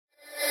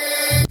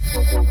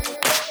Well,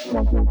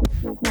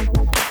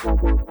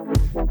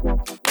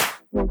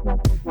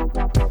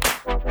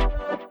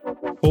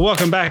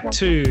 welcome back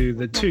to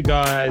the Two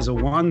Guys,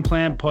 One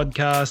Plant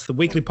podcast, the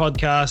weekly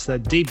podcast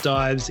that deep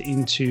dives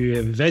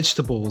into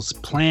vegetables,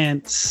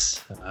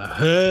 plants,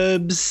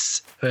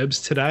 herbs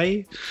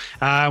today.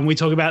 We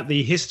talk about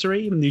the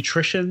history,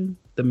 nutrition,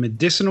 the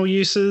medicinal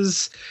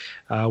uses.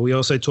 We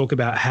also talk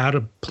about how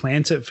to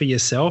plant it for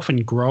yourself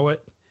and grow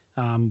it,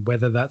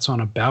 whether that's on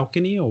a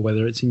balcony or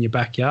whether it's in your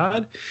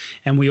backyard.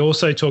 And we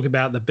also talk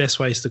about the best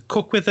ways to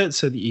cook with it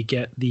so that you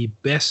get the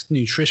best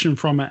nutrition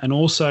from it, and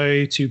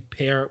also to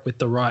pair it with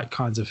the right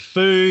kinds of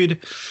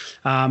food.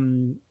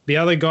 The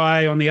other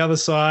guy on the other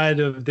side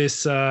of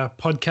this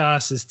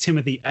podcast is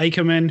Timothy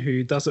Ackerman,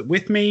 who does it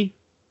with me.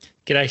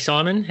 G'day,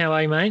 Simon. How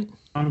are you, mate?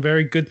 I'm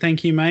very good,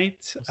 thank you,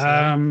 mate.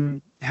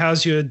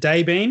 How's your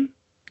day been?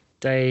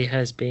 Day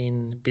has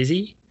been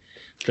busy.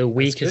 The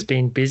week has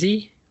been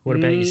busy. What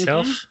about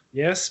yourself?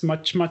 Yes,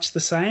 much the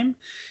same.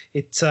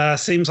 It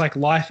seems like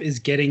life is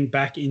getting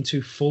back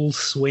into full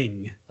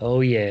swing.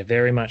 Oh, yeah,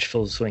 very much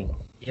full swing.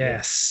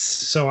 Yes.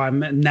 So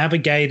I'm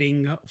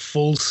navigating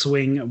full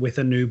swing with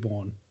a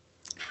newborn.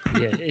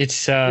 Yeah,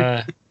 it's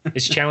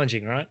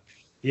challenging, right?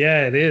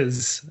 Yeah, it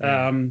is.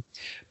 Yeah.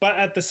 But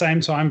at the same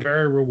time,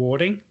 very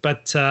rewarding.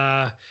 But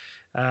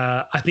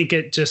I think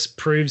it just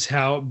proves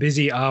how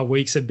busy our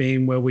weeks have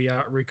been, where we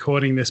are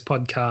recording this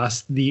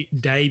podcast the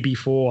day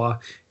before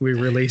we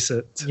release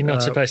it. You're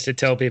not supposed to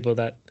tell people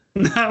that.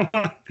 No,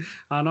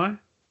 aren't I?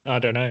 I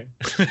don't know.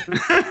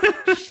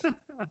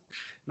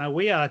 No,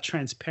 we are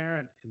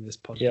transparent in this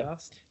podcast. Yeah.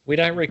 We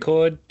don't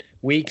record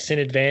weeks in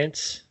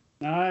advance.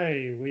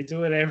 No, we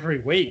do it every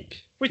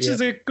week, which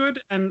is a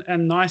good and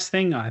nice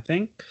thing, I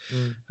think.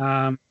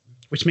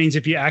 Which means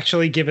if you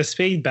actually give us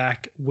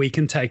feedback, we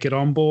can take it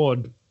on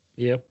board.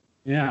 Yep.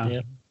 Yeah.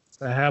 Yep.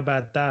 So how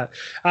about that?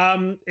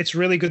 It's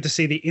really good to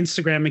see the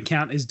Instagram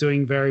account is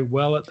doing very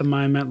well at the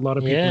moment. A lot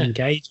of people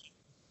engaging.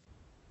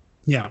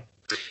 Yeah.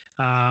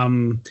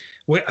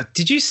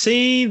 Did you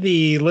see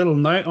the little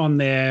note on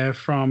there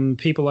from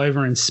people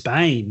over in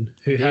Spain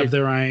who have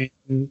their own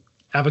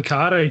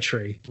avocado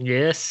tree?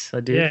 Yes,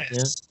 I did.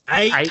 Yes.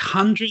 Yeah.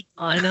 800.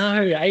 I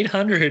know,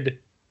 800.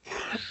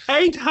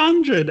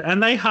 800.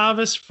 And they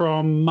harvest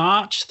from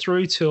March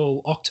through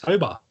till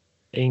October.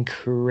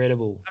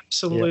 Incredible.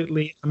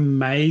 Absolutely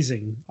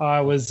amazing. I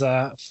was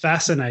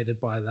fascinated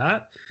by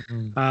that.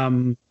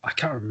 I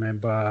can't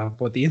remember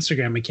what the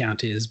Instagram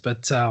account is,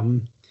 but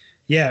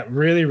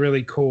really,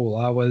 really cool.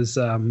 I was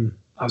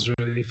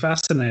really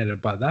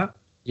fascinated by that.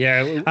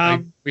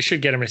 Yeah, we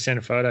should get him to send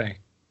a photo.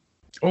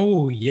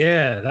 Oh,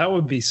 yeah, that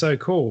would be so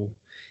cool.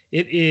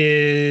 It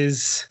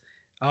is,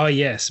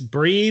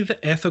 Breathe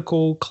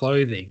Ethical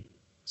Clothing.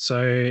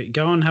 So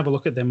go and have a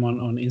look at them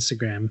on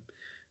Instagram.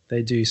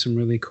 They do some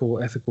really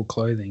cool ethical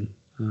clothing.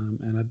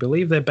 And I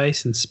believe they're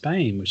based in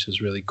Spain, which is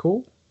really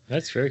cool.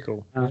 That's very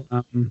cool.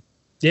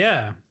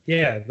 Yeah.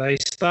 They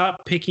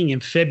start picking in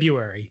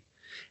February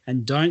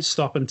and don't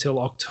stop until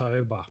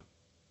October.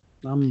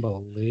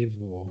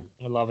 Unbelievable.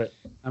 I love it.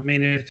 I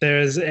mean, if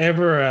there's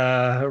ever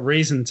a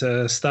reason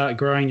to start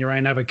growing your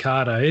own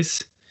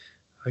avocados,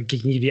 I can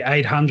give you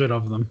 800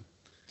 of them.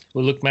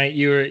 Well, look, mate,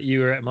 you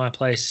were at my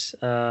place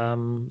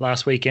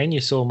last weekend.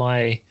 You saw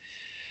my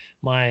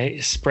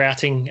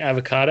sprouting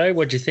avocado.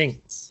 What'd you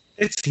think?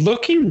 It's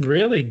looking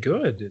really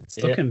good. It's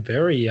looking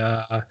very,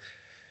 I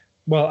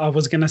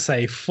was going to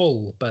say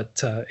full,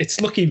 but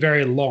it's looking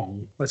very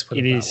long. Let's put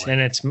it that way. It is,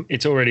 and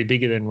it's already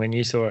bigger than when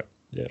you saw it.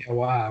 Yeah.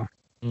 Wow.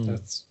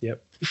 It's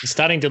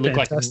starting to look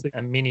fantastic.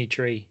 Like a mini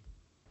tree.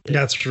 Yeah.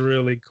 That's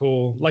really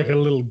cool. Like a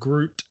little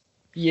Groot.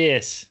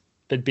 Yes,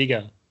 but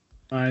bigger.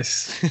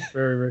 Nice.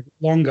 Very, very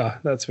longer,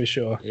 that's for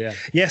sure. Yeah.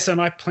 Yes, and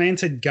I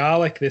planted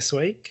garlic this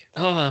week.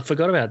 Oh, I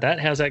forgot about that.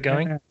 How's that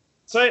going?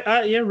 So,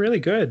 really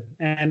good.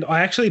 And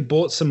I actually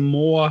bought some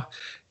more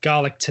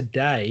garlic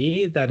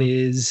today. That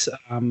is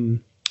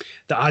the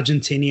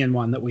Argentinian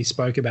one that we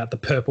spoke about, the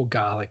purple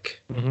garlic.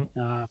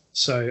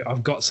 So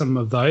I've got some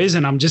of those,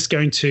 and I'm just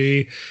going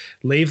to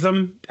leave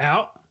them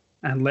out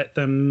and let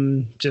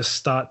them just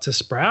start to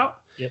sprout.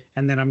 Yep.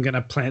 And then I'm going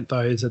to plant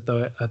those at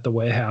the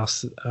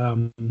warehouse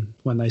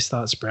when they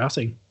start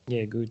sprouting.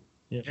 Yeah, good.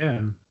 Yep.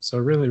 Yeah. So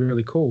really,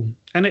 really cool.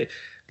 And it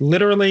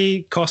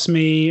literally cost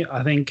me,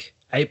 I think,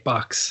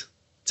 $8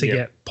 to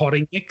get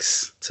potting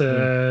mix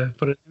to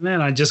put it in there.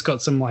 And I just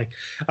got some like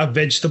a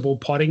vegetable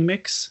potting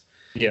mix,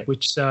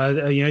 which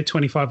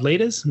 25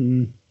 liters,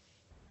 and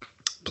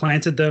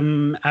planted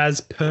them as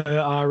per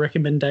our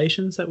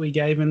recommendations that we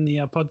gave in the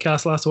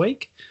podcast last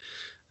week.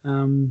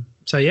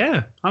 So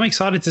yeah, I'm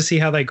excited to see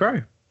how they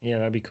grow. Yeah,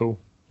 that'd be cool.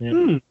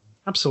 Yeah.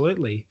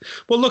 Absolutely.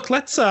 Well, look,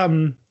 let's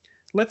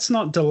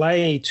not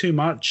delay too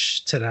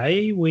much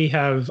today. We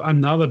have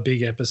another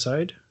big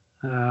episode.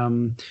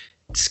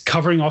 It's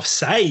covering off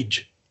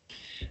sage.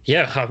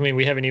 Yeah, I mean,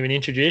 we haven't even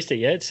introduced it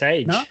yet.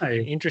 Sage. No,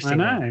 interesting.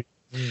 I know.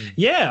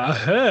 Yeah, a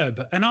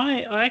herb. And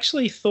I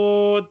actually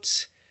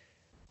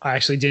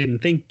didn't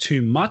think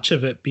too much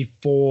of it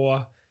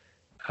before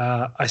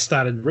I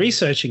started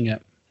researching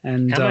it.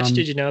 And How much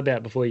did you know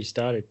about before you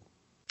started?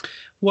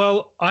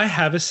 Well, I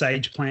have a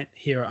sage plant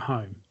here at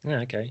home. Oh,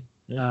 okay.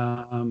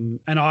 And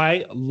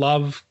I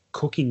love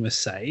cooking with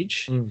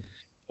sage,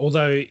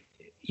 although,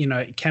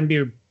 it can be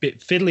a bit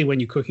fiddly when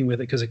you're cooking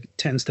with it because it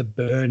tends to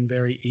burn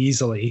very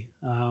easily.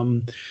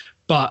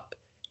 But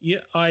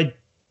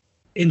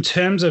in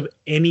terms of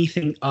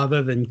anything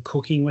other than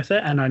cooking with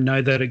it, and I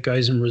know that it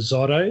goes in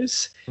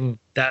risottos,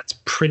 that's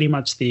pretty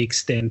much the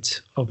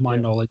extent of my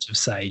knowledge of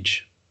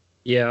sage.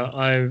 Yeah,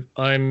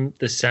 I'm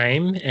the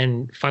same.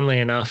 And funnily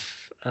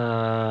enough,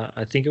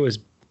 I think it was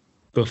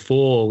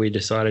before we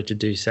decided to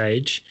do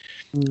sage,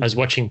 I was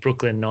watching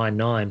Brooklyn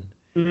Nine-Nine,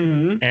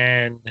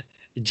 and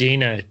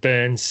Gina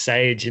burns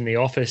sage in the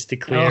office to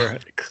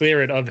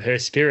clear it of her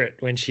spirit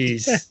when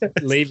she's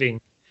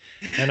leaving.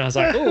 And I was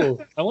like, oh,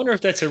 I wonder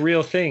if that's a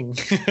real thing.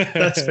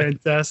 That's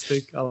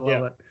fantastic. I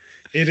love it.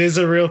 It is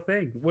a real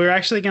thing. We're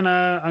actually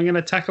I'm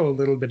gonna tackle a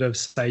little bit of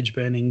sage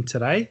burning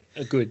today.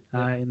 Good.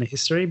 In the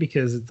history,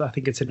 because I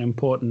think it's an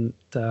important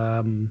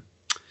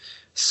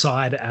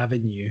side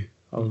avenue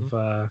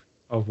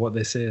of what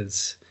this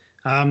is.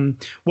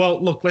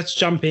 Well, look, let's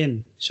jump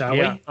in, shall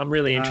we? I'm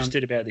really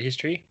interested about the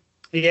history.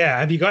 Yeah.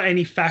 Have you got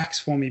any facts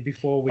for me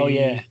before we? Oh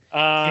yeah.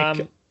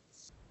 I'm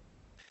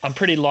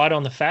pretty light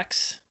on the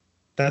facts.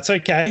 That's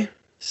okay.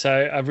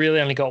 So I've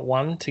really only got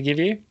one to give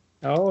you.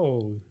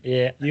 Oh,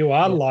 yeah. You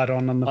are light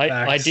on the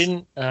facts. I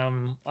didn't.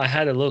 I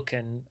had a look,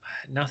 and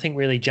nothing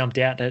really jumped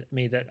out at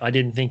me that I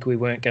didn't think we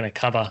weren't going to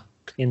cover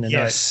in the notes.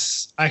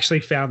 Yes, I actually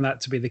found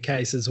that to be the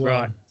case as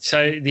well. Right.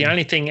 So the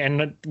only thing,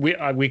 and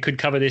we could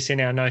cover this in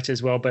our notes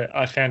as well, but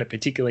I found it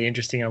particularly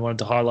interesting. I wanted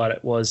to highlight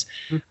it was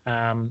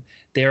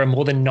there are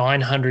more than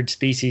 900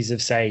 species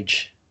of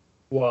sage.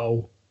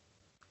 Whoa.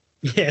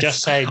 Yes,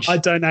 just sage. I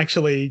don't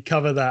actually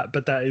cover that,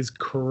 but that is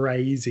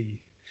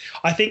crazy.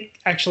 I think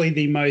actually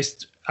the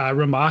most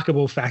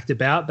remarkable fact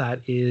about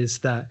that is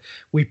that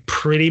we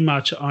pretty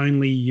much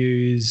only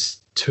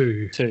use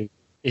two.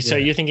 So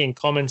you're thinking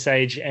common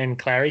sage and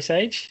clary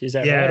sage? Is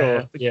that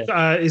right?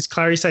 Or, is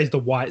clary sage the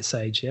white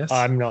sage? Yes.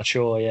 I'm not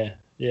sure.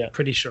 Yeah.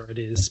 Pretty sure it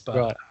is. But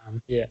right.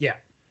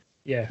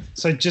 Yeah.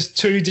 So just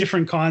two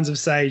different kinds of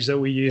sage that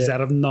we use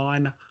out of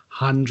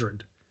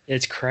 900.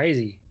 It's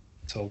crazy.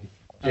 It's all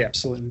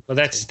absolutely. Well,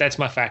 that's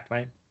my fact,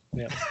 mate.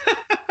 Yeah.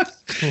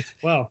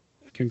 Well,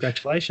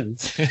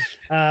 congratulations.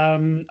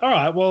 All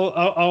right. Well,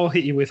 I'll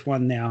hit you with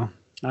one now.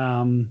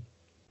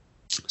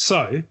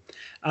 So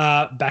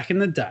back in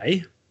the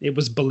day, it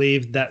was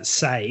believed that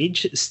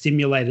sage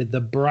stimulated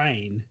the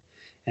brain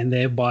and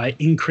thereby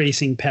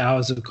increasing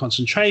powers of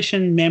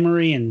concentration,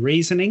 memory, and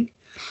reasoning.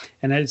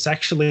 And it's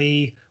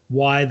actually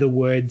why the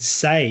word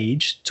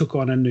sage took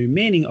on a new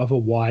meaning of a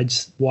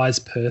wise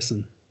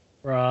person.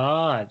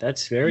 Right.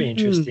 That's very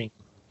interesting.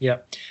 Yeah.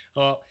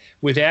 Well,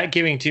 without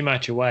giving too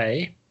much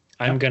away,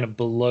 I'm going to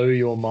blow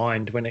your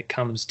mind when it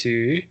comes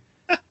to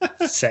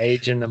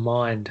sage and the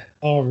mind.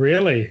 Oh,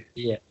 really?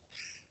 Yeah.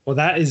 Well,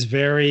 that is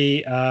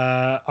very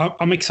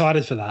I'm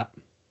excited for that.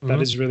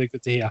 That is really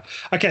good to hear.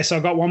 Okay, so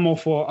I've got one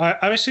more I've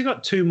actually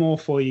got two more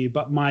for you,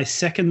 but my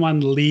second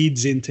one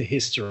leads into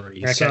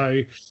history. Okay.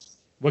 So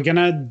we're going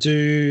to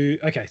do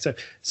 – okay, so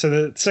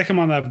the second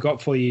one that I've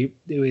got for you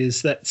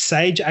is that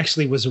sage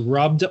actually was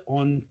rubbed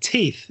on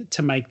teeth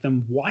to make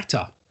them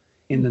whiter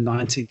in the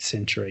 19th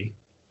century.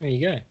 There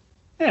you go.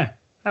 Yeah,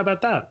 how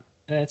about that?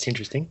 That's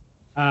interesting.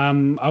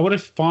 I would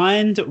have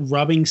find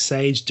rubbing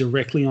sage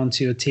directly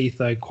onto your teeth,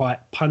 though,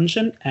 quite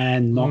pungent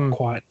and not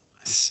quite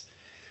nice.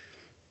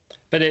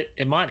 But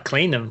it might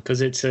clean them because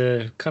it's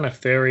a kind of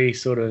furry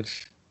sort of...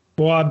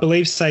 Well, I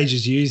believe sage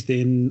is used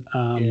in...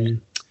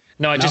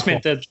 No, I just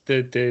meant that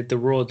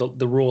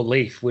the raw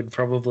leaf would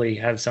probably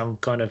have some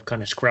kind of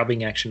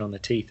scrubbing action on the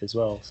teeth as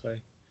well. So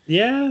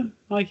yeah,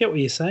 I get what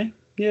you say.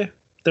 Yeah,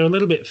 they're a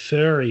little bit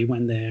furry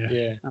when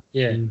they're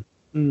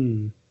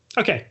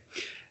Okay,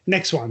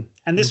 next one,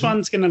 and this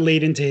one's going to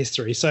lead into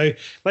history. So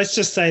let's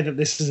just say that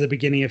this is the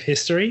beginning of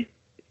history,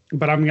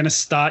 but I'm going to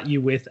start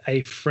you with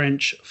a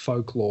French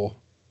folklore.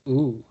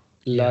 Ooh,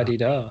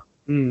 la-di-da.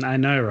 I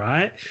know,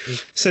 right?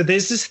 So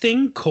there's this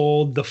thing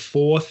called the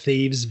Four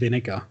Thieves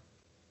vinegar.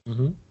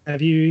 Do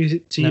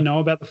you know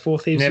about the Four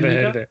Thieves vinegar?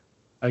 Never heard of it.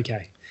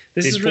 Okay.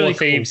 Did is really Four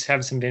Thieves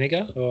have some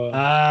vinegar? Or?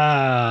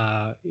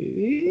 I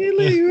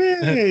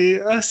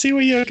see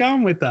where you're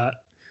going with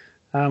that.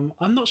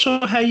 I'm not sure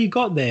how you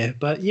got there,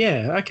 but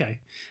yeah, okay.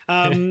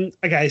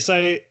 Okay,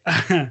 so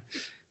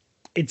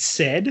it's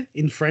said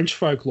in French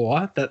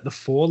folklore that the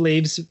Four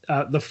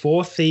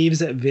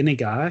Thieves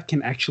vinegar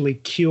can actually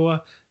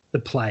cure the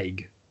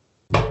plague.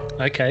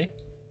 Okay.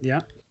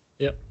 Yeah.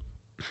 Yep.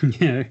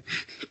 Yeah,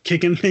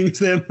 kicking things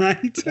there,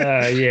 mate.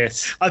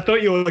 Yes. I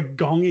thought you were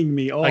gonging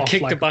me off. I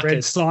kicked like the bucket.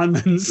 Red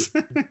Simons.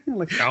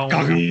 Gong. All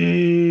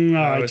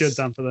right, you're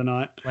done for the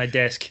night. My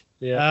desk.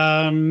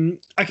 Yeah.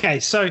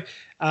 Okay, so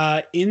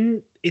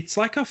it's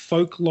like a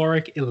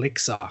folkloric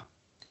elixir,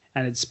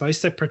 and it's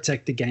supposed to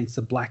protect against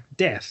the Black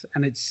Death,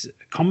 and it's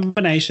a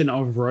combination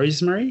of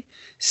rosemary,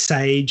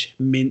 sage,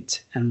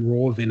 mint, and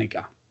raw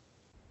vinegar.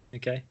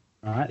 Okay.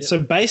 Right. Yep. So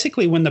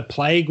basically, when the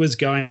plague was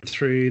going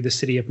through the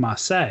city of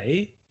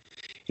Marseille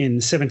in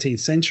the 17th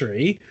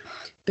century,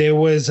 there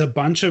was a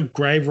bunch of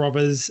grave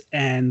robbers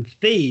and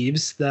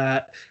thieves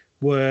that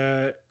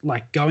were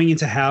like going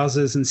into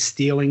houses and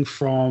stealing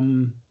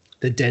from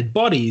the dead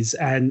bodies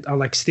and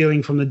like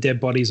stealing from the dead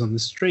bodies on the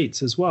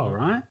streets as well,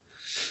 right?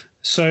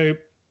 So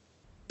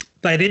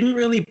they didn't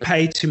really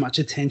pay too much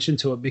attention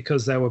to it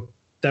because they were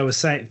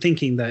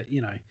thinking that,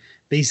 you know,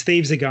 these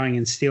thieves are going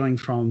and stealing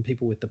from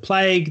people with the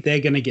plague. They're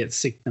going to get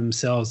sick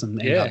themselves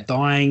and end up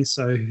dying.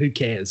 So who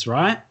cares,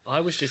 right? I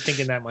was just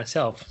thinking that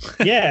myself.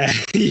 Yeah.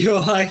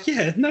 You're like,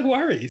 yeah, no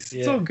worries.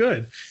 It's all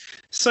good.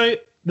 So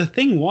the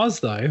thing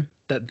was, though,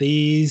 that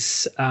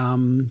these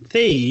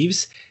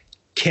thieves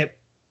kept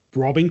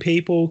robbing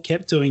people,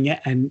 kept doing it,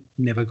 and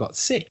never got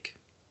sick,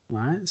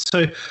 right?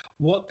 So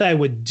what they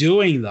were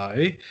doing,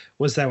 though,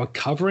 was they were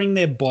covering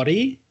their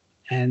body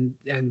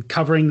and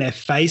covering their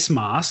face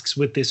masks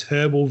with this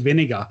herbal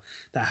vinegar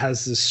that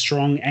has this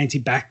strong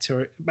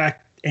antibacterial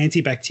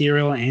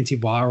and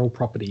antiviral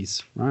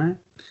properties, right?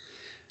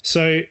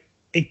 So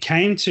it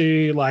came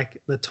to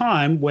like the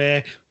time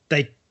where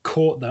they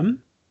caught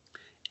them,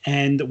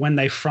 and when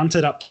they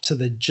fronted up to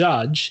the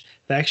judge,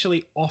 they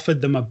actually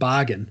offered them a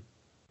bargain.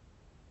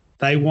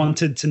 They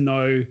wanted to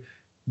know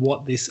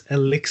what this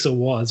elixir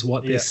was,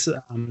 what this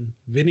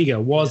vinegar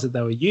was that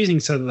they were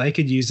using, so that they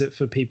could use it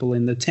for people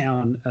in the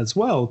town as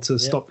well to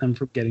stop them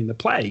from getting the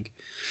plague.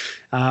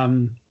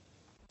 And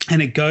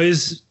it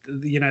goes,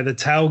 you know, the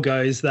tale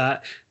goes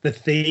that the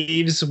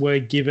thieves were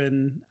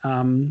given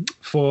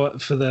for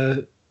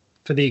the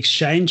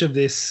exchange of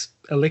this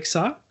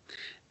elixir,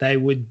 they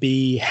would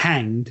be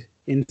hanged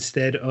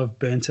instead of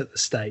burnt at the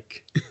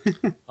stake.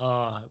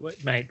 Oh,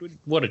 mate,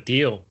 what a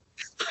deal.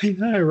 I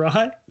know,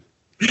 right?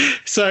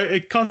 So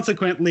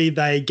consequently,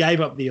 they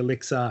gave up the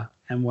elixir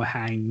and were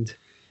hanged,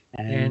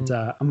 and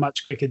a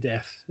much quicker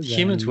death.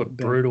 Humans were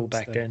brutal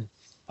back then.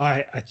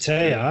 I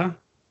tell you,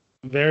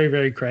 very,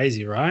 very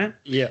crazy, right?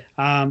 Yeah.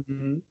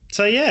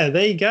 So yeah,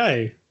 there you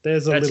go.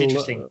 There's a little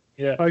interesting.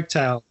 folk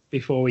tale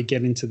before we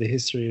get into the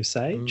history of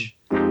sage.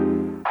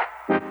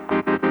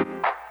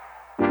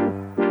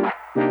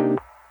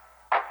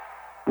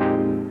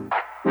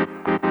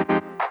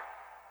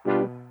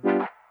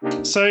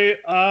 So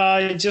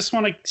I just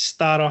want to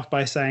start off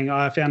by saying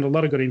I found a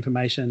lot of good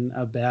information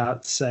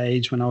about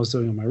sage when I was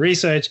doing all my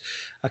research.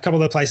 A couple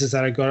of the places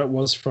that I got it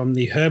was from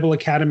the Herbal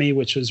Academy,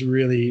 which was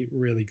really,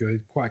 really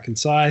good, quite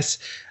concise.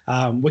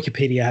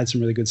 Wikipedia had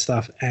some really good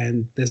stuff.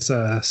 And there's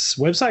a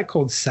website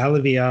called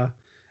salvia.bio.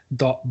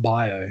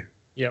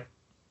 Yep.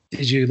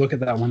 Did you look at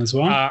that one as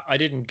well? I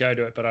didn't go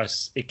to it, but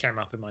it came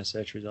up in my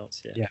search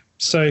results. Yeah. Yeah.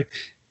 So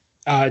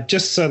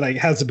just so that it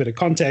has a bit of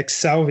context,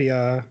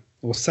 salvia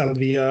or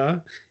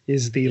salvia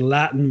is the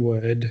Latin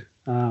word,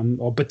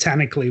 or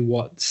botanically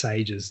what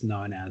sage is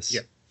known as.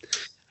 Yep.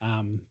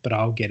 But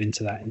I'll get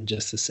into that in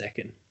just a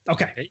second.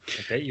 Okay.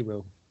 I bet you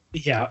will.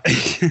 Yeah.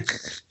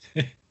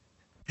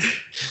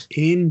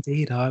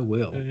 Indeed I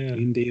will. Yeah.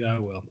 Indeed I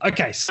will.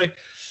 Okay, so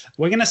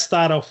we're going to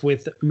start off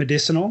with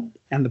medicinal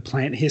and the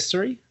plant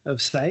history of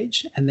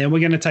sage, and then we're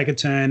going to take a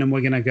turn and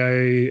we're going to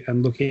go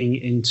and looking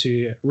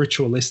into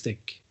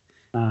ritualistic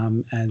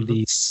and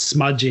the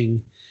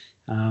smudging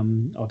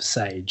of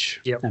sage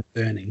and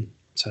burning.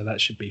 So that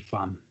should be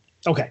fun.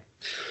 Okay,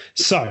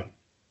 so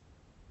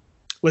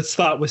let's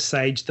start with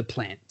sage, the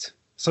plant.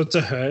 So it's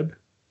a herb,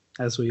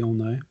 as we all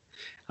know.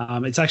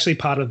 It's actually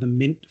part of the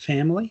mint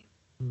family,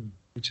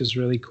 which is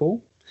really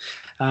cool.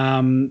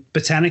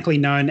 Botanically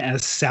known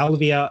as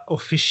Salvia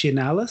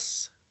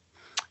officinalis,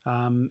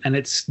 and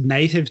it's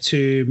native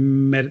to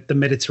the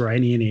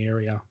Mediterranean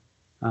area.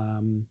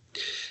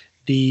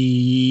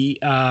 The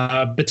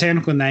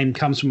botanical name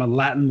comes from a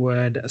Latin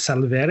word,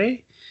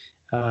 salvere,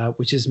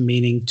 which is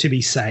meaning to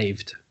be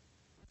saved.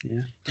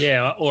 Yeah.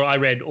 Yeah, or I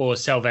read or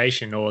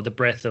salvation or the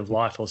breath of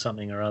life or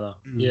something or other.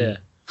 Yeah.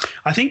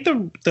 I think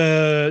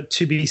the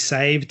to be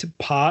saved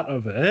part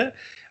of it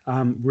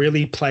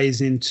really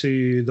plays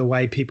into the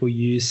way people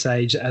use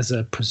sage as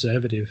a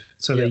preservative.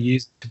 So they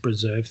use it to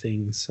preserve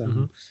things.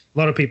 A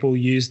lot of people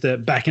used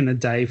it back in the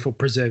day for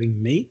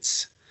preserving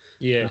meats.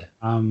 Yeah.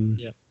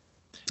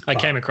 I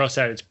came across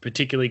that. It's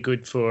particularly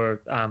good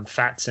for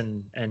fats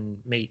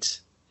and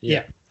meats.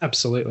 Yeah,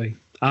 absolutely.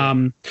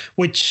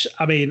 Which,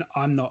 I mean,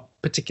 I'm not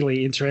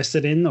particularly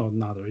interested in, or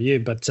neither are you,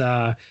 but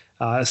I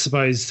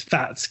suppose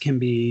fats can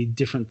be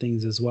different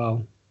things as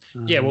well.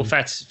 Yeah, well,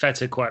 fats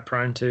are quite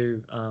prone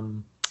to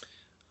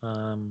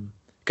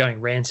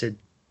going rancid.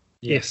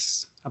 Yeah.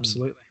 Yes,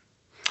 absolutely.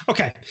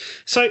 Okay,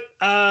 so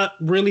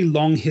really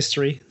long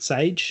history,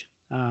 sage.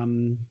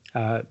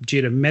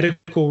 Due to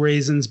medical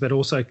reasons, but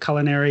also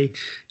culinary.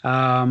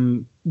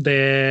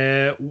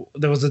 There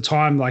was a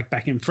time like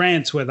back in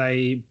France where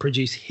they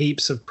produced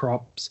heaps of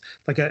crops,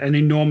 like an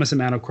enormous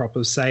amount of crop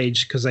of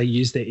sage because they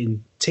used it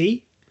in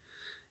tea,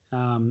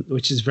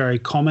 which is very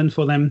common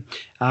for them.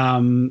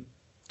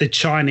 The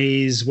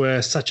Chinese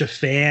were such a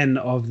fan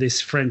of this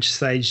French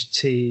sage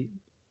tea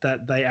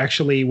that they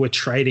actually were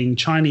trading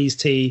Chinese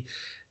tea.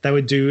 They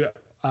would do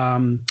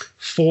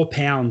 4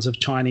 pounds of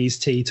Chinese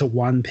tea to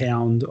 1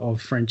 pound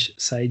of French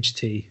sage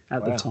tea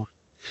at the time.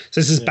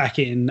 So this is back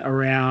in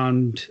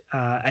around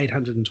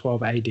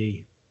 812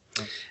 AD.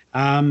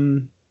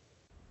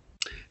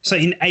 So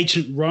in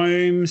ancient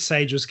Rome,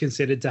 sage was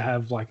considered to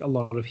have like a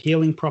lot of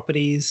healing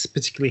properties,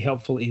 particularly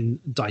helpful in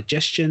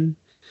digestion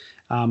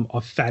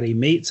of fatty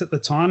meats at the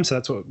time. So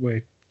that's what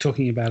we're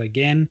talking about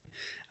again.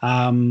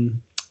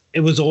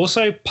 It was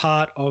also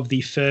part of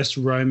the first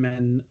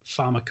Roman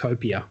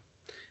pharmacopoeia,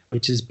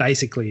 which is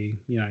basically,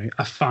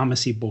 a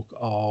pharmacy book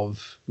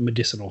of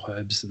medicinal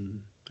herbs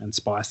and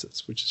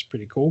spices, which is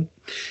pretty cool.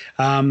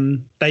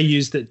 They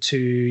used it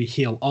to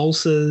heal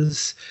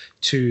ulcers,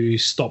 to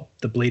stop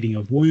the bleeding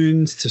of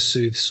wounds, to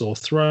soothe sore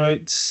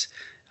throats.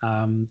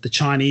 The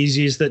Chinese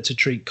used it to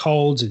treat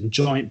colds and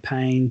joint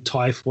pain,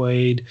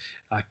 typhoid,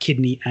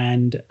 kidney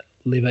and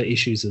liver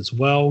issues as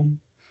well.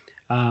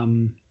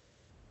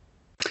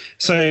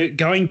 So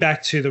going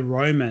back to the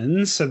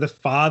Romans, so the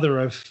father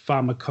of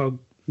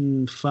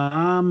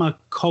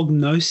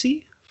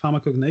pharmacognosy.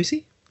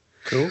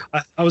 Cool.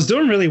 I was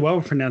doing really well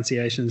with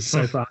pronunciations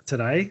so far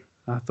today,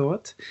 I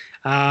thought.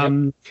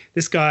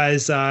 This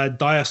guy's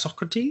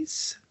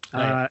Dioscorides,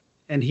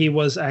 and he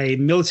was a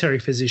military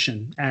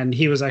physician, and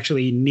he was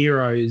actually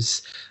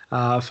Nero's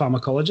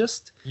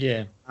pharmacologist.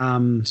 Yeah.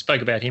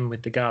 Spoke about him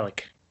with the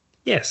garlic.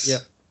 Yes.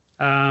 Yep.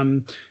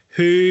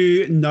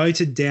 Who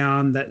noted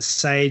down that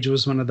sage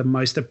was one of the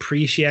most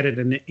appreciated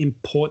and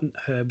important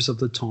herbs of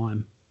the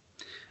time.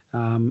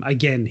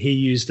 Again, he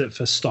used it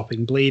for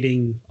stopping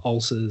bleeding,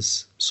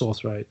 ulcers, sore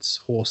throats,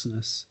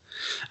 hoarseness.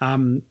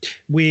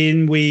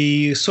 When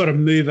we sort of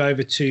move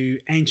over to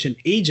ancient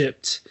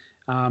Egypt,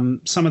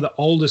 some of the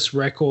oldest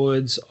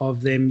records of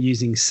them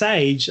using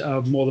sage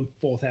are more than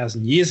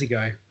 4,000 years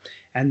ago.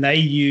 And they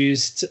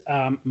used,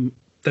 the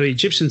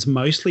Egyptians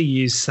mostly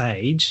used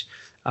sage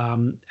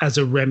as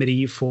a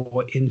remedy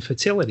for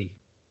infertility.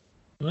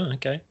 Oh,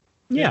 okay.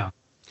 Yeah.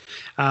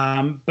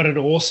 But it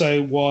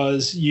also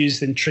was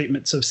used in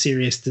treatments of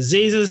serious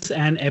diseases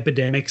and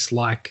epidemics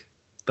like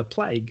the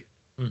plague.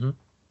 Mm-hmm.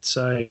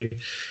 So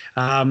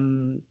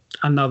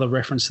another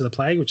reference to the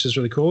plague, which is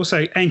really cool.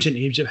 So ancient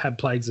Egypt had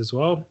plagues as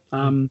well.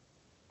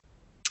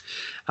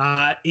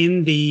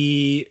 In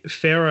the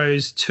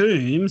pharaoh's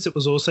tombs, it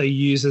was also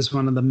used as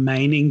one of the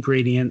main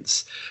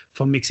ingredients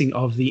for mixing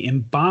of the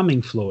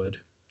embalming fluid.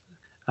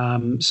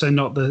 So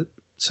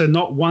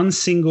not one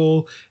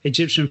single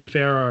Egyptian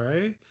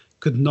pharaoh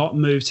could not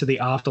move to the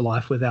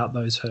afterlife without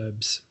those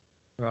herbs.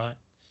 Right.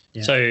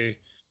 Yeah. So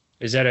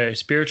is that a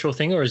spiritual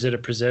thing or is it a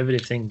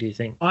preservative thing, do you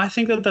think? I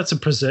think that that's a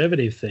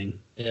preservative thing.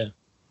 Yeah.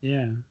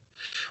 Yeah.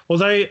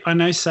 Although I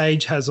know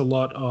sage has a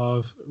lot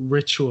of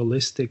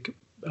ritualistic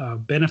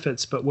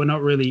benefits, but we're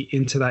not really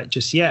into that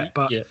just yet.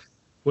 But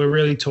we're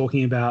really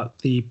talking about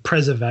the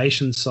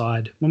preservation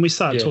side. When we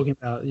start talking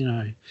about,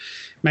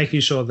 making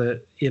sure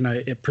that,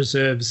 it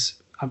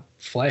preserves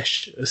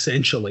flesh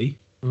essentially,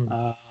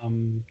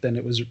 then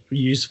it was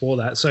used for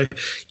that. So,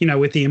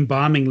 with the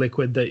embalming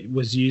liquid that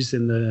was used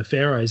in the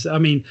pharaohs, I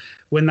mean,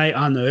 when they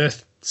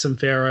unearthed some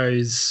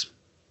pharaohs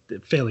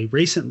fairly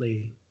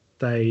recently,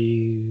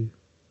 they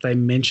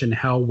mention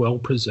how well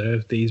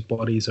preserved these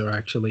bodies are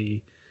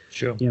actually.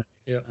 Sure.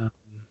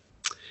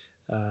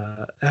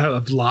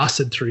 Have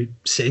lasted through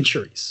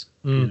centuries,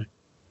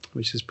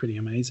 which is pretty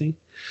amazing.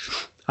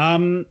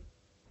 We're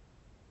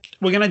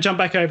going to jump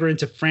back over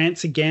into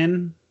France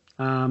again.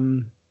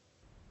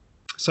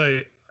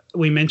 So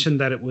we mentioned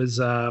that it was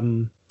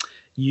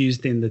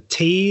used in the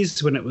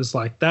teas when it was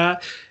like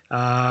that.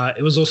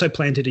 It was also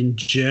planted in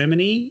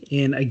Germany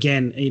in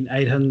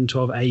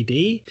 812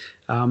 AD,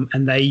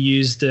 and they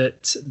used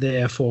it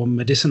there for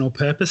medicinal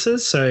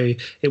purposes. So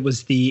it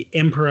was the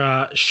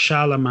Emperor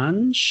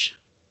Charlemagne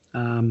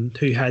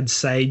who had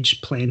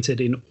sage planted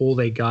in all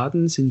their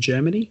gardens in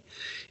Germany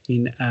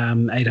in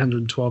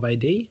 812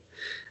 AD.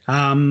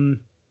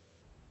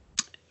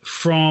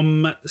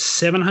 From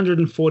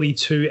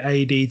 742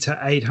 AD to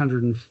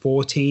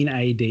 814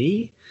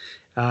 AD,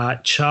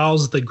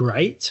 Charles the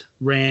Great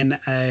ran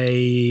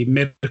a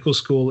medical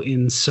school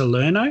in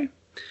Salerno,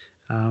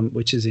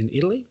 which is in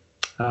Italy.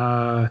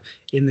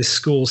 In this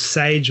school,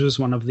 sage was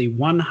one of the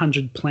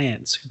 100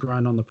 plants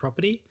grown on the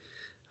property,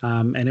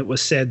 and it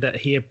was said that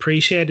he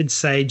appreciated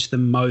sage the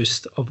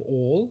most of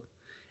all,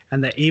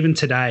 and that even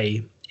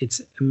today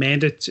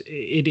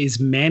it is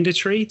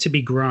mandatory to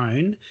be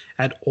grown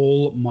at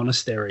all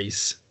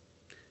monasteries.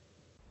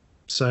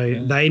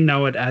 So they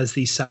know it as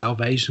the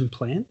salvation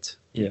plant,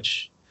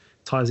 which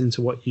ties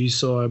into what you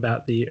saw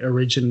about the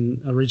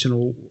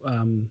original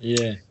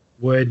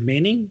word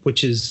meaning,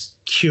 which is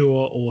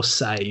cure or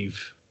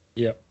save.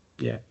 Yeah.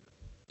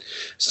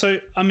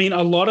 So, I mean,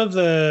 a lot of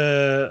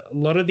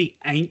the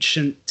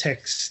ancient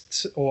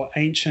texts or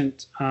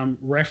ancient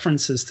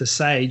references to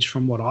sage,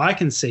 from what I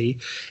can see,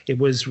 it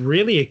was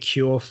really a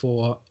cure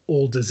for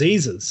all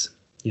diseases,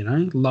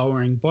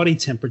 lowering body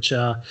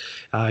temperature,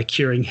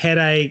 curing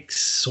headaches,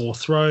 sore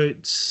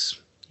throats,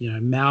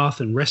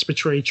 mouth and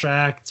respiratory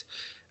tract,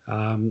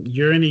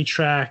 urinary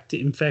tract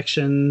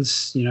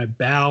infections,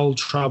 bowel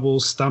trouble,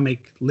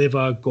 stomach,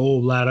 liver,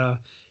 gallbladder,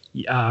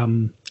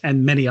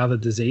 and many other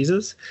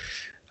diseases.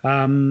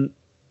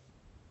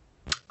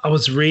 I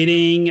was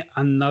reading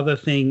another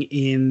thing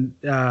in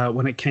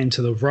when it came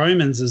to the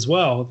Romans as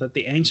well, that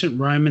the ancient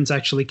Romans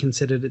actually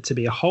considered it to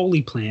be a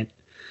holy plant,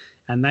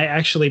 and they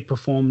actually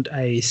performed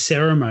a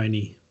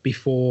ceremony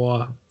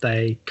before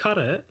they cut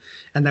it,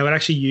 and they would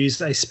actually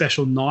use a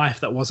special knife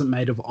that wasn't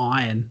made of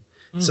iron,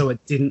 so it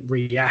didn't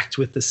react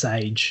with the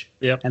sage.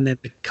 Yep. And then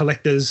the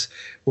collectors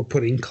were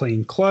put in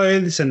clean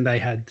clothes, and they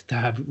had to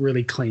have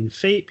really clean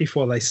feet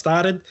before they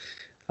started,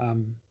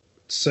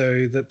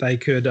 so that they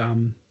could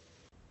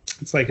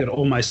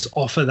almost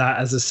offer that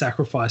as a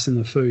sacrifice in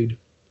the food.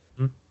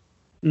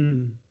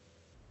 Yeah,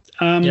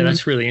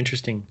 that's really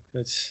interesting.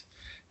 That's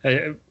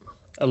a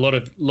lot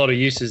of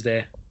uses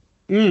there.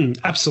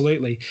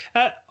 Absolutely.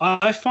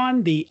 I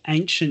find the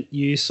ancient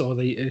use or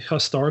the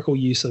historical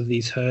use of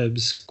these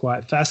herbs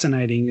quite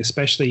fascinating,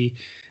 especially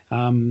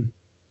when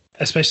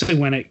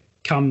it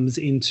comes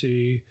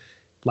into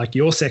like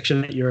your section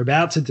that you're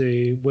about to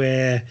do,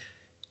 where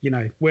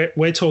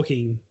we're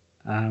talking.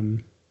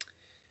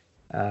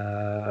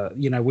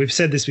 We've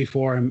said this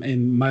before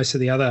in most of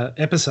the other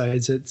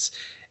episodes. It's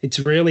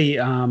really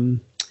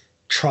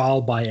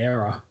trial by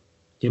error,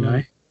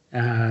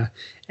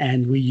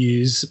 and we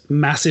use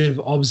massive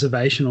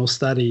observational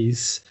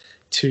studies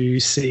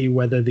to see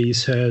whether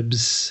these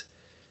herbs,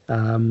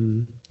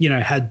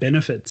 had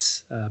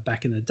benefits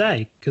back in the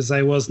day, because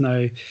there were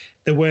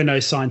no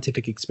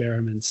scientific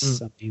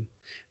experiments. I mean,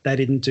 they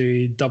didn't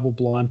do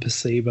double-blind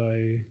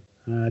placebo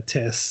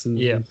tests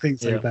and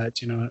things like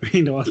that. You know what I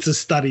mean? Or to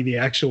study the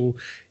actual,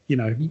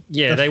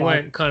 they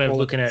weren't kind of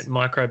looking at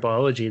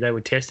microbiology. They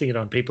were testing it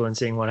on people and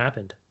seeing what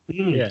happened.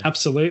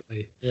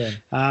 Absolutely.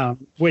 Yeah.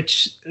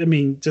 Which, I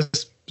mean,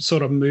 just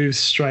sort of moves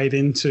straight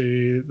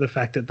into the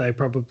fact that they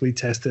probably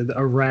tested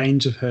a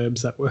range of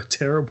herbs that were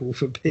terrible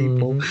for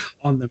people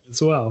on them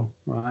as well,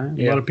 right?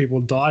 A lot of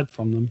people died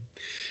from them.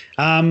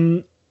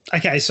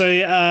 Okay, so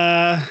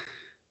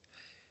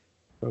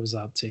what was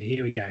I up to?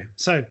 Here we go.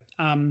 So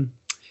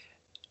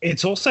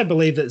it's also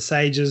believed that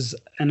sage is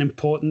an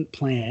important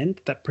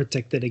plant that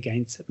protected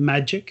against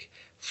magic,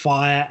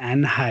 fire,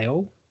 and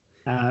hail,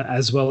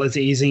 as well as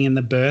easing in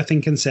the birth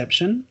and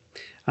conception.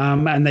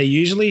 And they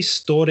usually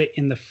stored it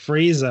in the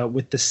freezer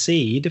with the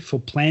seed for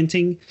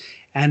planting,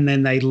 and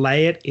then they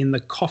lay it in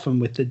the coffin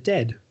with the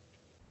dead.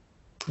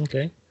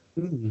 Okay.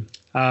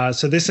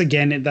 So this,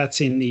 again,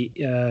 that's in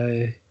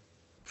the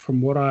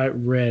from what I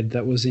read,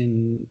 that was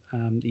in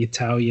the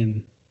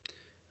Italian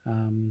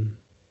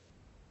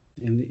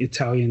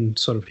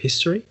sort of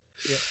history.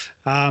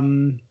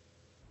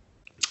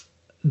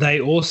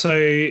 There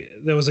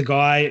was a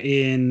guy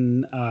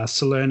in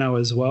Salerno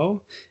as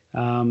well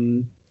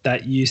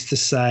that used to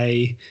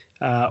say,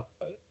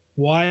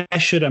 why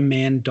should a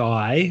man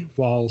die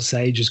while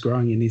sage is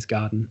growing in his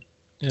garden?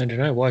 I don't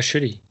know. Why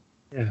should he?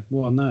 Yeah,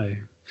 well, no.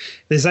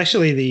 There's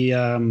actually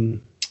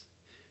the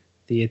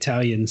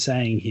Italian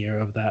saying here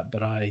of that,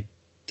 but I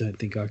don't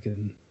think I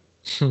can.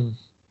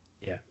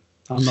 Yeah,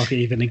 I'm not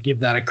even going to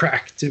give that a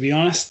crack, to be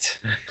honest.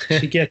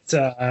 To get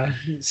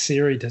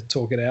Siri to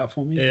talk it out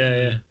for me.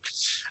 Yeah.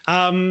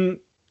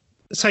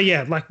 So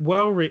yeah, like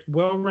well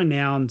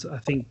renowned, I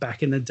think,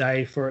 back in the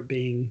day for it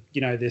being,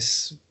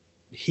 this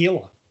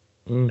healer,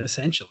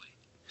 essentially.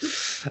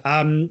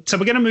 So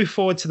we're going to move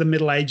forward to the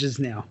Middle Ages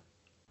now.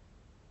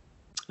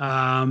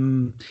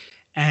 And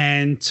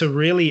to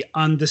really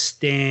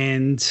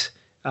understand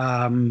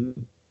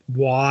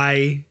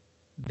why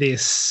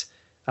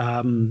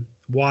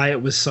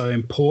it was so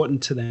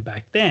important to them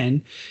back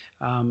then,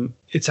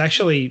 it's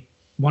actually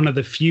one of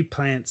the few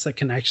plants that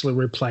can actually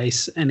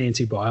replace an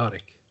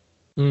antibiotic.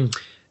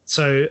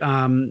 So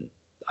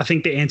I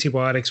think the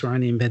antibiotics were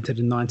only invented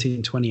in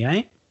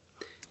 1928,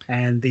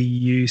 and the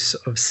use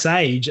of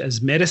sage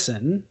as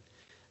medicine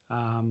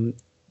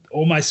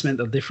almost meant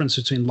the difference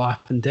between life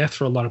and death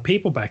for a lot of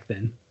people back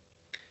then.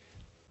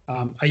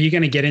 Are you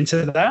going to get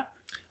into that?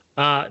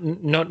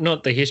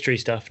 Not the history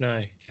stuff,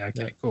 no.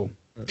 Okay, cool.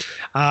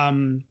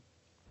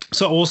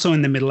 So also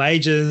in the Middle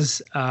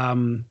Ages,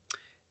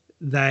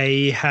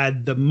 they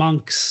had the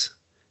monks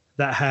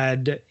that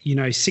had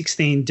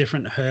 16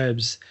 different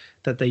herbs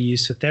that they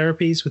used for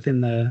therapies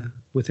within the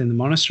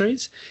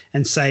monasteries,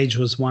 and sage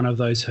was one of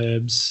those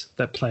herbs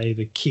that played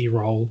a key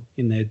role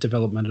in their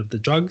development of the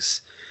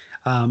drugs.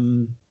 I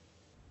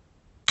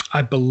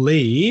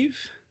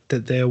believe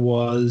that there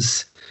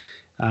was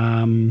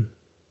a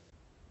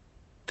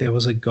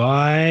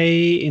guy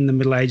in the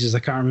Middle Ages, I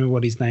can't remember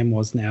what his name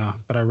was now,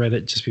 but I read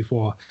it just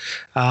before.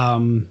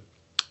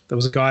 There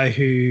was a guy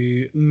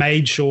who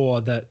made sure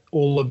that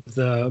all of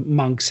the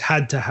monks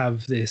had to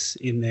have this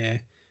in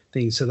their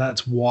thing. So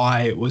that's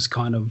why it was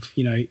kind of,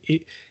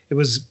 it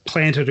was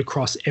planted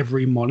across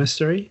every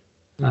monastery.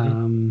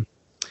 And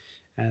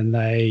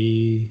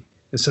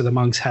so the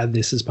monks had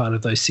this as part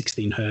of those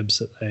 16 herbs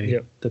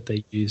that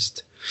they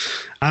used.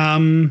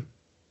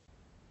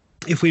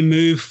 If we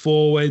move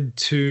forward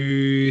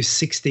to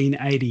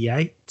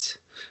 1688,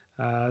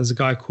 There's a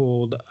guy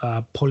called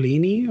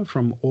Paulini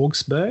from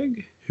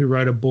Augsburg who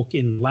wrote a book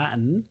in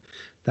Latin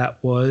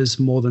that was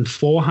more than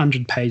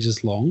 400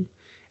 pages long,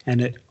 and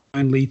it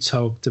only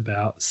talked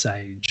about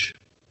sage.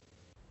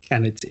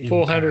 And it's in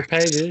 400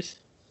 pages?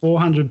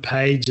 400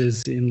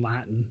 pages in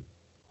Latin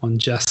on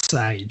just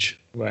sage.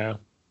 Wow.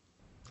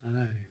 I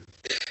know.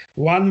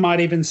 One might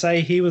even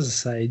say he was a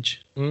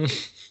sage.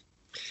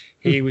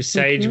 He was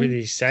sage with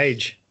his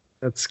sage.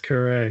 That's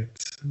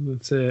correct.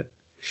 That's it.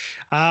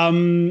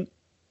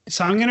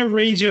 So I'm going to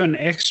read you an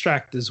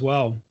extract as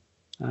well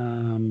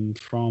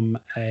from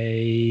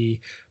a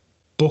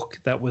book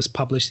that was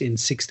published in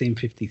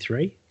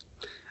 1653,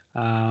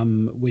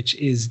 which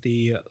is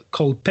the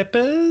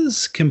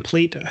Culpeper's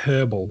Complete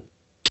Herbal.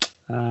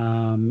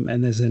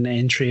 And there's an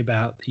entry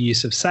about the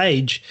use of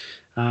sage,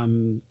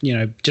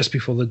 just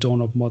before the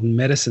dawn of modern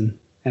medicine.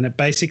 And it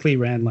basically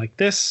ran like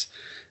this.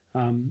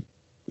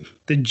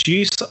 The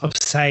juice of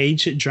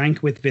sage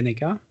drank with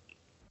vinegar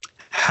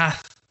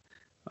hath,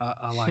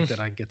 I like that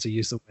I get to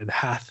use the word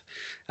hath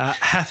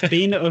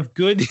been of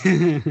good.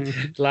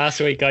 Last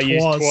week I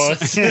used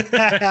twas.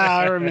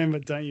 I remember,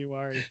 don't you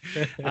worry.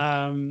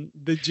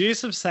 The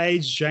juice of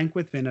sage drank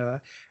with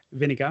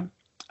vinegar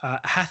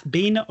hath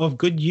been of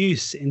good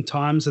use in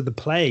times of the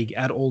plague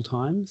at all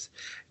times.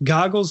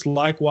 Gargles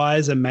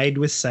likewise are made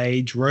with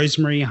sage,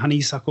 rosemary,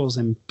 honeysuckles,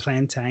 and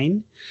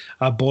plantain,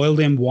 are boiled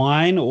in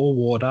wine or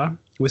water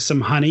with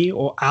some honey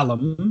or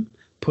alum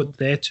put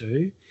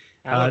thereto.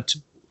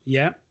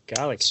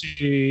 Garlic.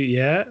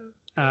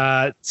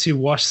 To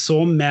wash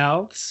sore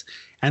mouths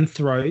and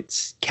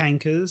throats,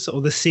 cankers,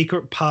 or the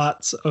secret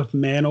parts of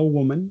man or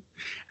woman,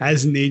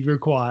 as need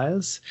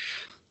requires.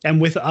 And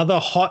with other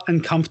hot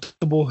and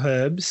comfortable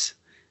herbs,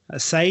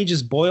 sage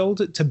is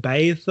boiled to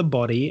bathe the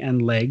body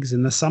and legs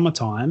in the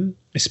summertime,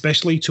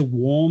 especially to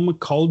warm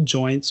cold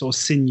joints or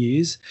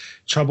sinews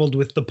troubled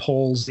with the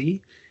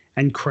palsy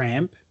and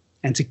cramp,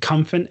 and to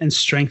comfort and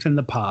strengthen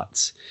the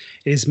parts.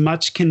 It is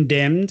much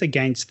condemned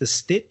against the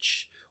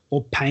stitch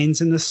or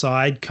pains in the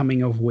side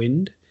coming of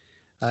wind.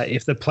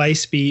 If the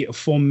place be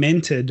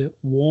fomented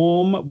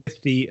warm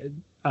with the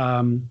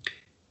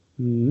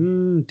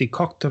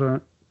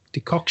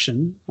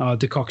decoction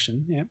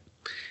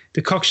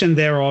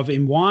thereof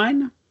in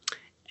wine,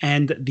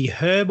 and the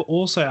herb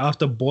also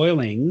after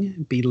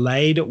boiling be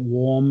laid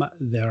warm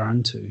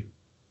thereunto.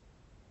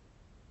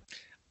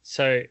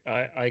 So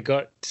I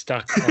got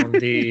stuck on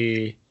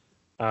the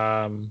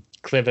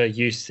clever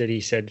use that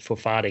he said for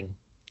farting,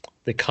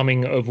 the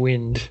coming of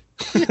wind.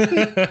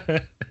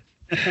 I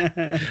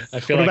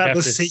feel what like about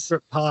the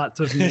secret parts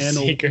of man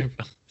or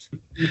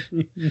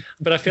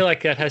But I feel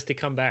like that has to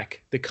come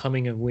back, the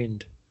coming of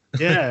wind.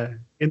 Yeah,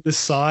 in the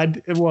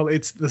side. Well,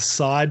 it's the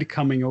side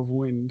coming of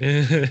wind.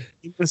 In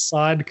the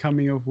side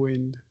coming of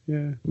wind.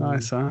 Yeah,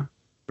 nice, huh?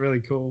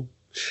 Really cool.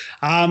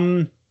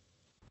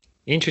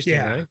 Interesting,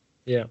 though.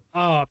 Yeah.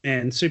 Oh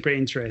man, super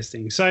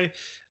interesting. So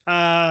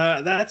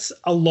that's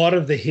a lot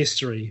of the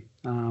history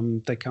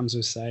that comes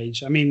with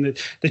sage. I mean,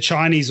 the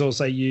Chinese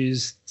also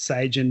used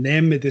sage in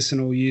their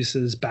medicinal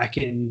uses back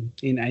in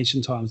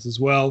ancient times as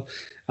well.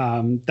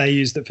 They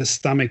used it for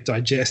stomach,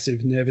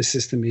 digestive, nervous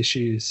system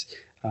issues.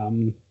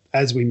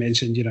 As we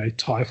mentioned,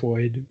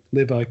 typhoid,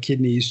 liver,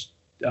 kidneys,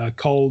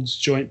 colds,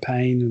 joint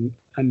pain,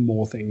 and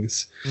more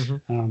things.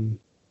 Mm-hmm.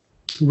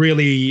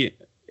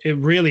 It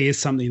really is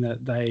something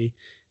that they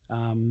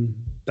kind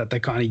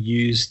of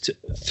used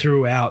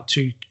throughout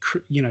to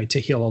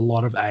heal a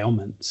lot of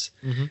ailments,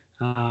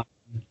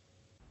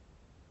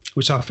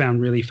 which I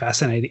found really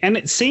fascinating. And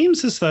it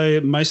seems as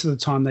though most of the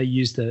time they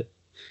used it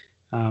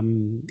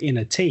in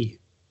a tea.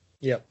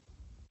 Yep.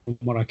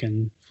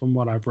 From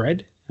what I've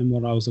read and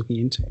what I was looking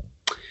into.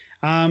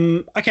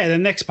 Okay, the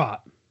next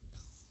part.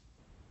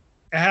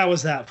 How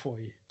was that for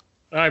you?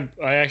 I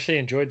actually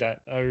enjoyed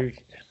that.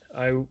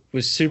 I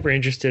was super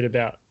interested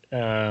about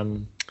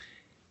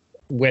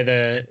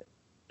whether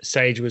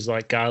sage was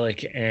like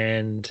garlic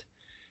and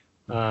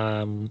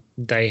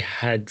they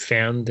had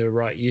found the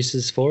right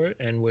uses for it,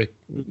 and were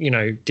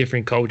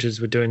different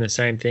cultures were doing the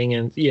same thing.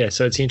 And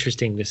so it's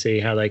interesting to see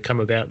how they come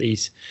about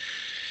these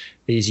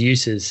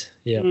uses.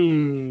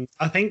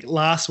 I think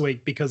last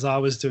week, because I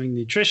was doing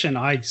nutrition,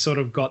 I sort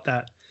of got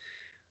that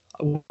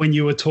when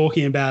you were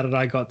talking about it,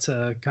 I got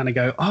to kind of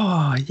go,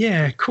 oh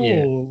yeah,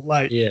 cool.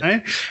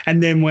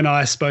 And then when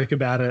I spoke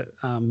about it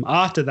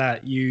after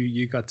that,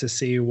 you got to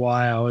see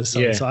why I was so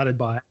excited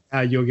by it,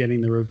 how you're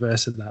getting the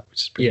reverse of that,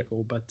 which is pretty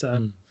cool. But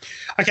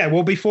okay,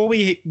 well, before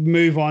we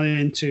move on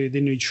into the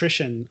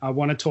nutrition, I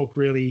want to talk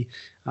really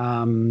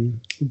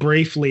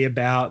briefly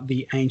about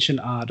the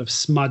ancient art of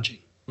smudging.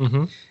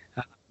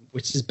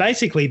 Which is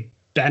basically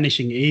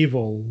banishing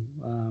evil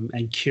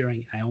and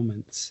curing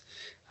ailments.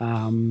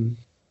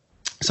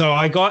 So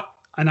I got,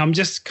 and I'm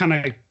just kind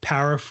of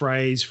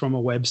paraphrase from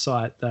a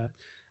website that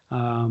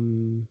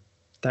kind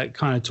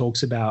of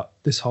talks about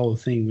this whole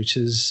thing, which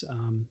is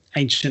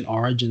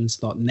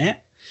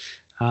ancientorigins.net,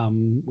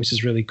 which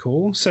is really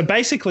cool. So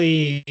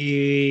basically,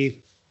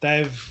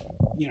 they've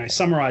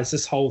summarized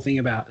this whole thing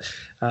about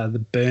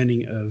the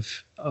burning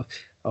of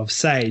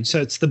sage.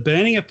 So it's the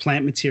burning of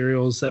plant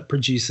materials that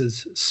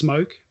produces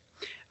smoke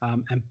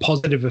and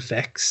positive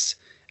effects.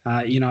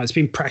 It's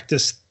been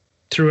practiced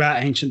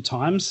throughout ancient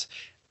times.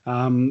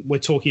 We're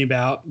talking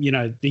about,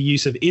 the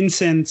use of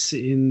incense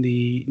in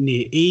the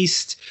Near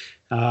East.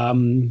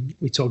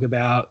 We talk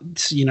about,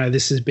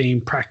 this has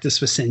been practiced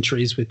for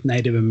centuries with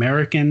Native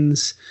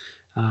Americans.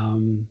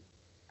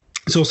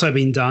 It's also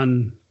been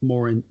done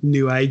more in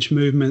New Age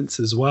movements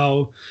as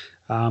well,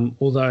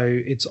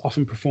 although it's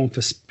often performed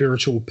for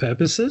spiritual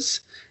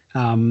purposes.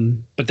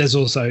 But there's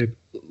also,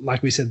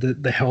 like we said,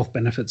 the health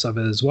benefits of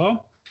it as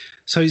well.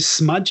 So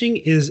smudging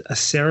is a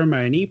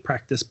ceremony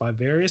practiced by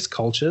various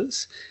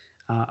cultures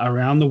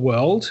around the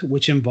world,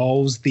 which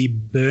involves the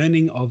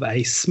burning of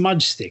a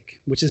smudge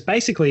stick, which is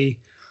basically,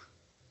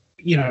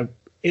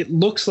 it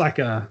looks like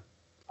a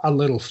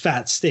little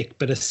fat stick,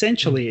 but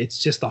essentially it's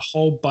just a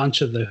whole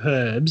bunch of the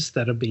herbs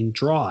that have been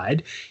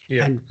dried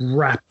and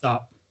wrapped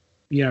up,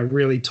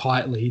 really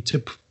tightly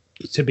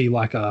to be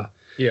like a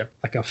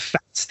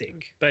fat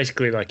stick.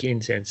 Basically like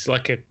incense,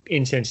 like an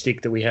incense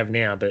stick that we have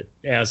now, but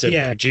ours are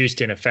produced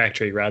in a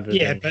factory rather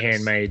than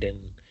handmade,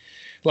 and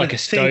like a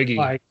stogie.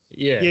 But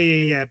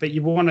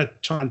you want to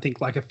try and think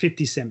like a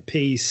 50-cent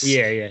piece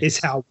is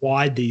how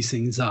wide these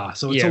things are.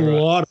 So it's a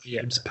lot of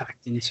herbs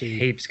packed into.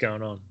 Heaps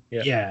going on.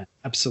 Yeah,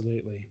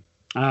 absolutely.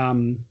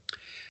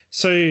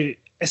 So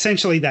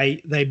essentially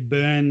they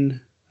burn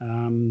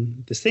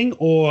this thing,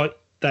 or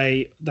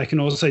they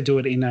can also do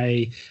it in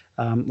a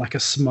like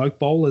a smoke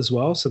bowl as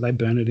well. So they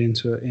burn it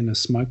in a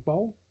smoke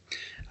bowl.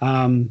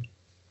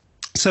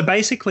 So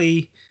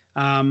basically,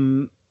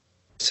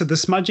 so the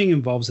smudging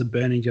involves the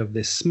burning of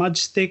this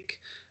smudge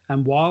stick.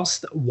 And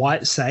whilst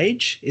white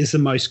sage is the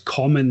most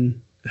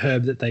common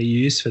herb that they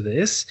use for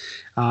this,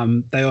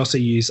 they also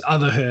use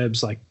other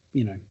herbs like,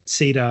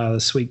 cedar,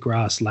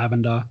 sweetgrass,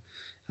 lavender.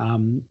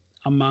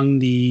 Among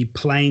the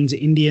Plains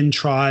Indian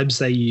tribes,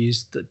 they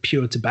used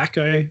pure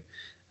tobacco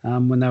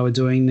when they were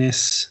doing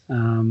this.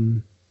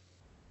 And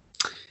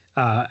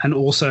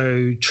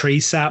also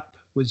tree sap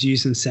was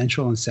used in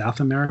Central and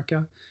South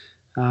America.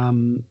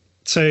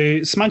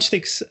 So smudge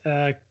sticks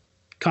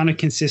kind of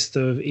consist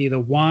of either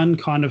one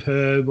kind of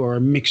herb or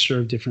a mixture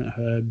of different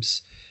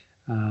herbs,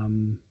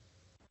 in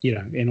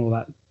all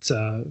that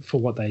for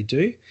what they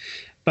do.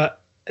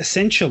 But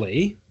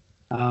essentially,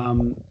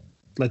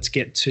 let's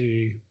get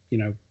to,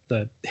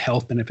 the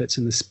health benefits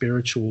and the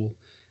spiritual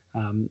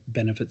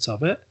benefits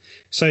of it.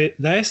 So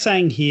they're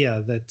saying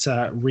here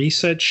that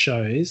research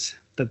shows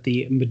that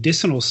the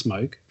medicinal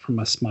smoke from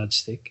a smudge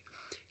stick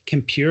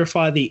can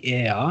purify the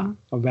air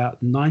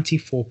about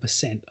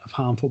 94% of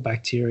harmful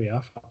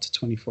bacteria for up to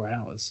 24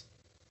 hours.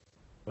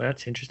 Well,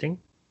 that's interesting.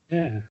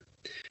 Yeah.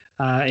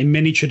 In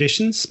many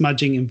traditions,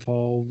 smudging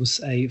involves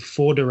a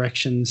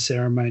 4-direction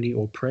ceremony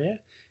or prayer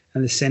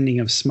and the sending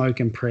of smoke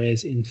and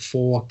prayers in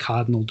 4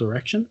 cardinal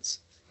directions.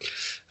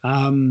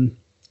 The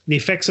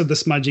effects of the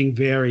smudging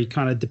vary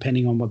kind of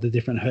depending on what the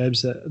different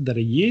herbs that are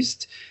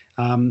used.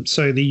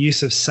 So the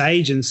use of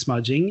sage in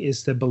smudging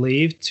is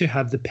believed to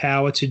have the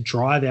power to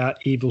drive out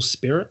evil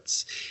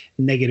spirits,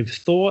 negative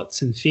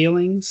thoughts and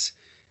feelings,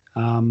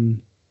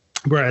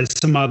 whereas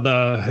some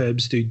other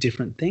herbs do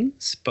different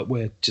things, but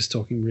we're just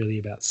talking really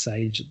about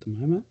sage at the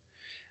moment.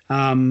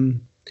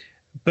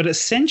 But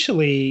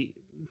essentially,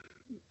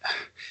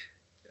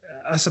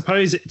 I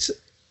suppose it's,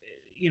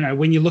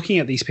 when you're looking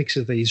at these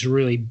pictures of these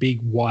really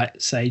big white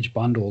sage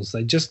bundles,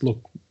 they just look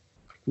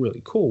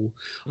really cool.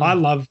 I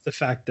love the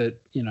fact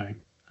that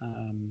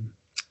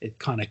it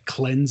kind of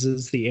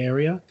cleanses the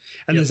area,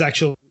 and there's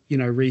actual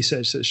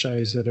research that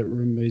shows that it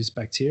removes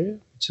bacteria,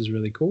 which is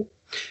really cool.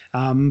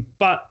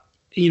 But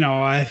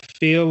I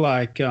feel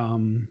like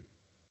there's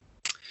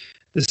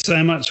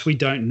so much we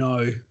don't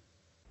know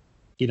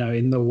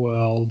in the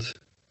world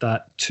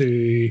that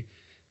to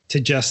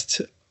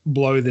just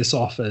blow this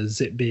off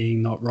as it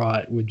being not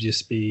right would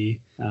just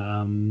be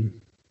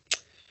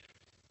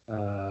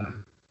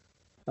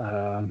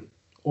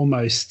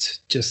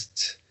almost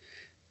just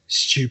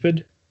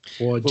stupid,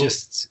 or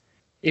just.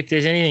 If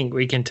there's anything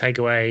we can take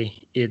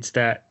away, it's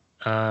that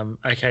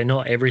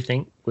not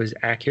everything was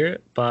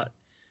accurate, but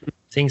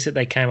things that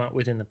they came up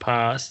with in the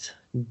past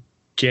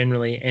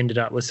generally ended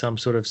up with some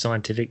sort of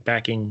scientific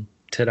backing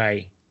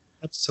today.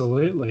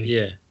 Absolutely.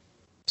 Yeah.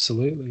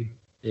 Absolutely.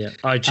 Yeah.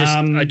 I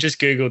just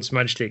Googled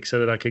smudge stick so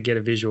that I could get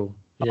a visual.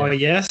 Yeah. Oh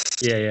yes.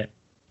 Yeah.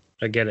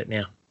 I get it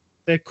now.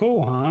 They're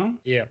cool, huh?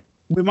 Yeah.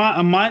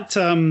 I might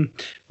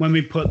when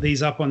we put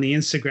these up on the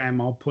Instagram,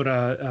 I'll put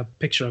a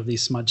picture of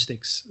these smudge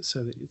sticks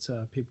so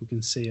that people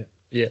can see it.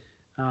 Yeah.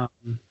 I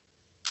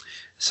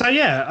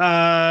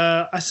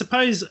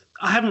suppose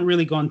I haven't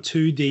really gone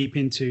too deep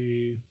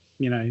into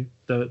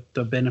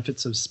the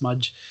benefits of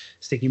smudge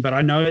sticking, but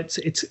I know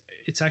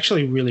it's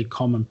actually really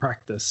common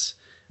practice.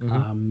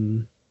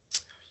 Mm-hmm.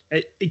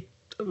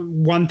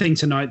 One thing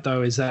to note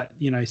though is that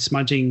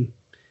smudging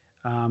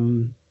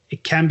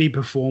it can be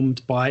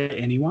performed by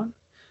anyone.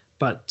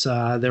 But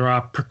there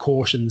are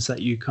precautions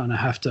that you kind of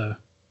have to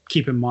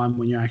keep in mind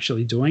when you're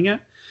actually doing it.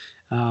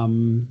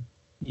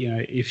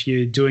 if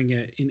you're doing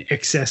it in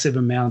excessive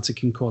amounts, it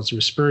can cause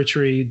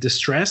respiratory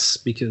distress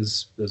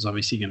because there's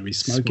obviously going to be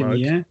smoke in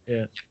the air.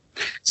 Yeah.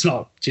 It's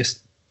not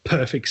just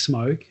perfect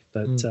smoke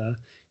that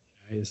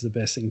is the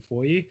best thing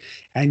for you.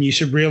 And you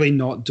should really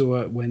not do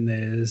it when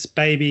there's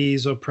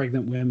babies or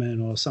pregnant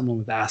women or someone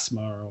with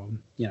asthma or,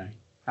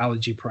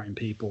 allergy prone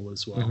people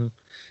as well. Mm-hmm.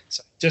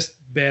 So just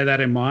bear that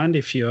in mind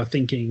if you're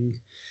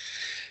thinking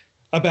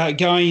about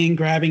going and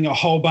grabbing a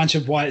whole bunch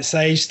of white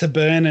sage to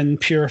burn and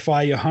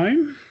purify your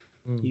home.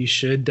 You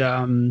should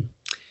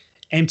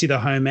empty the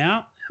home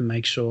out and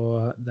make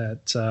sure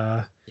that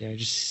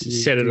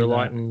just set it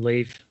alight and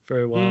leave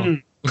for a while.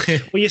 Well,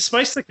 you're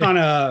supposed to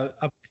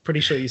I'm pretty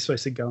sure you're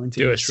supposed to go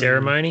into do a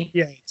ceremony.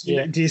 Yeah.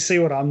 Do you see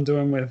what I'm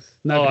doing with?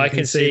 I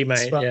can see,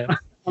 mate. Yeah.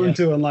 I'm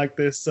doing like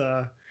this.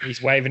 He's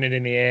waving it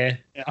in the air.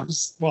 Yeah, I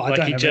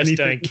don't have anything.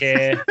 Don't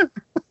care.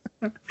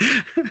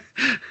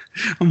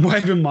 I'm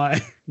waving my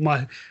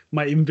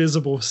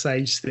invisible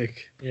sage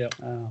stick. Yeah.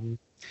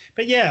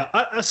 But yeah,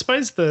 I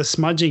suppose the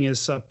smudging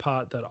is a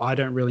part that I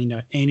don't really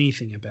know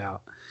anything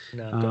about.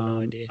 No, I've got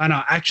no idea. And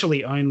I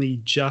actually only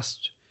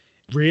just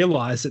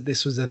realized that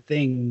this was a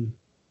thing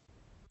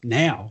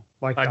now.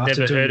 Like I'd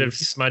never heard of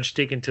smudge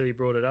stick until you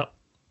brought it up.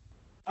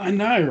 I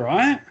know,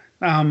 right?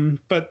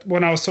 But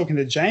when I was talking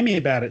to Jamie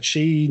about it,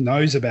 she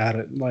knows about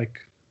it.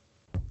 Like,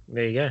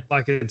 there you go.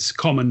 Like it's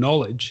common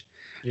knowledge.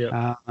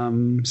 Yeah.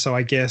 So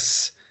I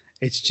guess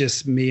it's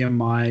just me and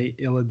my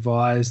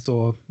ill-advised,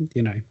 or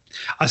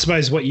I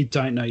suppose what you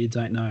don't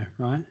know,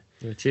 right?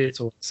 That's it. It's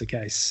always the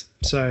case.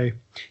 So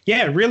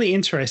yeah, really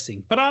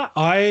interesting. But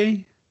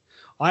I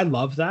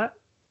love that.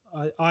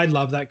 I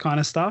love that kind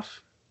of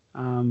stuff.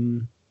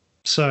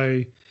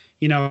 So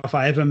if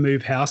I ever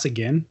move house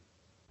again,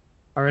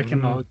 I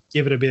reckon I'll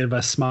give it a bit of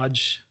a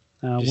smudge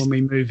when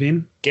we move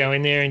in. Go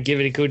in there and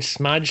give it a good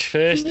smudge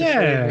first before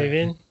you move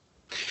in.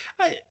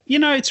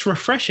 It's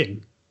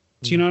refreshing.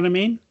 Do you know what I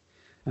mean?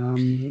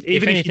 Even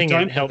if anything, you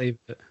don't believe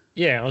it.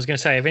 Yeah, I was going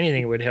to say, if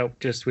anything, it would help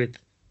just with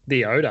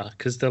the odor,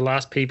 because the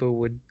last people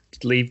would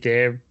leave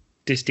their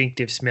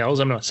distinctive smells.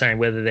 I'm not saying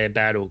whether they're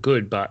bad or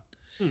good, but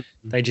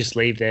they just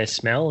leave their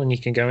smell, and you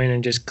can go in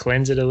and just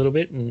cleanse it a little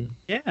bit. And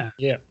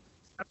yeah,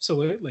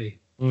 absolutely.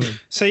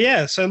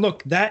 So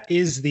look, that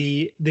is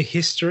the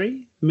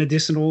history,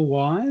 medicinal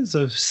wise,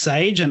 of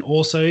sage, and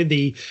also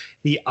the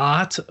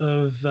art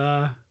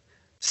of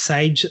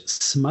sage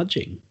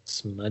smudging.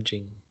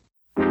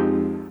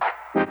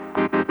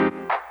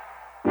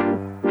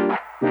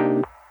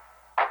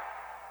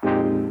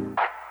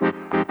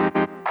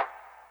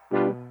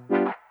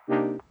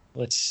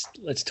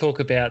 Let's talk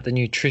about the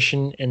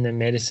nutrition and the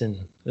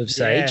medicine of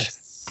sage.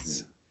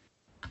 Yes.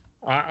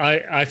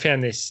 I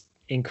found this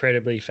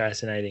incredibly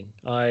fascinating.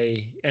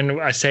 I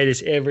say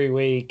this every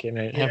week, and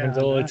it happens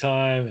all the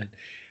time,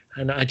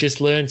 and I just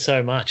learn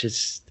so much.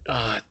 It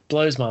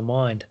blows my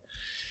mind.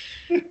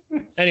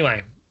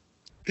 Anyway.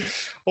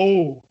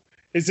 Oh,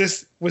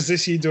 was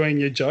this you doing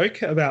your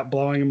joke about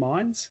blowing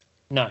minds?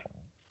 No.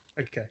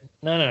 Okay.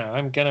 No,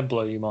 I'm gonna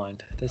blow your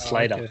mind. That's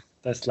later. Okay.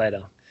 That's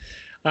later.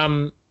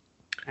 I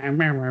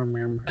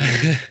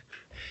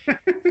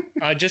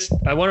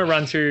want to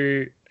run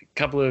through a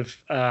couple of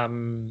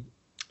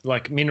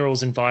like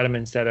minerals and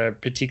vitamins that are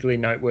particularly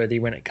noteworthy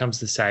when it comes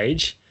to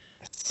sage,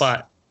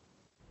 but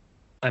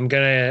I'm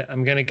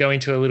gonna go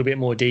into a little bit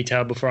more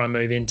detail before I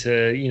move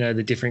into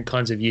the different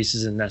kinds of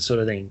uses and that sort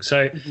of thing.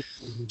 So,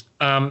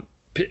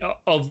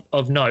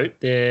 of note,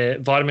 the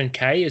vitamin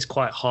K is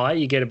quite high.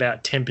 You get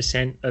about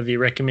 10% of your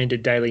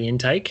recommended daily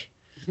intake.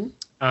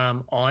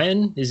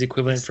 Iron is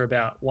equivalent for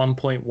about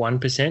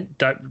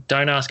 1.1%.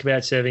 Don't ask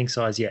about serving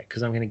size yet,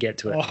 because I'm going to get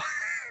to it.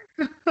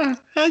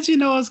 How'd you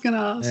know I was going to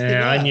ask?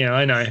 Yeah,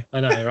 I know,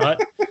 right?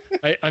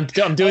 I'm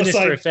doing this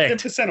for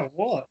effect. 10% of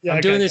what? Yeah,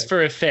 I'm doing this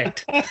for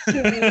effect. I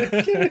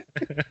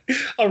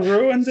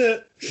ruined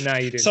it. No,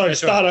 you didn't. Sorry,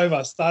 start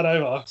over.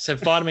 So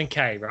vitamin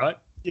K, right?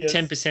 Yes.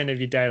 10% of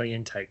your daily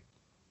intake,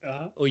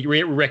 or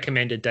your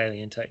recommended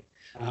daily intake.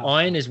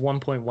 Iron is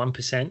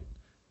 1.1%.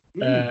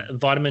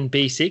 Vitamin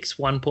B6,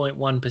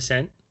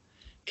 1.1%,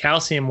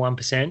 calcium,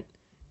 1%,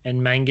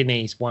 and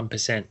manganese,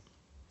 1%.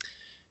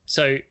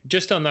 So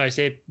just on those,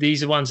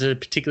 these are ones that are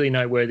particularly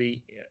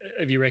noteworthy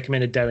of your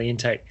recommended daily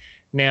intake.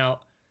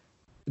 Now,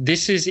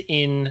 this is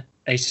in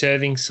a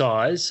serving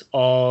size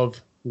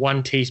of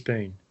 1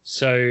 teaspoon.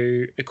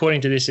 So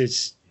according to this,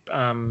 it's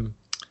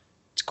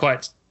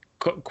quite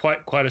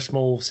a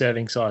small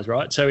serving size,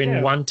 right? So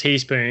in 1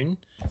 teaspoon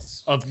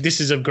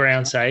this is of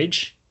ground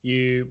sage,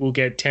 you will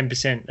get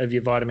 10% of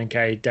your vitamin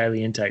K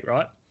daily intake,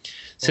 right?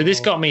 So this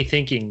got me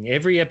thinking.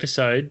 Every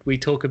episode we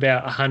talk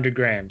about 100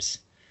 grams.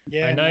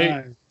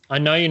 Yeah, I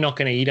know you're not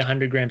going to eat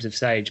 100 grams of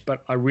sage,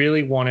 but I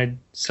really wanted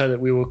so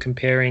that we were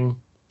comparing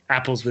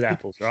apples with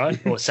apples,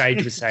 right? Or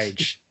sage with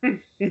sage.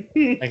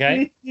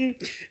 Okay?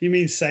 You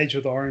mean sage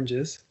with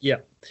oranges?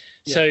 Yeah.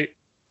 So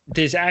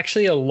there's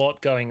actually a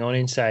lot going on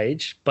in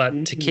sage,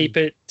 but to keep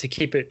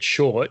it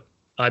short,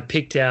 I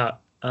picked out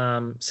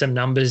some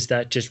numbers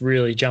that just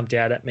really jumped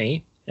out at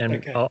me,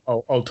 and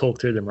I'll talk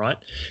through them, right?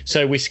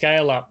 So we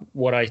scale up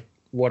what I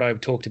what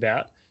I've talked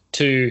about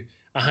to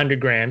 100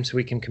 grams.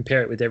 We can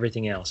compare it with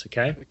everything else,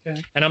 okay?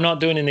 Okay. And I'm not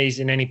doing these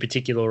in any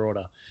particular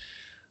order.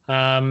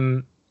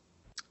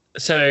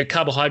 So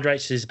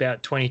carbohydrates is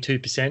about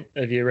 22%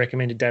 of your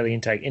recommended daily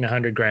intake in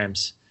 100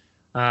 grams.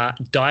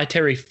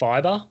 Dietary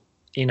fiber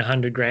in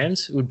 100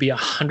 grams would be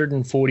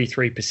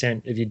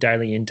 143% of your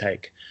daily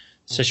intake.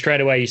 So straight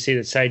away you see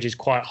that sage is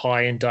quite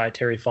high in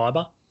dietary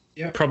fiber.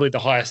 Yeah. Probably the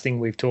highest thing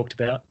we've talked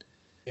about.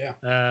 Yeah.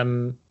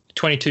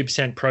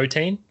 22%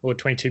 protein, or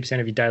 22%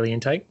 of your daily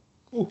intake.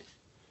 Ooh.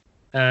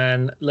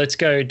 And let's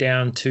go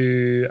down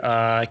to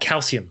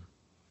calcium.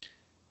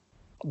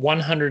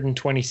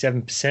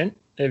 127%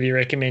 of your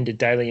recommended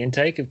daily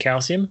intake of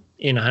calcium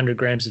in 100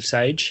 grams of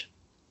sage.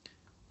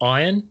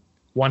 Iron,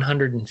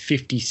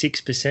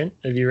 156%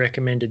 of your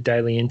recommended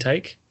daily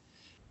intake.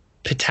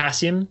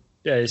 Potassium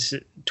is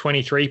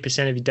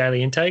 23% of your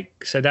daily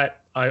intake. So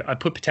that I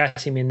put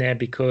potassium in there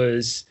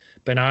because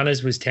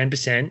bananas was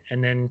 10%,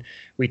 and then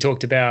we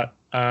talked about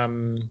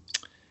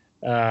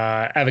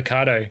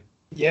avocado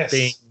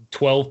being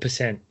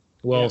 12%.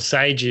 Well,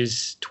 sage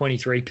is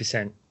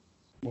 23%.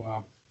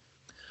 Wow.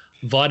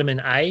 Vitamin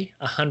A,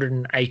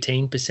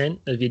 118%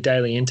 of your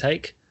daily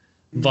intake.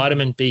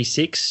 Vitamin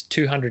B6,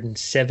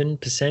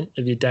 207%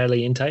 of your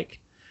daily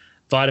intake.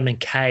 Vitamin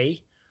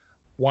K,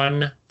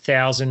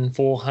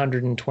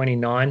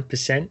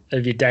 1,429%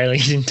 of your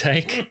daily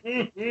intake.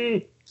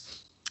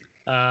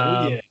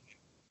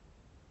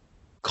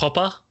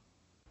 Copper,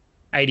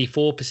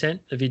 84%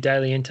 of your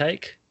daily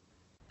intake.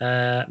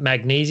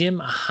 Magnesium,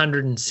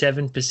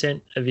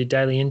 107% of your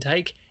daily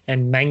intake.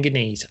 And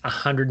manganese,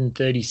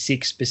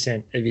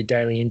 136% of your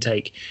daily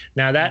intake.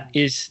 Now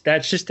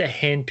that's just a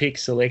hand-picked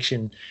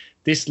selection.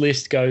 This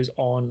list goes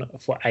on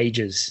for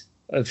ages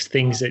of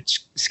things that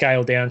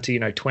scale down to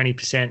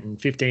 20% and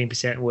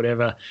 15%,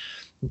 whatever.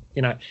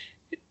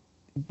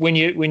 When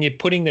you're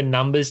putting the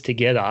numbers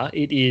together,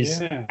 it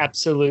is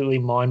absolutely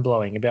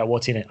mind-blowing about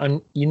what's in it.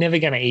 And you're never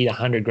going to eat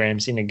 100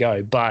 grams in a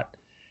go, but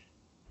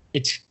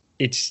the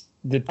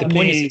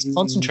point is it's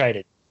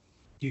concentrated.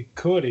 You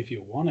could if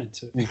you wanted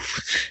to.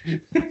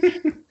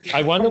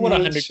 I wonder what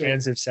 100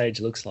 grams of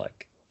sage looks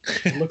like.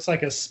 It looks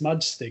like a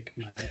smudge stick,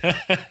 mate.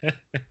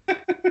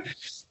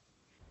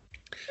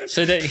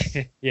 So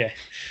there's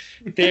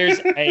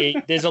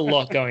a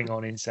lot going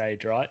on in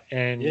sage, right?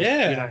 And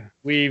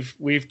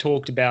we've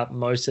talked about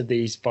most of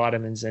these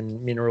vitamins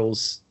and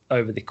minerals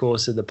over the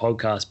course of the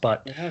podcast,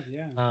 but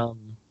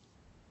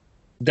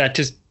that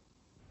just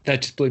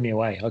blew me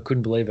away. I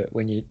couldn't believe it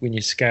when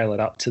you scale it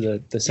up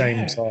to the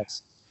same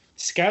size.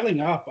 Scaling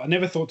up, I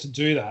never thought to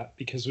do that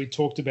because we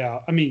talked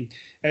about,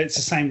 it's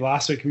the same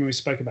last week when we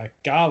spoke about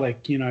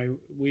garlic.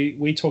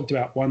 We talked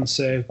about one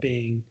serve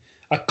being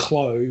a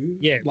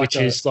clove. Yeah, which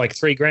is like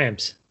 3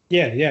 grams.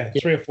 Yeah,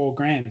 3 or 4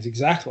 grams,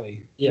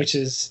 exactly, which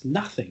is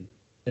nothing.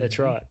 That's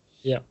right,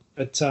 yeah.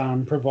 But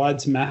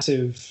provides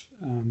massive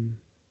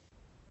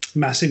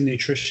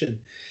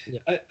nutrition. Yeah.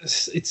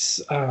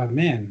 It's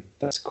man,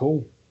 that's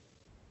cool.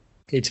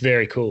 It's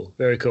very cool,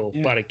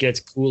 but it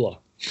gets cooler.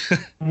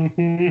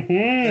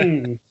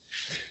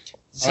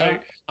 So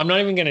I'm not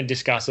even going to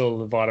discuss all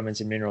the vitamins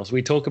and minerals.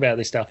 We talk about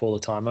this stuff all the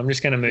time. I'm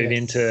just going to move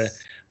into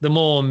the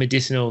more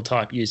medicinal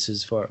type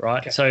uses for it,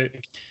 right? Okay. So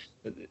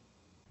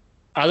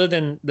other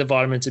than the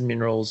vitamins and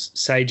minerals,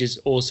 sage is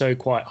also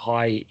quite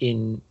high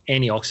in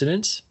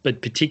antioxidants,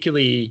 but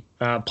particularly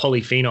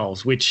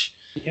polyphenols, which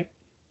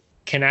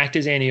can act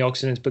as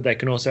antioxidants, but they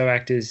can also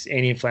act as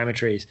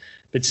anti-inflammatories.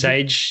 But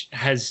sage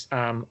has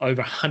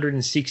over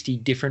 160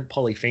 different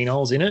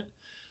polyphenols in it.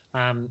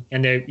 And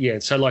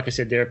so like I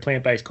said, they're a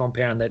plant-based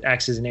compound that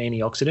acts as an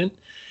antioxidant.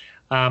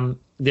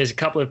 There's a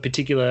couple of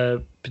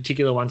particular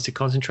ones to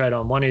concentrate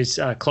on. One is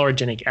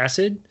chlorogenic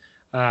acid,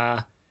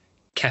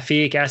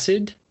 caffeic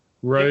acid,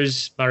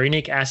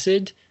 rosmarinic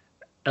acid,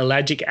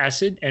 ellagic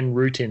acid, and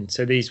rutin.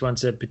 So these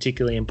ones are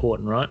particularly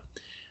important, right?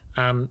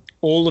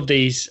 All of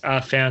these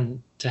are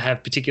found to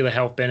have particular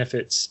health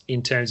benefits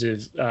in terms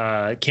of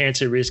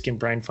cancer risk and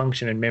brain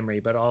function and memory,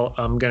 but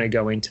I'm going to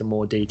go into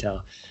more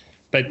detail.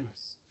 But,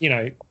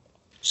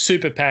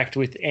 super packed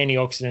with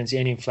antioxidants,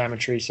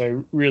 anti-inflammatory,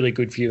 so really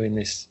good for you in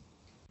this.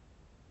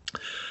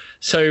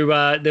 So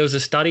there was a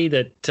study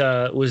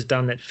that was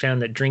done that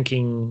found that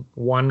drinking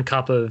 1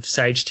 cup of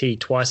sage tea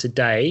twice a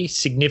day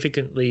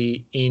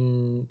significantly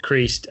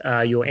increased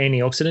your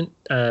antioxidant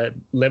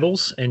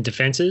levels and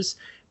defenses,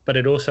 but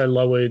it also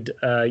lowered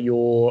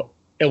your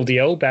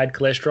LDL, bad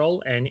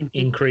cholesterol, and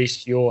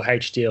increased your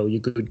HDL, your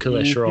good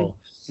cholesterol.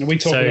 And we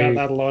talk about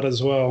that a lot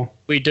as well.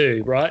 We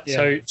do, right? Yeah.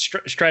 So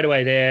straight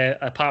away there,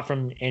 apart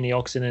from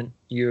antioxidant,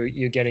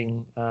 you're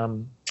getting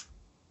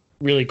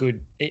really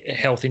good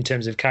health in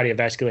terms of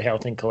cardiovascular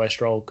health and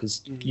cholesterol,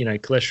 because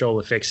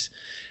cholesterol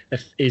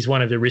is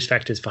one of the risk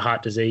factors for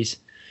heart disease.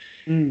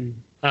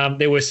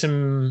 There were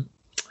some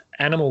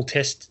animal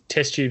test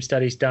tube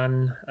studies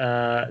done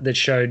that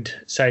showed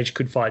sage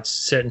could fight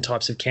certain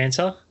types of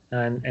cancer.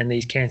 And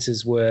these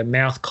cancers were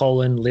mouth,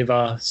 colon,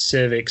 liver,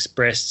 cervix,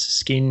 breast,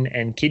 skin,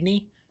 and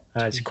kidney.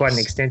 It's quite an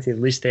extensive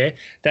list there.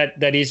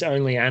 That is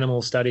only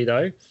animal study,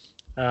 though.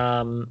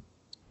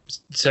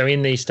 So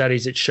in these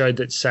studies, it showed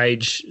that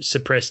sage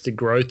suppressed the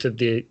growth of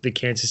the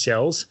cancer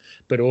cells,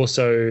 but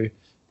also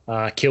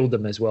killed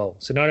them as well.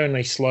 So not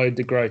only slowed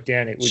the growth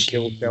down, it would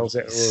kill cells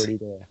that were already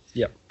there.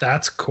 Yep.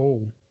 That's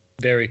cool.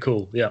 Very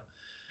cool. Yeah.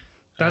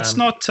 That's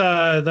not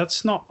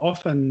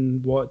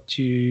often what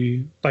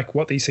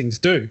these things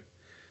do.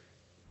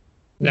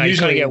 No,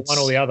 usually you can't get one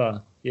or the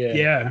other. Yeah.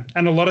 Yeah.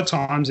 And a lot of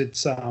times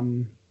it's a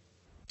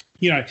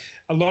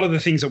lot of the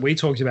things that we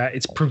talked about,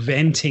 it's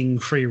preventing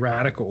free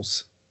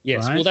radicals.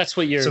 Yes. Right? Well, that's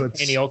what your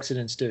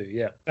antioxidants do.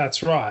 Yeah.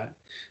 That's right.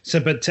 So,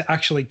 but to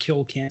actually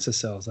kill cancer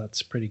cells,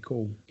 that's pretty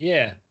cool.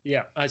 Yeah.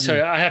 Yeah.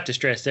 So I have to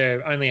stress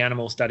there are only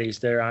animal studies.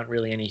 There aren't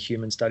really any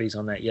human studies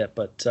on that yet,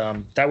 but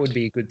that would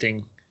be a good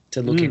thing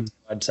to look into,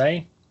 I'd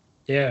say.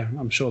 Yeah,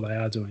 I'm sure they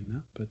are doing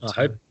that. But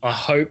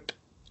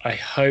I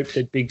hope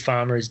that Big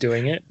Pharma is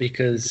doing it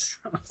because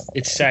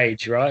it's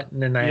sage, right?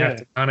 And then they have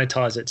to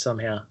monetize it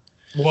somehow.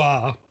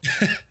 Wow.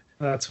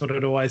 That's what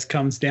it always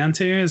comes down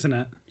to, isn't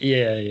it?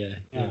 Yeah.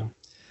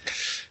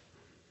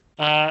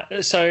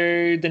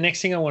 So the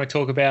next thing I want to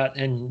talk about,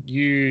 and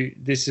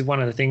this is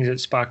one of the things that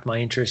sparked my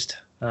interest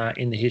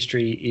in the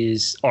history,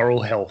 is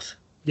oral health.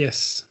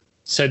 Yes.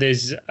 So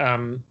there's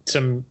some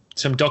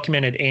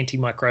documented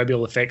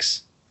antimicrobial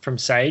effects from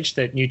sage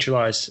that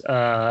neutralize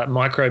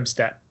microbes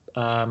that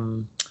are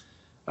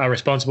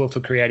responsible for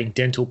creating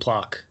dental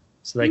plaque.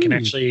 So they can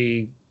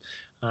actually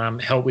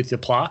help with the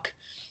plaque.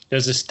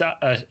 There's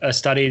a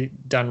study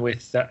done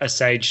with a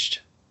sage-based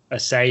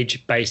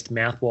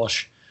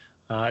mouthwash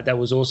that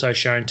was also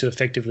shown to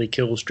effectively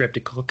kill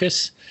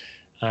Streptococcus,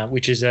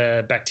 which is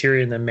a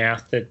bacteria in the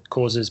mouth that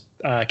causes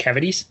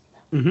cavities.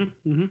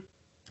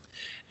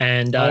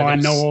 And I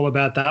know all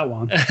about that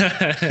one.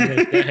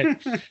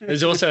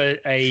 There's also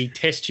a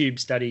test tube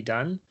study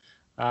done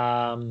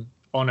on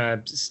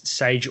a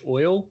sage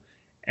oil,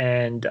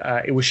 and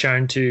it was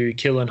shown to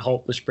kill and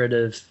halt the spread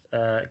of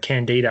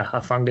candida,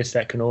 a fungus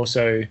that can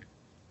also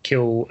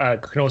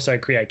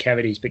create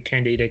cavities, but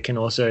candida can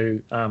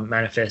also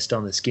manifest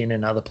on the skin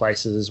and other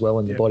places as well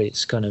in the body.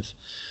 It's kind of,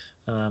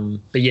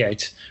 but yeah,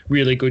 it's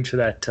really good for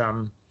that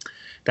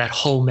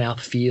whole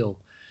mouth feel.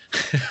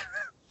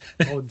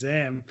 Oh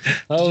damn!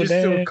 Did you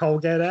do a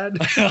Colgate ad?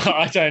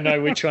 I don't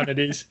know which one it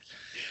is.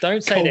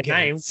 Don't say their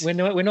name.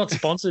 We're not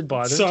sponsored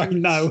by them. Sorry,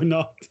 no, we're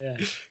not. Yeah.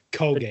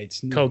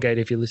 Colgate's. Colgate,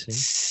 if you're listening.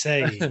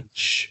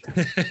 Sage.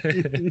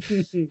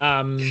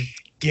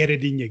 Get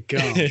it in your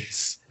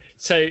gums.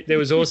 So there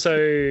was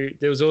also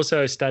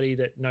a study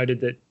that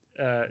noted that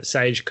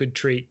sage could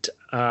treat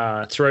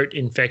throat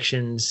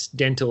infections,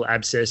 dental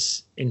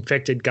abscess,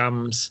 infected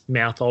gums,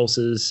 mouth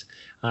ulcers,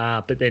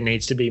 but there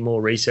needs to be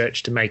more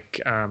research to make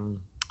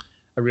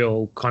a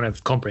real kind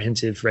of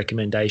comprehensive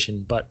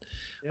recommendation. But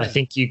I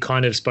think you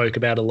kind of spoke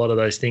about a lot of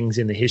those things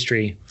in the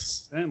history.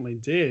 Certainly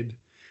did.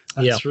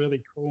 That's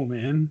really cool,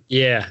 man.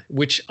 Yeah,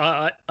 which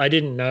I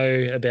didn't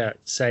know about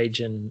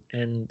sage and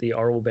the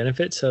oral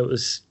benefits, so it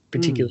was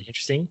particularly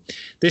interesting.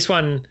 This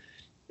one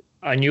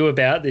I knew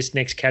about, this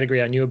next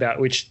category I knew about,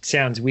 which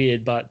sounds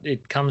weird, but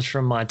it comes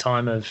from my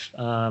time of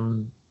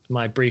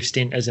my brief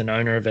stint as an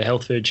owner of a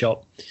health food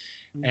shop,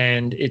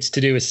 and it's to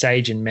do with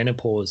sage and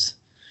menopause.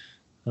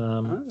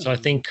 So I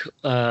think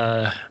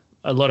a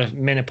lot of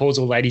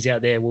menopausal ladies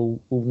out there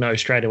will know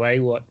straight away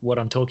what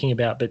I'm talking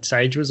about. But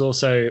sage was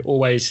also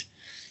always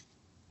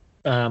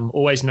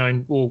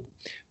known. Well,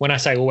 when I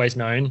say always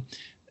known,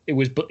 it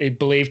was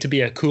believed to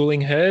be a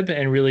cooling herb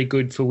and really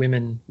good for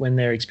women when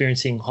they're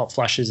experiencing hot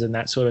flushes and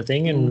that sort of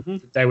thing.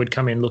 And they would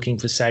come in looking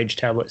for sage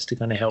tablets to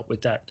kind of help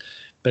with that.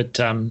 But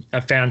I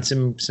found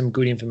some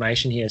good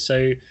information here.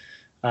 So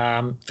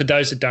for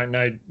those that don't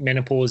know,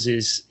 menopause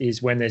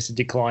is when there's a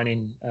decline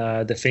in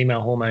the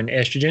female hormone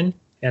estrogen,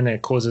 and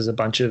it causes a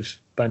bunch of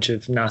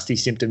nasty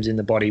symptoms in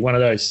the body. One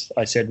of those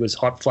I said was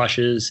hot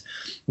flushes.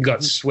 You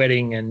got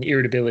sweating and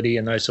irritability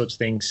and those sorts of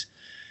things.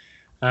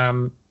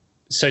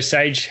 So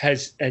sage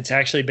it's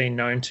actually been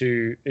known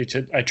to, it's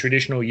a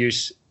traditional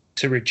use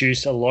to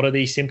reduce a lot of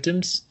these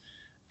symptoms.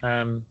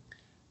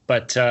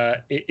 But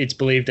it's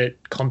believed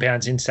that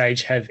compounds in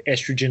sage have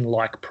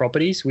estrogen-like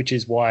properties, which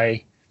is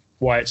why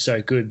it's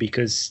so good,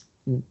 because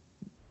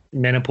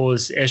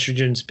menopause,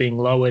 estrogen's being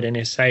lowered, and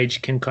if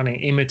sage can kind of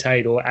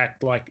imitate or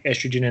act like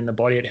estrogen in the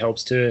body, it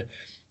helps to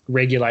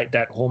regulate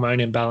that hormone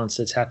imbalance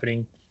that's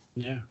happening.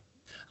 Yeah.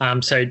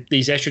 So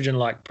these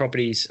estrogen-like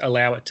properties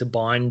allow it to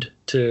bind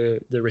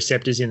to the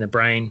receptors in the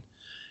brain,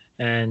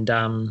 and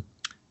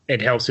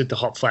it helps with the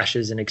hot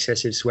flashes and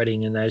excessive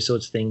sweating and those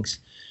sorts of things.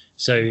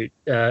 So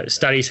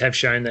studies have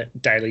shown that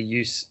daily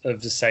use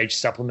of the sage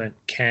supplement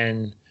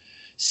can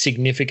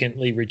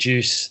significantly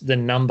reduce the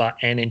number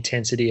and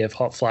intensity of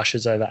hot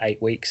flushes over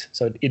 8 weeks.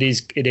 So it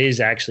is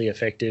actually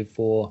effective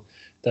for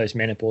those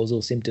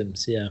menopausal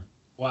symptoms. Yeah.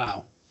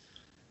 Wow.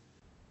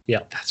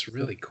 Yeah. That's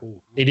really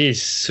cool. It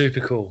is super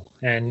cool,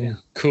 and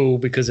cool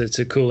because it's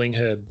a cooling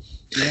herb.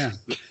 Yeah.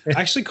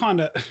 Actually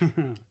kind of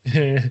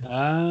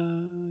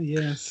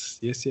yes.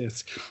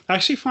 I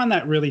actually find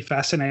that really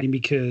fascinating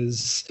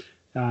because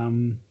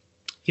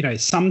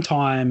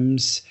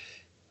sometimes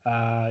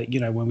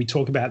when we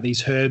talk about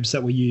these herbs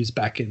that were used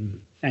back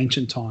in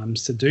ancient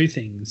times to do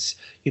things,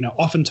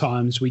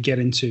 oftentimes we get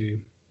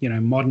into,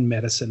 modern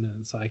medicine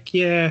and it's like,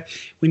 yeah,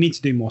 we need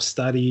to do more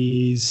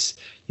studies.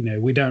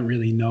 We don't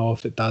really know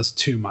if it does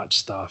too much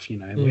stuff.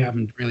 We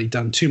haven't really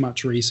done too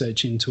much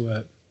research into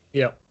it.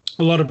 Yeah.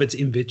 A lot of it's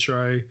in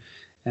vitro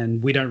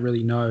and we don't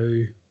really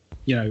know,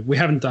 we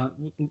haven't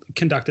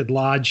conducted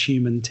large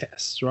human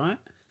tests, right?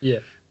 Yeah.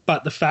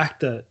 But the fact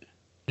that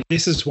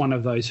this is one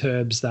of those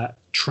herbs that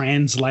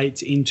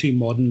translates into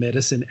modern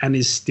medicine and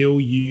is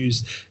still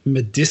used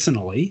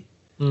medicinally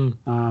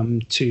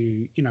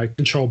to,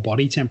 control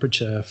body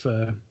temperature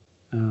for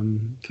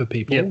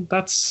people. Yep.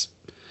 That's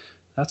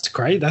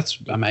great. That's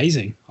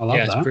amazing. I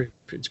love that.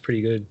 It's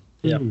pretty good.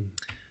 Yeah.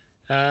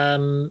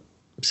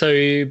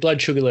 So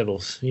blood sugar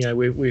levels,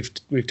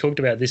 we've talked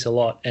about this a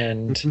lot,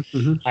 and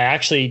I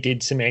actually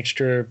did some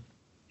extra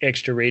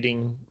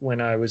reading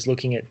when I was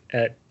looking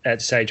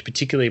at sage,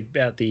 particularly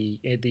about the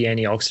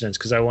antioxidants,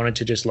 because I wanted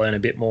to just learn a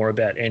bit more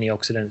about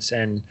antioxidants,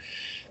 and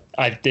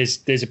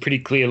there's a pretty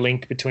clear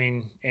link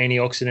between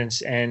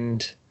antioxidants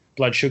and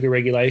blood sugar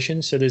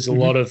regulation. So there's a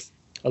lot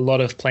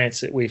of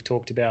plants that we've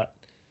talked about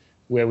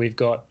where we've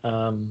got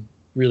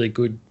really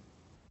good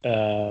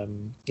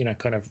kind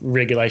of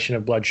regulation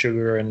of blood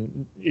sugar,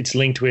 and it's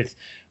linked with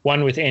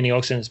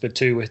antioxidants, but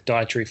two with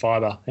dietary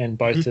fiber, and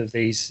both of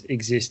these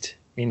exist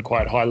in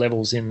quite high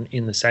levels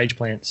in the sage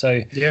plant.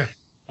 So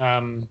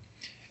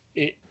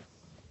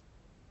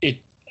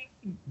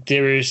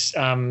there is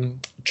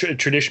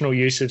traditional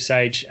use of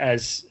sage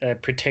as a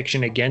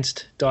protection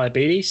against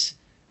diabetes.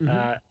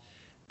 There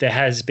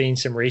has been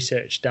some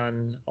research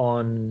done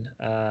on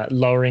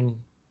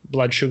lowering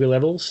blood sugar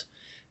levels.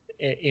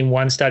 In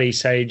one study,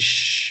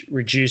 sage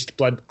reduced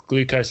blood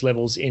glucose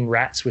levels in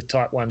rats with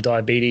type 1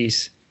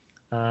 diabetes.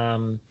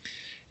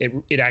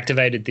 It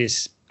activated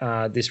this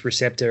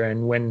receptor,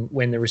 and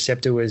when the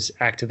receptor was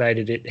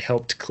activated, it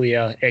helped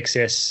clear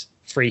excess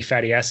free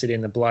fatty acid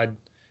in the blood,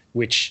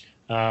 which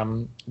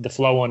the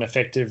flow-on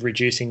effect of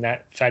reducing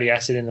that fatty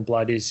acid in the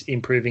blood is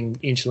improving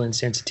insulin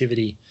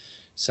sensitivity.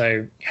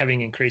 So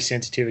having increased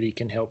sensitivity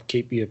can help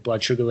keep your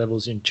blood sugar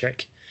levels in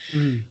check.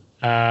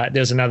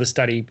 There's another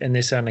study, and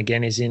this one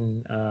again is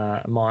in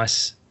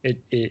mice.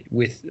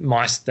 With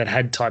mice that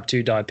had type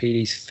 2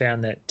 diabetes,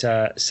 found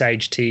that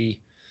sage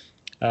tea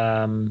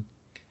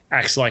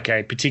acts like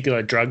a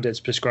particular drug that's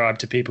prescribed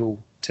to people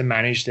to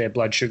manage their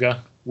blood sugar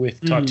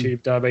with type 2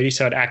 diabetes.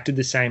 So it acted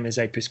the same as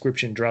a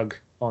prescription drug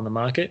on the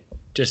market,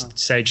 just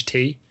sage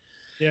tea.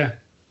 Yeah.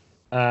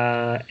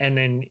 And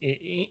then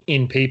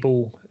in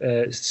people,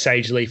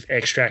 sage leaf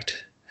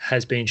extract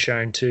has been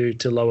shown to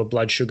lower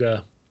blood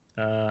sugar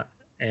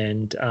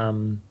and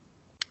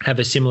have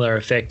a similar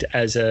effect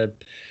as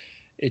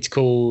it's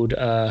called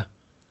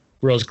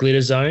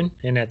rosglitazone,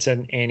 and that's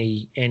an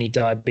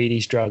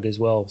anti-diabetes drug as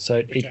well. So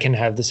it can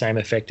have the same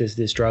effect as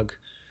this drug.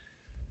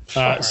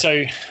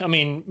 So, I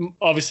mean,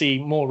 obviously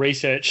more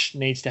research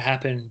needs to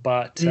happen,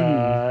 but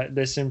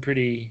there's some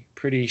pretty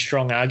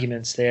strong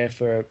arguments there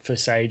for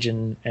sage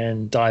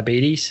and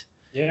diabetes.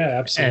 Yeah,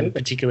 absolutely. And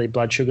particularly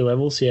blood sugar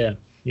levels. Yeah.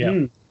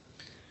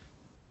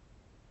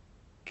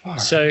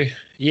 So,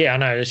 yeah, I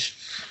know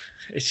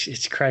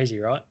it's crazy,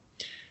 right?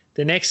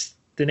 The next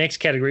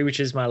category, which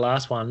is my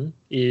last one,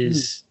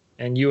 is,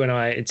 and you and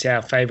I, it's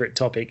our favorite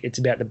topic. It's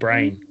about the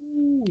brain.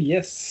 Ooh,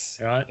 yes.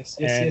 Right.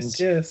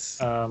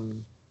 Yes.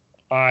 And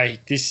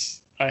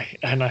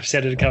I've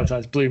said it a couple of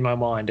times, blew my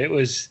mind. It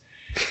was,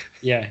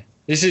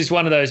 this is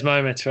one of those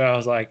moments where I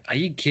was like, are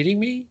you kidding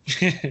me?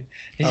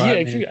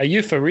 Are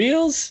you for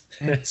reals?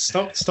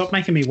 Stop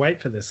making me wait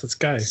for this. Let's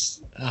go.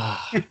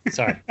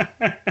 Sorry.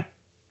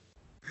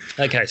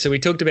 Okay, so we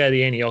talked about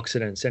the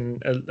antioxidants,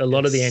 and a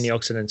lot of the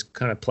antioxidants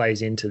kind of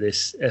plays into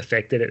this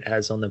effect that it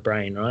has on the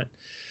brain, right?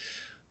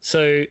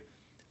 So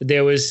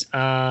there was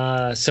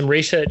some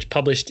research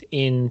published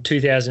in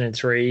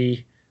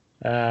 2003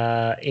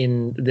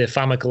 in the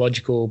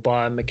pharmacological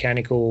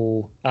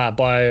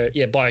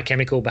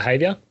biochemical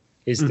behavior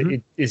is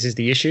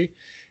the issue.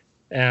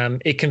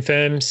 It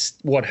confirms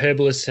what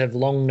herbalists have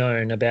long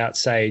known about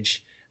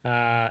sage,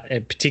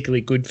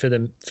 particularly good for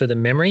the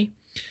memory.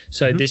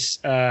 So this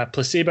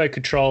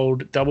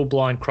placebo-controlled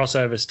double-blind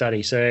crossover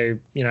study. So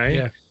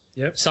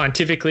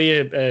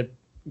scientifically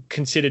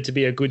considered to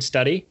be a good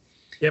study.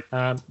 Yep.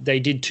 They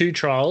did 2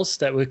 trials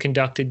that were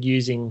conducted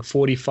using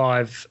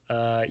 45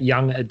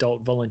 young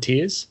adult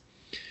volunteers.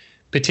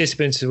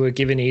 Participants were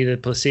given either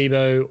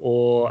placebo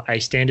or a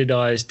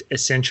standardized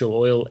essential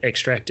oil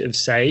extract of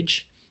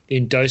sage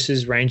in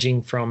doses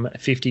ranging from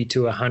 50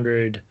 to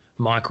 100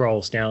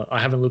 microls. Now, I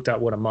haven't looked up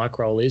what a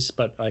microl is,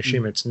 but I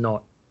assume it's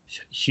not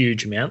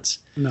huge amounts.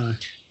 No.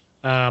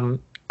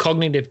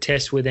 Cognitive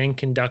tests were then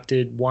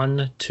conducted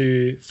 1,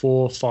 2,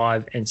 4,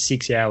 5, and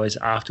 6 hours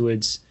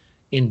afterwards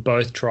in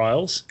both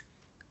trials.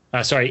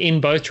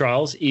 In both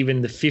trials,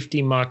 even the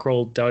 50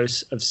 microl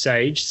dose of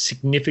sage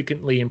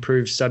significantly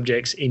improved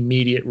subjects'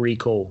 immediate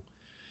recall.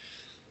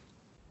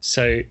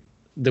 So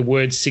the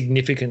word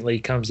significantly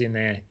comes in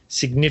there.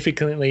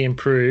 Significantly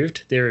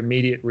improved their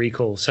immediate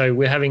recall. So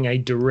we're having a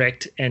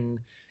direct and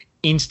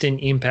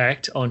instant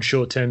impact on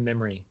short-term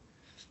memory.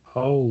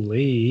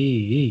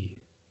 Holy.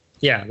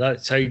 Yeah,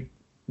 so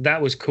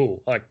that was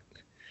cool. Like,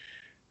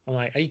 I'm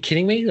like, are you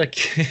kidding me?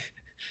 Like,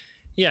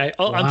 yeah,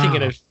 Wow. I'm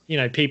thinking of,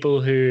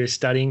 people who are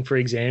studying for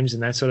exams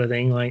and that sort of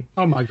thing. Like,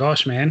 oh my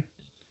gosh, man.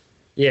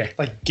 Yeah.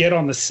 Like, get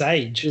on the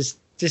sage. Just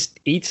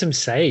eat some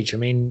sage. I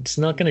mean, it's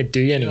not going to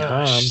do you any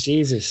harm.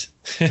 Jesus.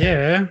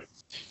 Yeah.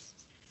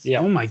 Yeah.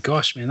 Oh my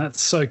gosh, man,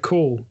 that's so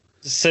cool.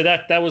 So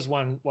that was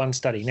one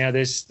study. Now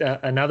there's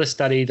another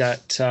study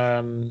that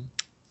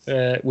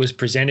was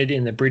presented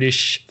in the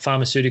British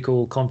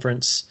Pharmaceutical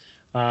Conference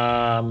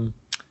in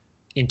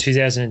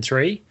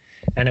 2003,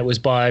 and it was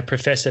by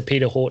Professor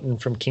Peter Horton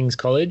from King's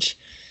College.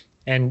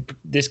 And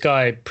this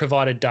guy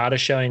provided data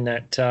showing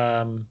that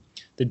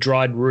the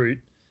dried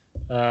root,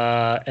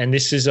 and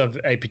this is of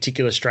a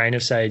particular strain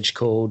of sage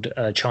called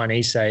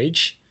Chinese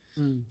sage.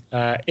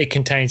 It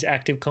contains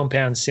active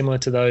compounds similar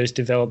to those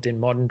developed in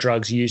modern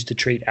drugs used to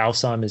treat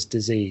Alzheimer's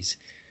disease.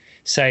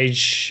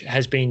 Sage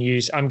has been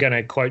used, I'm going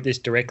to quote this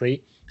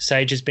directly,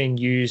 sage has been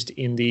used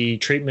in the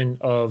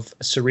treatment of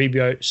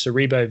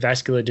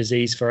cerebrovascular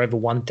disease for over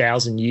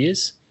 1,000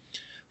 years.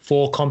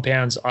 4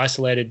 compounds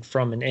isolated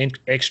from an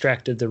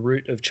extract of the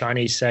root of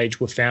Chinese sage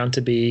were found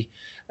to be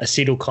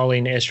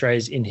acetylcholine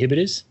esterase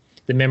inhibitors.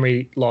 The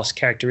memory loss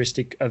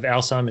characteristic of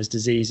Alzheimer's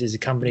disease is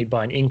accompanied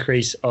by an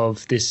increase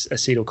of this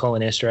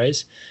acetylcholine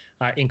esterase,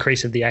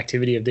 increase of the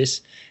activity of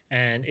this,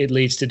 and it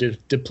leads to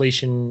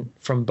depletion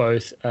from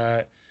both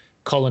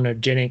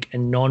cholinergic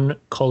and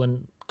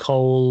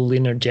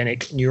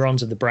non-cholinergic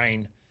neurons of the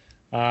brain.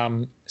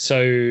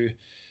 So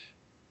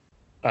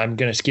I'm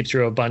going to skip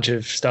through a bunch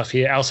of stuff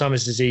here.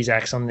 Alzheimer's disease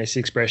acts on this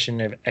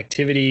expression of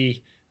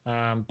activity.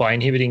 By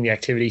inhibiting the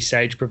activity,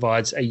 sage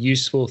provides a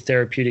useful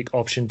therapeutic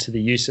option to the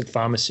use of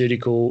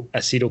pharmaceutical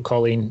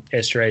acetylcholine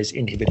esterase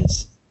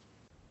inhibitors.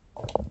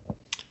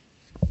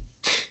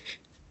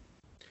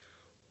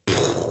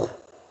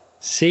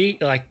 See,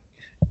 like,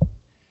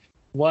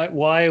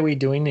 why are we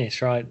doing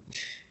this, right?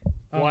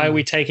 Why are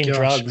we taking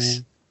drugs?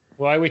 Man.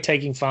 Why are we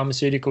taking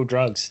pharmaceutical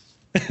drugs?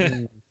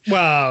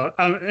 Well,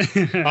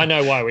 I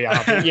know why we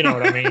are, but you know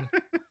what I mean.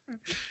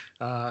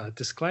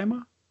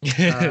 Disclaimer.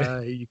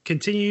 You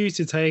continue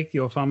to take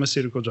your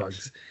pharmaceutical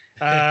drugs.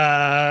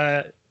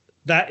 That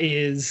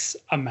is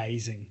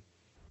amazing.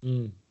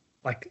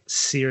 Like,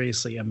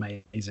 seriously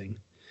amazing.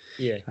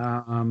 Yeah.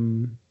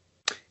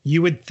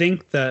 You would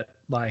think that,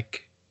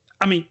 like,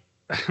 I mean,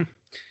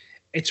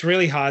 it's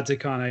really hard to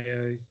kind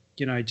of,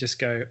 just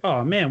go,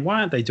 oh man, why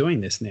aren't they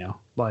doing this now?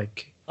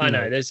 Like, I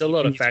know there's a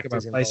lot of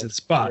factors in places,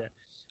 but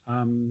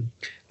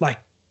like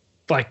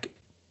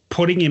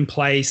putting in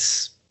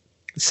place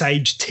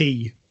sage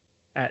tea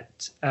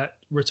at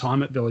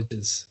retirement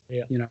villages,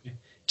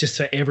 just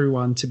for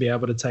everyone to be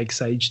able to take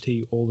sage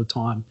tea all the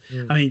time.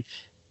 I mean,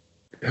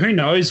 who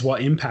knows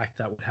what impact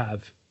that would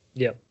have?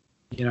 Yep.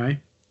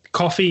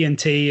 Coffee and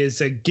tea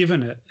is a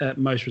given at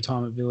most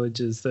retirement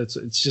villages.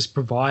 It's just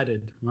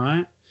provided,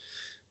 right?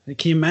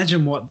 Can you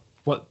imagine what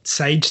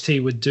sage tea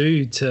would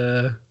do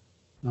to?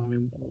 I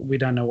mean, we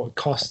don't know what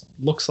cost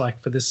looks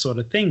like for this sort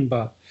of thing,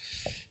 but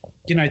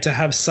to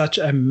have such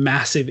a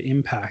massive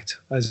impact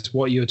as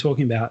what you're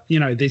talking about,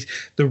 the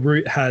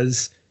root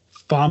has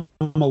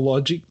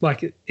pharmacologic,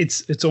 like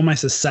it's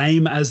almost the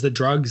same as the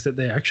drugs that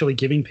they're actually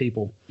giving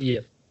people.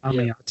 Yeah. I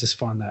mean, I just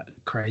find that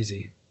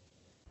crazy.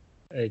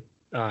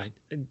 I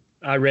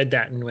read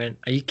that and went,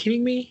 are you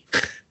kidding me?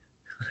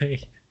 I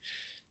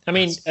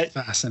mean, that's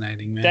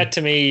fascinating, man. That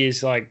to me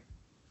is like,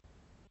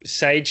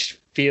 sage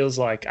feels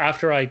like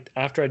after I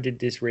did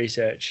this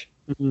research,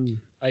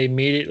 I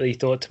immediately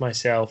thought to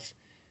myself,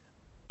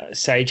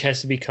 sage has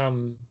to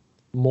become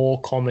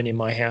more common in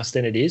my house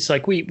than it is.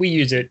 Like we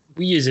use it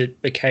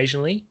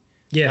occasionally.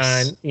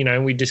 Yes.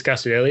 And we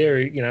discussed it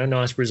earlier,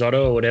 nice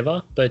risotto or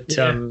whatever. But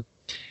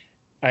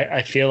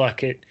I feel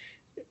like it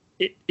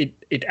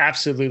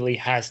absolutely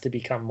has to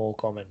become more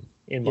common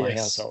in my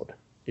household.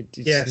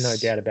 It's no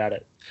doubt about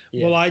it.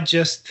 Yeah. Well, I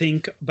just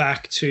think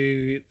back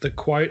to the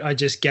quote I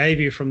just gave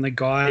you from the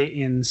guy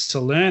in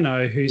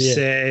Salerno who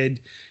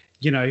said,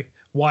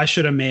 why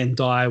should a man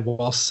die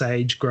while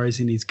sage grows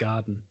in his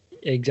garden?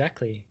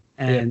 Exactly.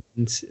 And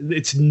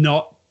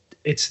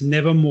it's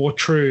never more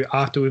true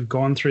after we've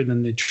gone through the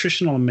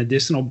nutritional and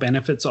medicinal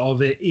benefits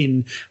of it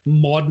in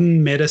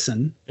modern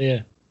medicine.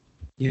 Yeah.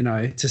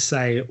 To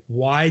say,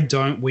 why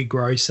don't we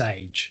grow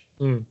sage?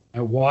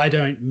 Why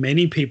don't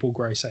many people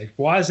grow sage?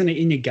 Why isn't it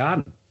in your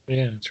garden?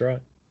 Yeah, that's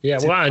right. Yeah,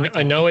 well,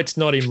 I know it's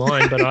not in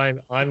mine, but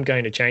I'm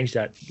going to change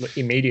that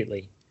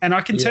immediately. And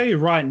I can tell you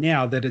right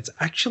now that it's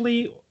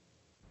actually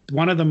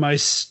one of the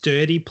most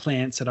sturdy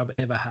plants that I've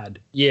ever had.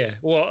 Yeah,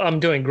 well, I'm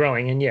doing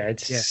growing, and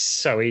it's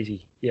so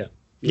easy.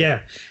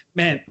 Yeah,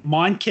 man,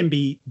 mine can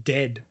be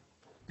dead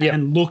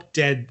and look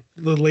dead.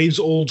 The leaves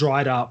all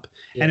dried up,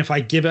 and if I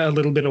give it a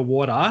little bit of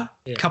water,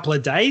 a couple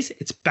of days,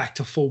 it's back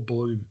to full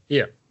bloom.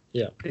 Yeah,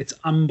 it's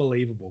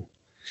unbelievable.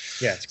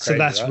 Yeah, it's crazy, so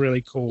that's right?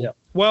 really cool.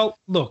 Well,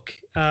 look.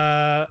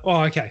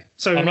 Okay.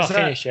 So I'm not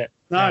finished yet.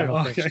 No. I'm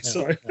not Okay. finished.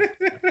 No, Sorry. no.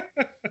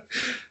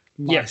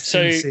 My Yeah,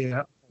 so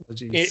sincere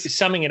apologies.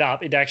 Summing it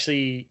up, it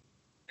actually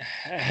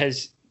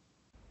has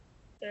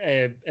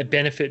a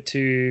benefit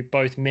to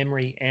both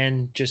memory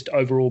and just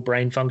overall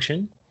brain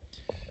function.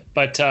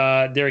 But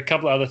there are a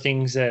couple of other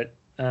things that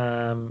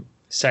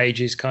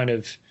sage is kind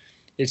of,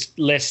 it's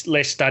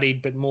less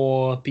studied, but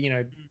more,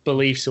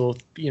 beliefs or,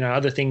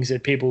 other things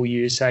that people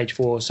use sage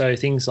for. So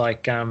things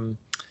like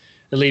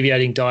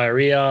alleviating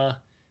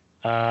diarrhea.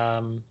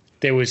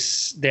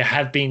 There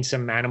have been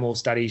some animal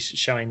studies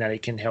showing that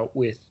it can help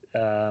with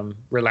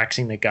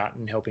relaxing the gut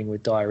and helping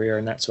with diarrhea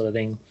and that sort of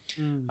thing.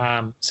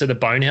 So the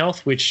bone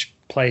health, which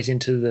plays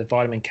into the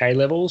vitamin K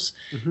levels.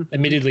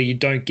 Admittedly, you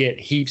don't get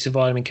heaps of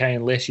vitamin K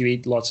unless you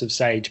eat lots of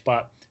sage,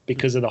 but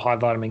because of the high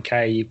vitamin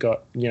K, you've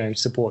got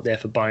support there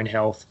for bone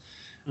health.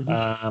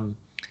 And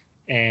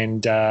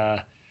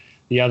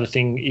the other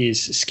thing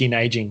is skin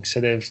aging. So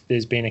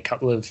there's been a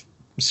couple of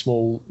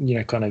small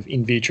kind of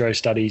in vitro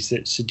studies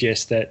that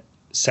suggest that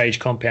sage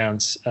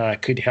compounds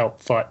could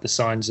help fight the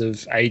signs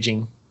of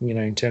aging,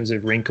 in terms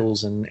of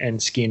wrinkles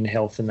and skin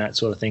health and that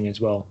sort of thing as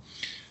well.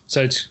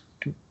 So it's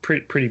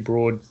pretty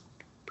broad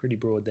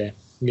there.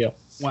 Yeah.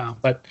 Wow.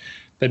 But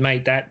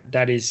mate,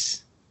 that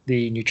is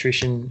the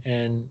nutrition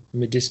and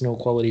medicinal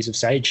qualities of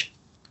sage.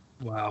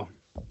 Wow.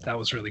 That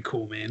was really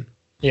cool, man.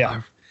 Yeah.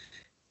 I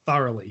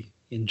thoroughly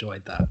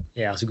enjoyed that.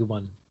 Yeah, it was a good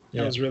one.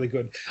 Yeah. That was really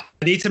good.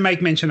 I need to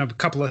make mention of a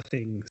couple of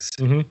things,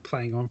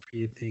 playing on for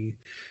your thing.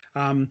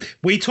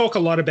 We talk a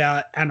lot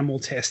about animal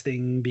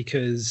testing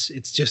because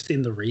it's just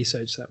in the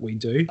research that we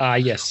do.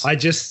 Yes. I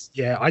just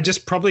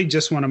probably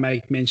just want to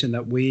make mention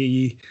that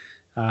we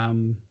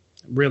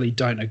really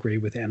don't agree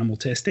with animal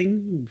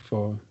testing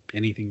for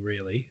anything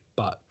really,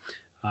 but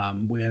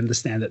we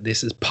understand that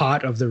this is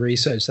part of the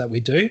research that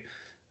we do.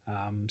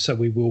 So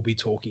we will be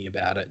talking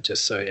about it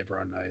just so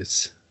everyone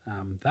knows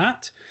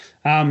that.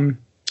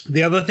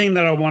 The other thing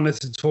that I wanted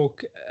to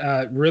talk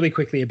really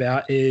quickly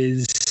about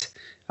is,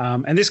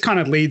 and this kind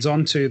of leads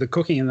on to the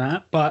cooking and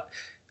that, but,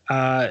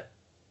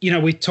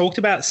 we talked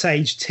about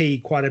sage tea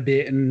quite a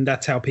bit, and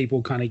that's how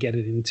people kind of get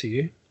it into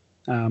you,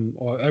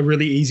 or a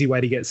really easy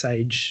way to get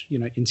sage,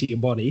 into your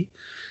body.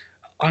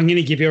 I'm going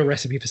to give you a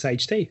recipe for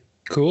sage tea.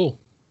 Cool.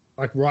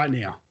 Like right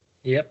now.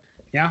 Yep.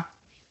 Yeah.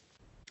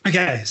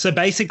 Okay. So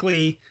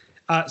basically,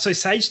 so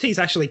sage tea is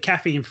actually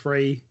caffeine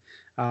free.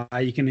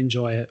 You can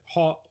enjoy it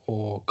hot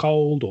or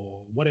cold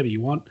or whatever you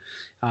want.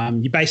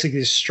 You basically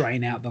just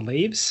strain out the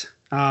leaves.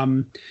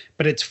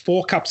 But it's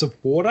 4 cups of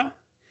water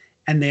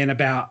and then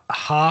about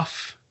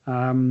half,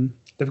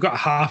 they've got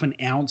half an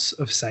ounce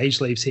of sage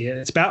leaves here.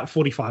 It's about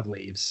 45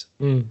 leaves.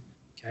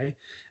 Okay.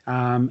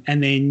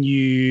 And then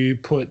you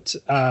put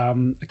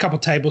a couple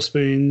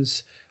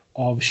tablespoons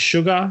of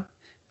sugar.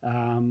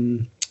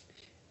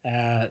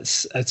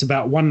 It's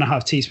about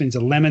 1.5 teaspoons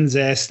of lemon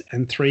zest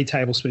and 3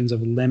 tablespoons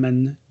of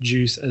lemon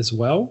juice as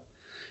well.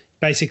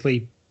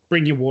 Basically,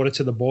 bring your water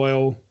to the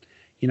boil,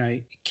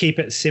 keep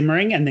it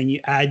simmering, and then you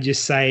add your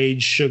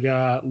sage,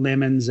 sugar,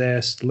 lemon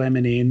zest,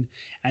 lemon in,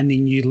 and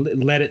then you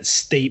let it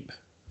steep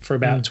for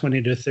about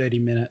 20 to 30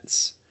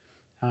 minutes,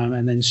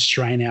 and then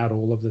strain out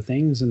all of the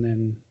things and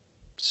then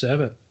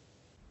serve it.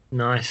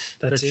 Nice.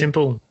 That's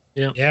simple.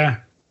 Yeah. Yeah.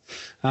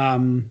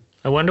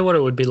 I wonder what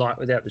it would be like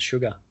without the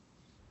sugar.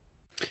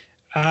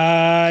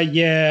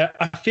 Yeah,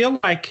 I feel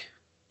like,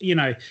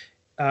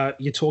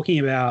 you're talking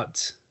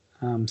about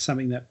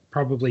something that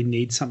probably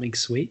needs something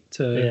sweet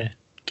to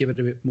give it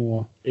a bit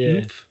more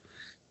oomph.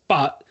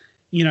 But,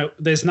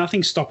 there's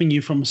nothing stopping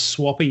you from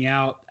swapping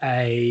out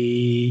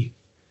a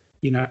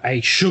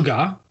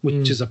sugar,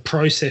 which is a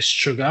processed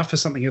sugar, for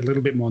something a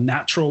little bit more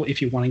natural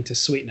if you're wanting to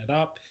sweeten it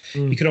up.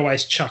 You could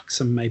always chuck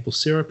some maple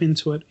syrup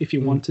into it if you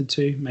wanted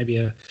to, maybe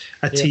a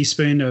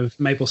teaspoon of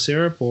maple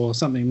syrup or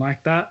something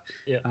like that.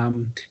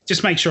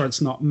 Just make sure it's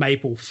not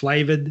maple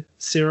flavored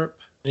syrup.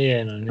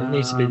 Yeah, no, it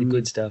needs to be the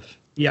good stuff.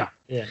 Yeah.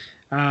 Yeah.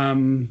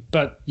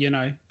 But,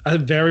 a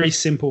very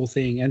simple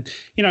thing. And,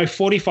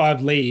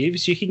 45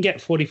 leaves, you can get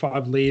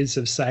 45 leaves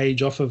of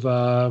sage off of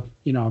a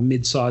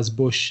mid-sized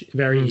bush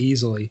very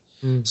easily.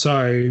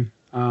 So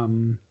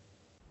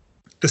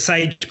the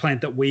sage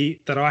plant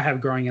that I have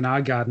growing in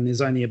our garden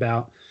is only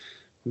about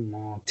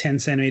 10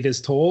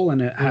 centimeters tall,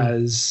 and it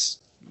has,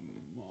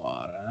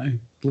 I don't know,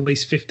 at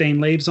least 15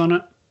 leaves on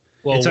it.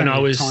 Well, it's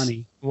only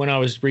tiny. When I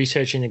was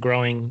researching the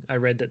growing, I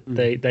read that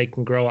they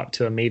can grow up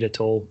to 1 meter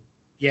tall.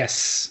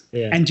 Yes.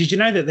 Yeah. And did you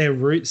know that their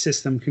root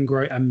system can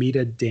grow 1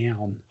 meter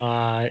down?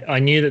 I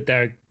knew that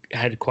they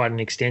had quite an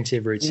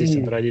extensive root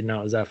system, but I didn't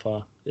know it was that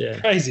far. Yeah.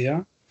 Crazy,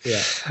 huh?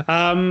 Yeah.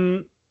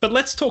 But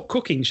let's talk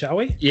cooking, shall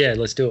we? Yeah,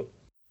 let's do it.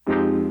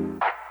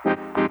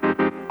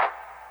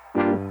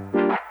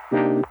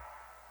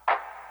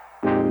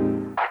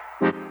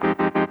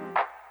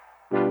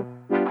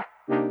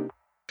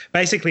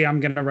 basically I'm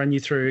going to run you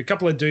through a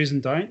couple of do's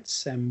and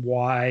don'ts and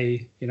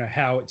why,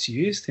 how it's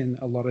used in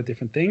a lot of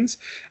different things.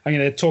 I'm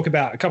going to talk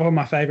about a couple of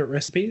my favorite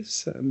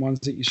recipes and ones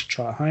that you should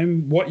try at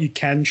home, what you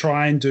can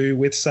try and do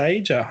with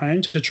sage at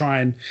home to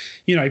try and,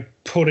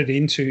 put it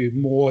into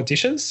more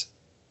dishes.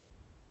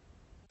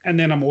 And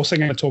then I'm also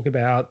going to talk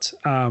about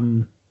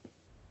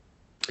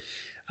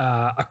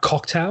a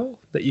cocktail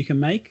that you can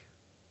make,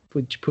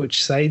 which put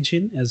sage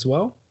in as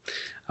well.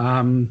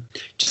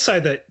 Just so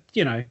that,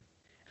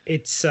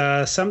 it's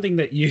something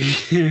that you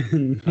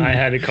can... I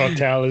had a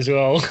cocktail as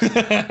well.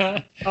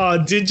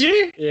 Oh, did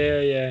you?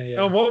 Yeah.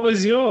 Oh, what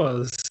was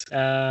yours?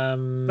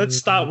 Let's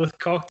start with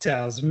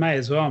cocktails. May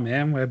as well,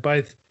 man. We're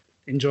both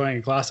enjoying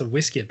a glass of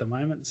whiskey at the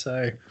moment,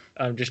 so...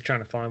 I'm just trying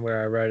to find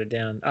where I wrote it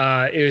down.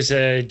 It was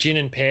a gin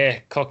and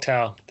pear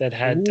cocktail that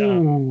had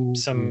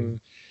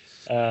some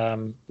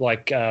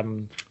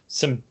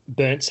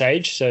burnt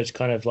sage, so it's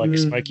kind of like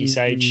smoky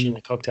sage in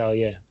the cocktail.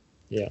 Yeah.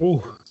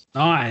 Oh,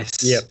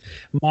 nice. Yep.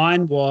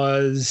 Mine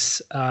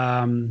was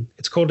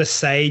it's called a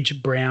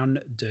sage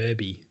brown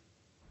derby.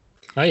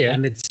 Oh yeah.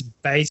 And it's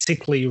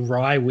basically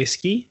rye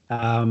whiskey,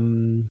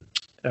 pink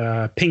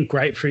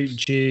grapefruit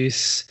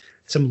juice,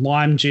 some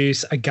lime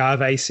juice,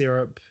 agave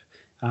syrup,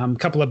 a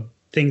couple of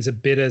things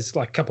of bitters,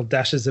 like a couple of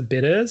dashes of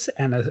bitters,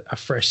 and a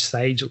fresh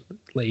sage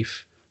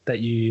leaf.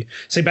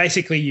 So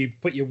basically you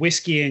put your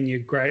whiskey and your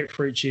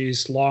grapefruit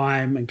juice,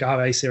 lime,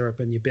 agave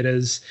syrup, and your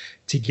bitters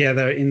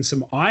together in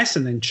some ice,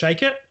 and then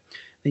shake it.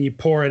 Then you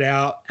pour it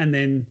out, and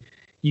then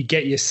you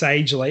get your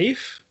sage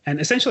leaf. And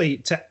essentially,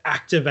 to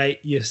activate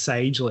your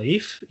sage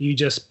leaf, you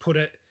just put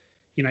it,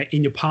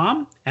 in your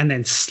palm, and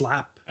then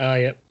slap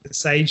the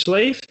sage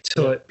leaf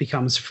till it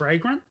becomes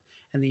fragrant,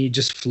 and then you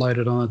just float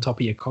it on the top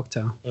of your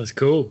cocktail. That's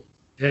cool.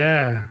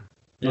 Yeah.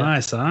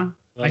 Nice, huh?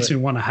 Makes me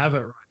want to have it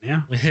right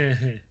now.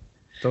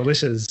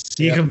 Delicious.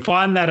 You can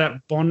find that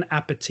at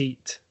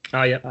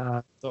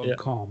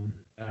bonappetit.com.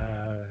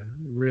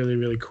 Really,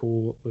 really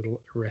cool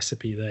little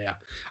recipe there.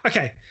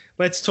 Okay,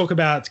 let's talk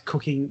about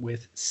cooking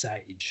with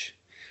sage.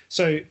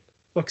 So,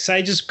 look,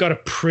 sage has got a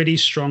pretty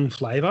strong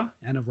flavor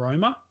and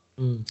aroma.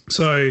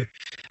 So,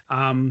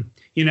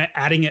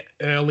 adding it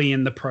early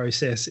in the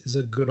process is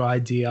a good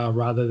idea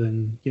rather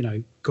than,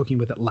 cooking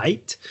with it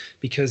late,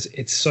 because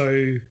it's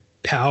so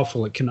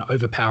powerful. It can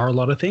overpower a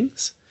lot of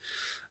things.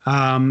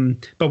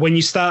 But when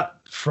you start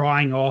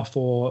frying off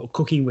or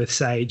cooking with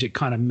sage, it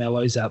kind of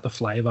mellows out the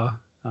flavor.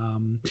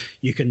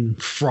 You can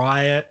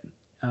fry it.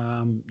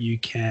 You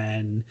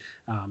can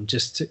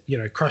just,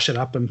 crush it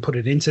up and put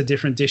it into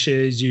different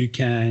dishes. You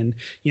can,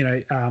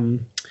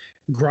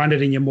 grind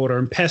it in your mortar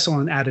and pestle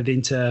and add it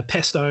into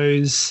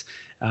pestos.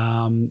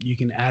 You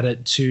can add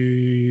it to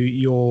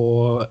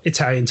your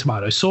Italian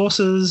tomato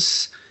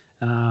sauces.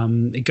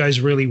 It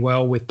goes really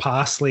well with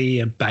parsley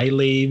and bay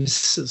leaves.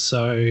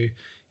 So,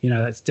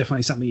 that's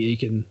definitely something you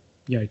can,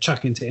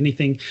 chuck into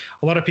anything.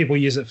 A lot of people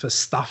use it for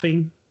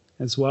stuffing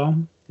as well.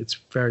 It's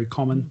very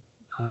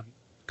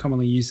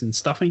commonly used in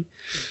stuffing.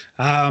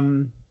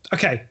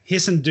 Okay,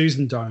 here's some do's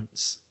and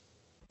don'ts.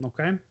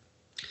 Okay.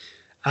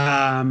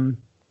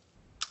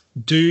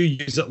 Do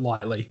use it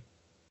lightly.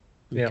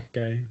 Yeah.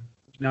 Okay.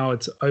 No,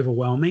 it's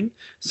overwhelming.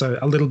 So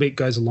a little bit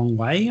goes a long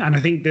way. And I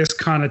think this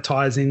kind of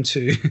ties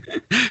into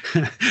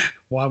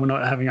why we're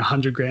not having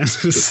 100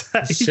 grams of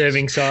sage.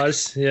 Serving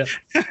size. Yeah.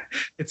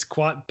 It's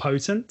quite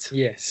potent.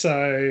 Yeah.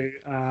 So,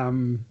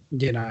 having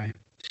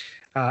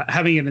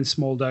it in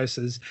small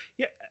doses.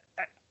 Yeah.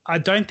 I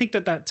don't think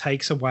that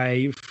takes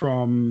away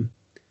from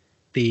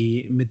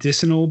the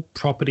medicinal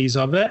properties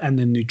of it and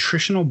the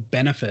nutritional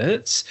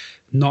benefits,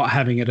 not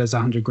having it as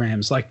 100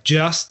 grams. Like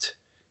just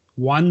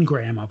 1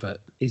 gram of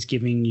it is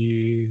giving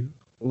you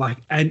like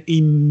an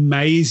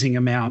amazing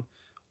amount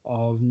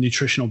of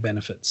nutritional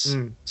benefits.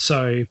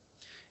 So,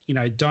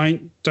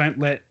 don't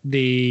let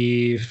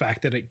the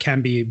fact that it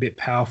can be a bit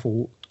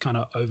powerful kind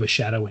of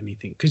overshadow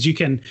anything, because you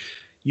can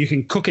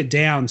cook it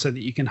down so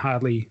that you can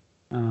hardly,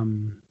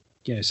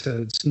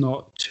 so it's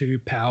not too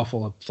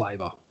powerful a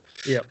flavor.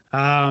 Yeah.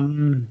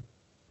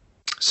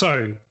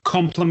 So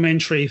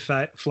complementary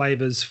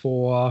flavors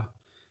for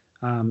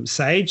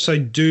sage. So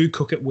do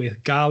cook it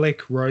with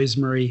garlic,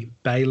 rosemary,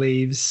 bay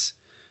leaves.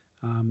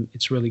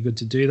 It's really good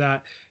to do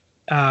that.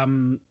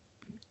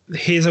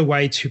 Here's a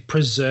way to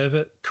preserve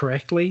it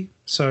correctly.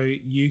 So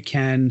you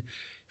can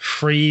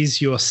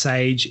freeze your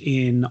sage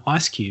in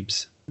ice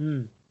cubes.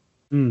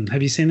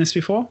 Have you seen this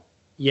before?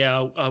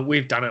 Yeah,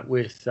 we've done it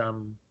with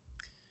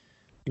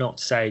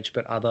not sage,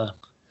 but other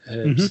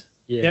herbs.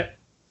 Yeah.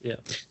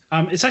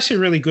 It's actually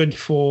really good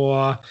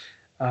for,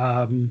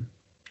 putting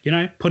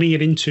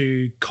it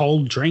into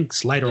cold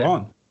drinks later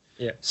on.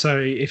 Yeah. So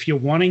if you're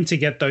wanting to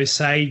get those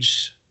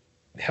sage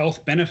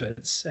health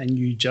benefits and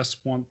you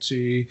just want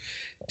to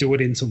do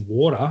it in some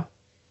water,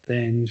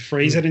 then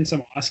freeze it in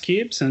some ice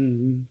cubes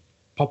and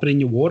pop it in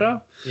your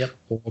water. Yep.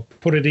 Or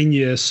put it in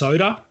your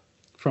soda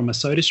from a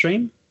Soda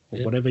Stream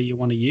or whatever you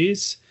want to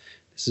use.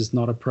 This is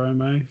not a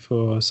promo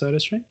for Soda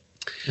Stream.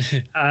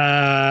 Mate,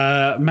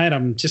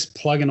 I'm just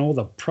plugging all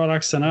the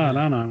products and I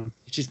don't know.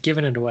 You're just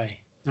giving it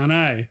away. I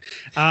know.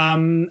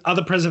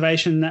 Other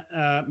preservation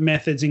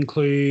methods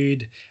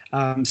include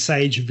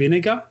sage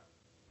vinegar.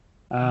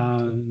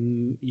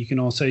 You can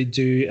also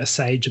do a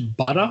sage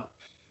butter,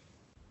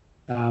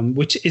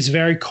 which is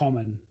very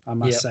common, I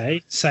must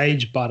say.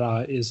 Sage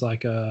butter is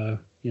like a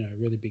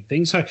really big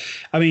thing. So,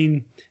 I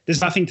mean,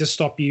 there's nothing to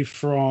stop you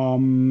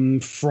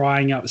from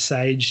frying up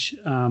sage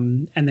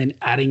and then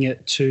adding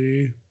it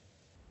to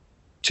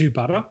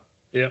butter.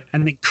 Yeah.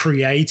 And then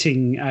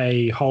creating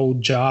a whole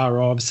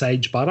jar of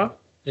sage butter.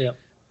 Yeah.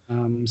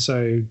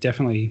 So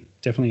definitely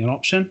an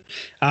option.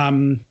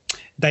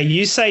 They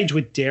use sage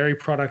with dairy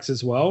products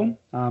as well.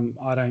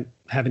 I don't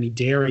have any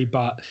dairy,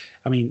 but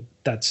I mean,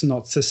 that's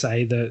not to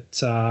say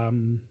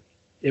that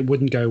it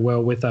wouldn't go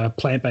well with a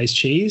plant-based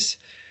cheese.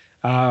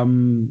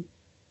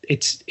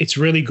 It's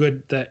really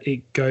good that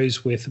it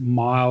goes with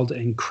mild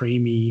and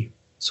creamy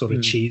sort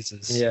of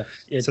cheeses. Yeah.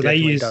 So they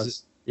use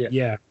does.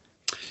 Yeah.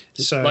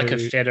 So like a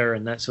feta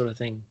and that sort of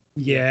thing.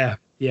 Yeah.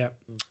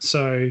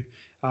 So,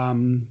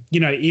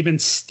 even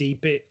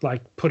steep it,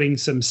 like putting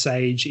some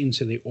sage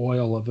into the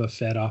oil of a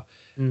feta.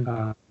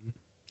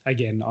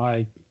 Again,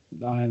 I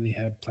only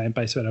have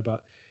plant-based feta,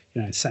 but,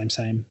 same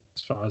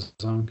as far as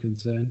I'm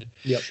concerned.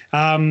 Yep.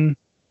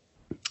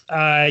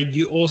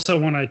 You also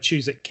want to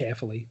choose it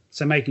carefully.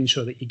 So making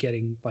sure that you're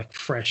getting like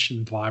fresh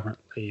and vibrant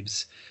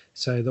leaves.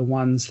 So the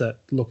ones that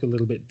look a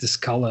little bit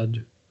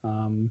discolored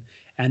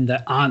and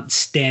that aren't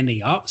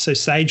standing up. So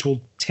sage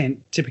will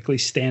typically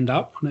stand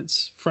up when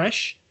it's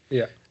fresh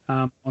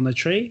on the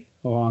tree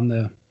or on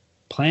the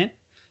plant.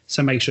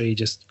 So make sure you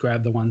just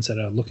grab the ones that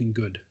are looking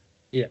good.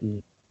 Yeah.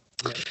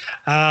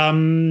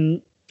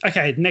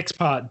 Okay, next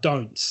part,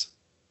 don'ts.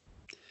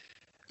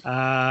 So,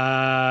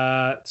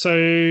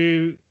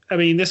 I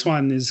mean, this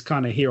one is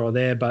kind of here or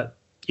there, but,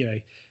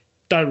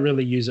 don't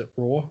really use it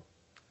raw.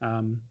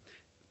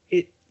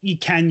 You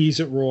can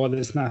use it raw.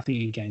 There's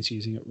nothing against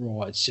using it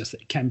raw. It's just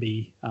it can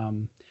be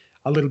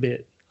a little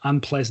bit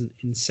unpleasant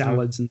in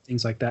salads and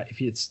things like that if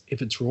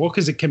it's raw,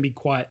 because it can be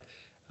quite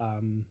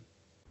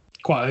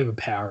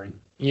overpowering.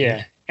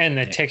 Yeah, and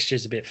the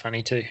texture's a bit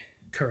funny too.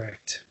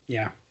 Correct.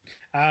 Yeah.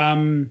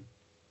 And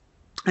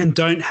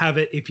don't have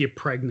it if you're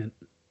pregnant,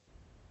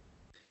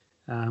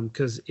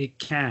 because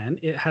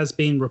it has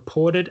been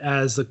reported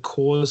as the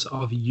cause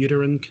of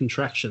uterine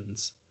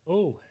contractions.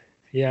 Oh,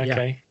 yeah,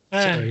 okay.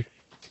 Sorry.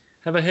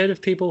 Have I heard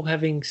of people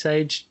having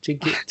sage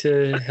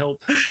to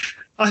help?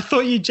 I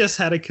thought you just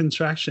had a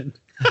contraction.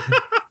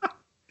 I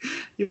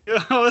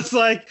was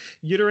like,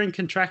 uterine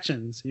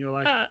contractions. And you're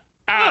like,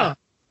 I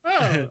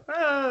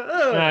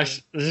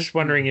was just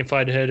wondering if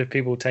I'd heard of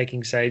people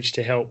taking sage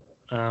to help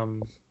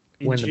when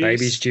the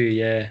baby's due.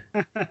 Yeah.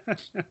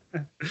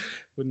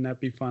 Wouldn't that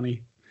be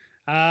funny?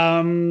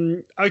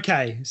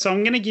 Okay, so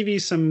I'm going to give you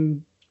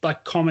some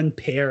like common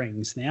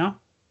pairings now.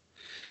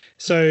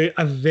 So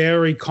a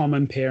very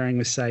common pairing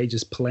with sage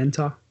is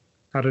polenta.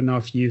 I don't know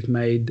if you've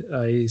made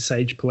a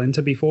sage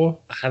polenta before.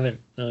 I haven't,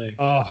 no.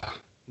 Oh,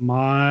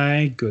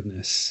 my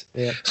goodness.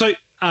 Yeah. So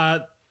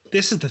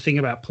this is the thing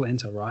about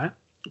polenta, right?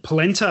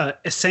 Polenta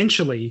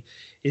essentially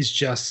is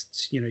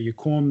just, your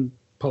corn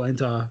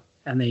polenta,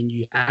 and then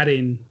you add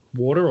in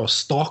water or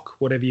stock,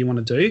 whatever you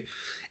want to do,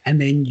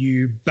 and then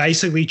you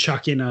basically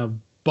chuck in a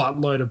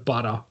buttload of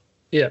butter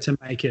to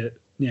make it,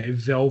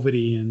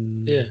 velvety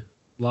and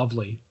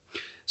lovely.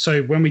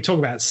 So when we talk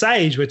about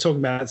sage, we're talking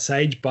about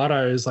sage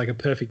butter is like a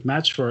perfect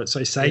match for it.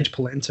 So sage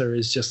polenta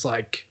is just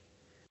like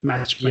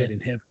match made in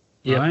heaven,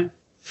 right?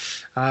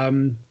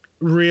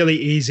 Really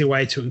easy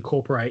way to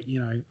incorporate,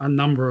 a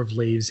number of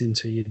leaves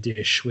into your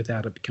dish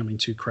without it becoming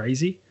too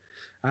crazy.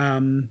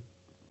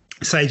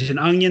 Sage and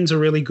onions are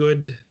really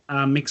good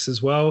mix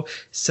as well.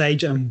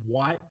 Sage and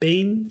white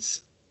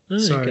beans.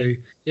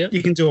 You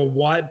can do a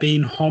white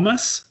bean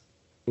hummus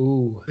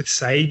with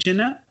sage in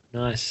it.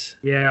 Nice.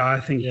 Yeah,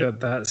 I think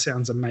that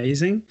sounds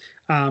amazing.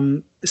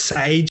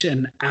 Sage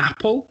and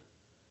apple.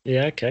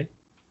 Yeah, okay.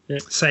 Yeah.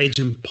 Sage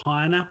and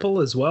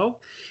pineapple as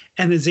well.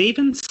 And there's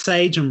even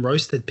sage and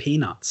roasted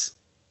peanuts.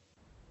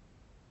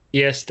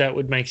 Yes, that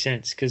would make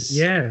sense because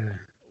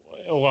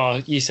well,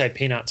 you say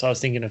peanuts, I was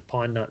thinking of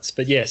pine nuts,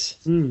 but yes.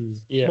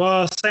 Yeah.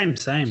 Well, same,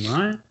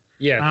 right?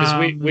 Yeah,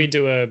 because we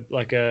do a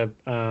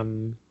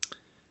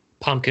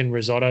pumpkin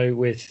risotto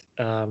with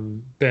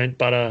burnt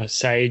butter,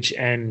 sage,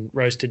 and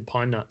roasted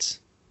pine nuts.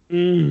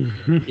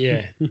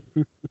 Yeah.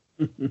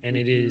 And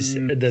it is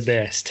the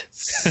best.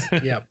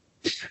 Yep.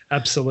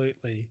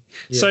 Absolutely.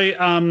 Yeah. So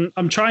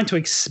I'm trying to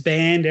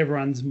expand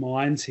everyone's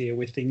minds here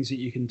with things that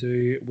you can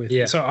do with.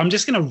 Yeah. So I'm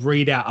just going to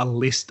read out a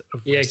list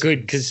of. Yeah, recipes.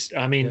 Good, because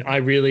I mean, I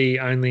really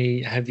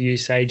only have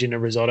used sage in a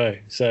risotto,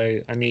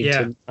 so I need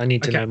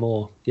to know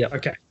more. Yeah.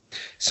 Okay.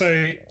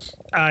 So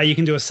you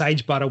can do a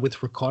sage butter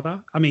with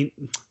ricotta. I mean,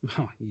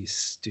 you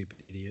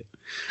stupid idiot.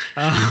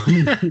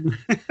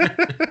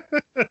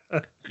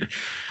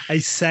 A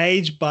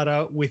sage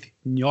butter with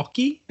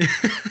gnocchi.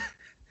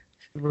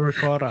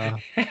 Ricotta.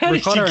 How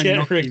did you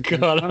get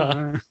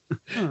ricotta?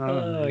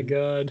 Oh, my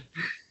God.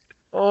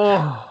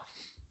 Oh,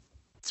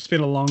 it's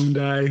been a long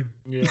day.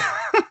 Yeah.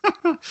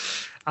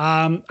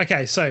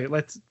 Okay, so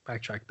let's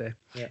backtrack there.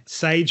 Yeah.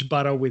 Sage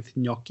butter with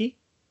gnocchi,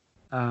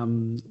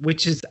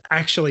 which is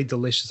actually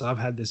delicious. I've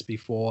had this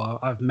before.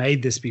 I've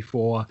made this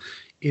before.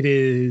 It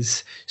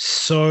is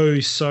so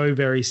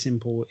very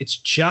simple. It's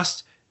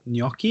just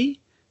gnocchi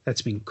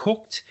that's been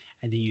cooked,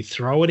 and then you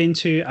throw it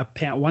into a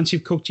pan. Once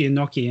you've cooked your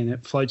gnocchi and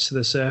it floats to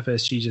the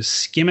surface, you just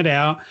skim it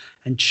out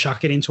and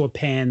chuck it into a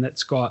pan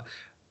that's got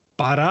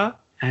butter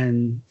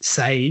and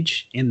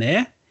sage in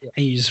there. Yeah.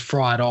 And you just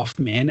fry it off,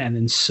 man, and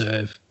then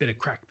serve a bit of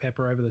cracked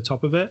pepper over the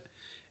top of it.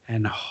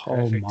 And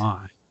Perfect. Oh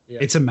my, yeah.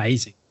 It's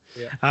amazing.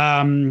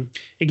 Yeah.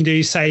 You can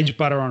do sage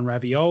butter on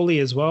ravioli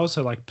as well.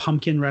 So like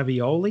pumpkin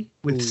ravioli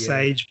with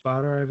sage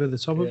butter over the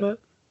top of it.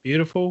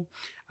 Beautiful.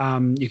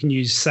 You can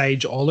use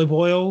sage olive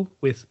oil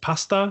with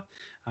pasta.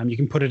 You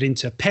can put it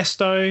into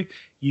pesto.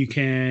 You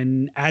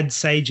can add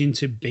sage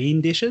into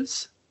bean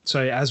dishes.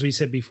 So as we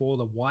said before,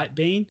 the white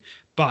bean,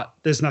 but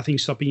there's nothing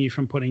stopping you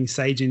from putting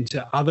sage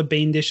into other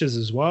bean dishes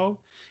as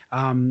well.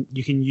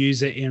 You can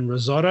use it in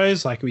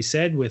risottos, like we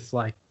said, with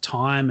like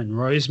thyme and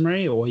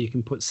rosemary, or you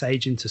can put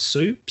sage into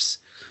soups.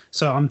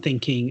 So I'm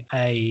thinking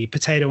a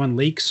potato and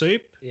leek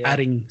soup,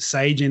 adding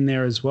sage in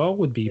there as well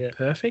would be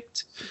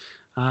perfect.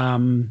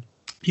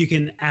 You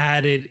can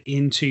add it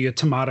into your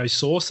tomato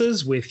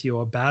sauces with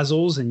your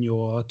basils and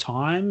your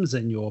thymes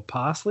and your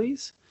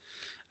parsleys.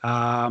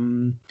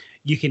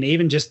 You can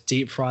even just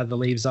deep fry the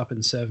leaves up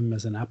and serve them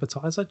as an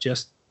appetizer,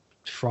 just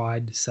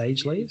fried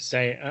sage leaves.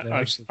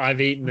 I've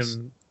eaten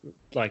them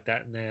like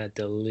that and they're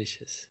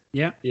delicious.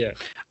 Yeah. Yeah.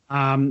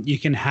 You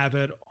can have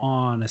it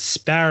on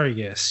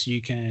asparagus.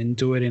 You can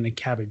do it in a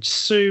cabbage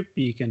soup.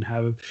 You can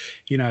have,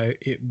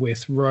 it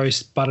with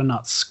roast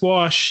butternut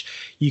squash.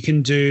 You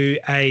can do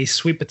a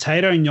sweet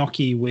potato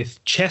gnocchi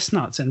with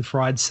chestnuts and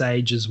fried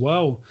sage as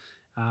well.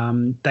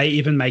 They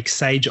even make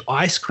sage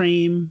ice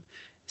cream,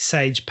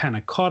 sage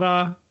panna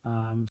cotta,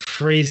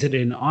 freeze it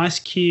in ice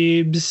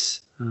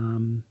cubes.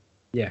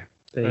 There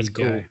That's you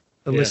go. cool.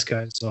 The list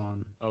goes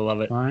on. I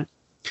love it. Right.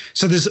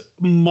 So there's a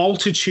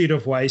multitude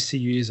of ways to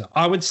use it.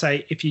 I would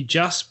say if you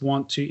just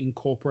want to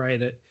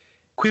incorporate it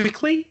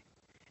quickly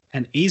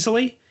and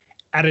easily,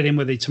 add it in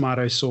with the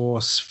tomato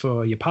sauce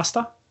for your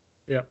pasta.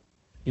 Yeah.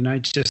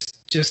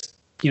 Just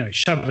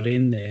shove it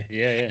in there.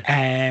 Yeah.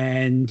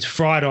 And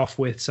fry it off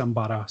with some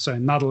butter. So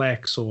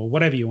Nuttelex or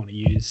whatever you want to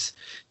use.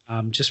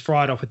 Just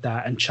fry it off with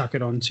that and chuck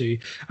it onto.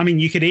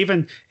 You could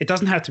even, it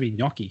doesn't have to be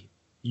gnocchi.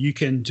 You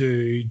can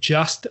do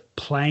just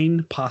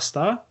plain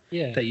pasta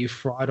that you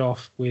fried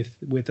off with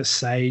a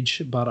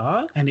sage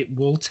butter, and it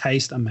will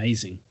taste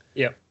amazing.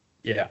 Yep.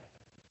 Yeah.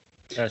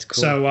 That's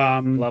cool. So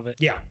love it.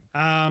 Yeah.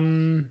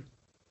 I'm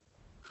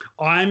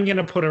going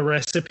to put a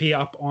recipe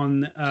up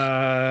on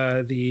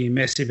the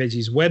Messy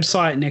Veggies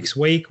website next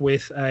week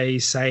with a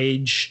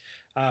sage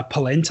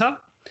polenta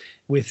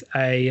with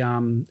a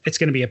it's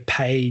going to be a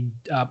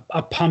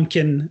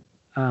pumpkin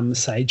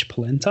sage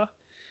polenta,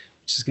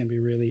 which is going to be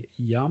really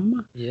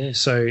yum. Yeah.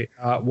 So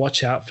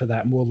watch out for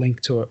that, and we'll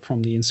link to it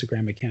from the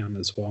Instagram account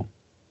as well.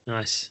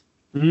 Nice.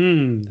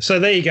 So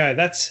there you go.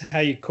 That's how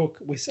you cook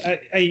with.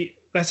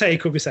 That's how you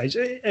cook with sage.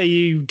 Are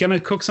you going to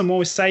cook some more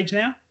with sage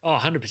now? Oh,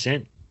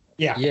 100%.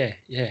 Yeah.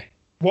 Yeah.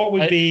 What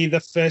would be the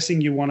first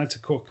thing you wanted to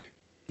cook?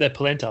 The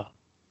polenta.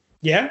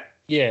 Yeah.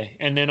 Yeah,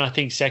 and then I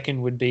think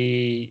second would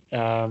be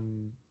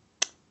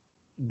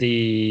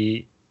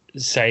the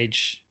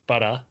sage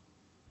butter,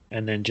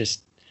 and then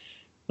just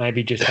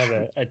maybe just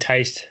have a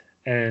taste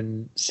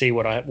and see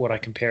what I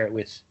compare it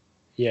with.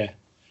 Yeah.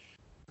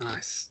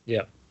 Nice.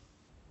 Yeah.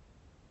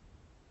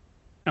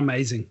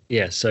 Amazing.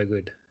 Yeah, so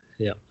good.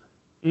 Yeah.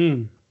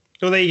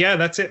 Well, there you go.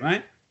 That's it,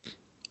 mate.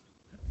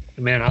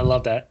 Man, I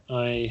love that.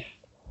 I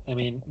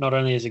mean, not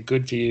only is it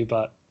good for you,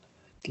 but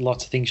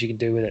lots of things you can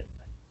do with it.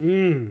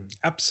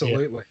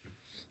 Absolutely. Yeah.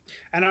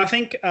 And I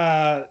think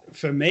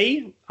for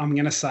me, I'm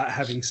going to start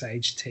having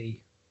sage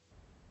tea.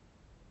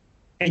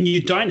 And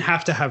you don't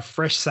have to have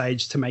fresh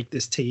sage to make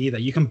this tea either.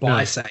 You can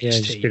buy sage tea.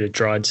 Just a bit of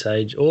dried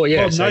sage. Oh,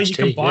 yeah, you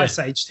can buy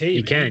sage tea.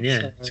 You can, yeah.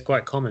 So, it's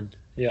quite common.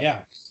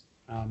 Yeah.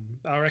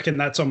 I reckon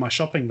that's on my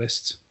shopping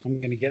list. I'm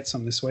going to get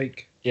some this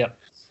week. Yeah.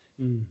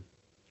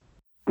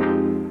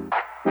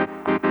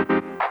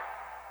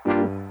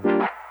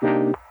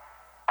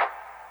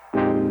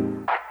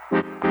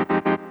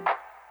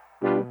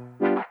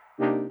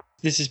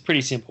 This is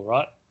pretty simple,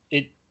 right?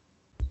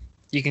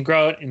 You can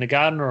grow it in a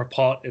garden or a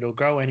pot. It'll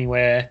grow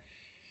anywhere.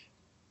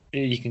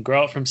 You can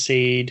grow it from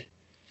seed.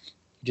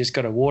 You just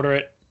got to water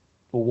it,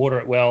 or water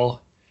it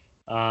well.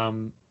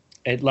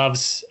 It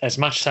loves as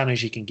much sun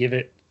as you can give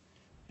it,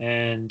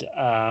 and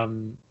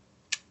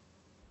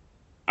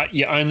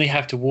you only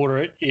have to water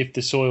it if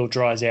the soil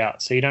dries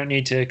out. So you don't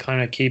need to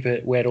kind of keep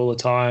it wet all the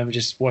time.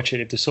 Just watch it.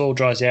 If the soil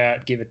dries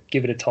out, give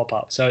it a top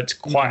up. So it's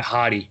quite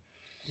hardy.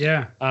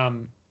 Yeah.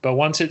 But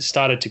once it's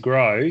started to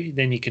grow,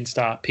 then you can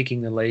start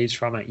picking the leaves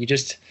from it. You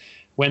just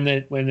when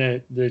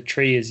the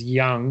tree is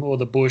young, or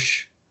the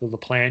bush or the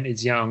plant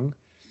is young,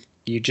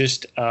 you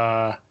just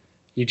have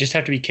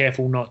to be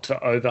careful not to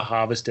over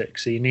harvest it.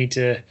 So you need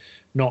to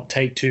not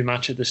take too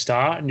much at the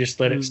start and just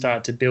let it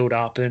start to build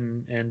up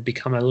and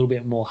become a little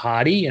bit more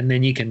hardy, and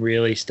then you can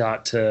really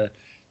start to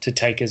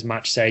take as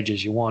much sage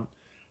as you want.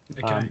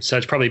 Okay. So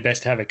it's probably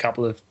best to have a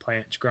couple of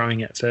plants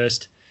growing at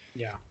first.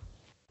 Yeah.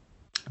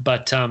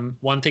 But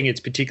one thing it's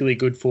particularly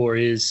good for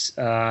is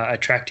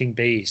attracting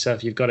bees. So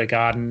if you've got a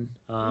garden,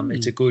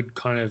 it's a good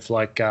kind of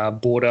like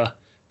border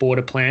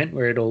plant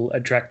where it'll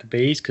attract the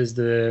bees, because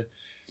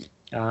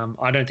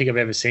I don't think I've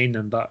ever seen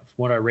them, but from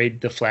what I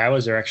read, the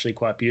flowers are actually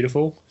quite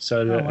beautiful,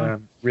 so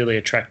that really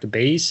attract the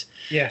bees.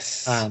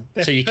 Yes.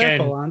 They're so you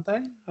purple, can, aren't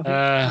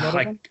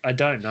they? I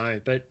don't know,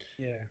 but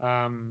yeah.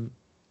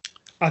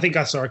 I think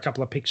I saw a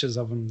couple of pictures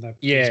of them.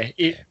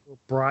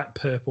 Bright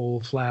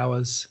purple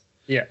flowers.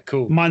 Yeah,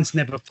 cool. Mine's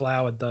never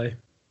flowered though.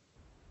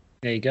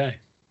 There you go.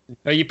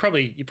 Oh, you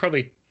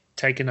probably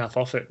take enough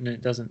off it, and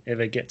it doesn't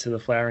ever get to the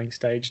flowering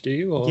stage, do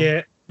you? Or?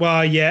 Yeah.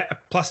 Well, yeah.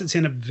 Plus, it's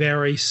in a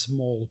very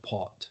small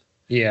pot.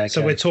 Yeah. Okay.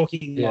 So we're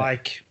talking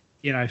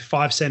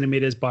 5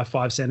 centimeters by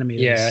 5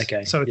 centimeters. Yeah.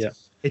 Okay. So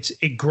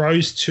it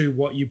grows to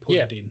what you put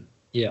it in.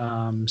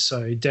 Yeah.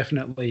 So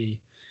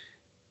definitely,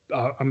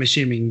 I'm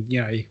assuming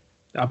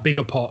a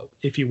bigger pot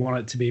if you want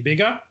it to be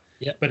bigger.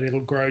 Yeah. But it'll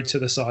grow to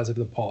the size of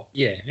the pot.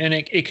 Yeah, and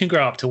it can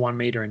grow up to 1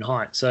 meter in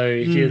height. So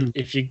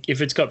if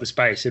it's got the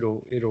space,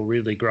 it'll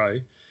really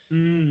grow.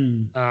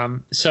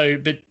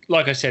 But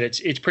like I said,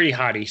 it's pretty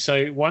hardy.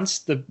 So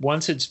once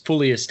it's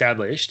fully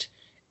established,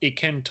 it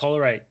can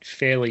tolerate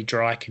fairly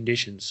dry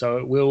conditions. So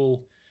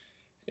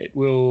it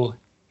will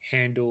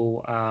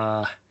handle.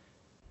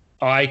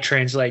 I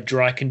translate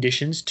dry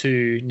conditions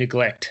to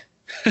neglect.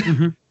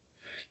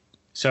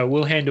 So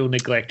we'll handle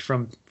neglect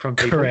from people.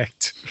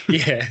 Correct.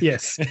 Yeah.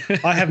 Yes.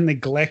 I have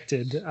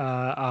neglected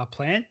our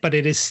plant, but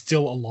it is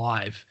still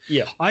alive.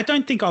 Yeah. I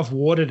don't think I've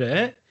watered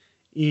it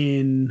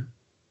in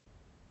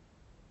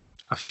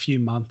a few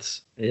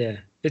months. Yeah.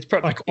 It's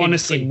probably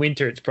honestly in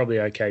winter it's probably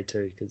okay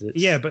too, because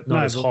it's but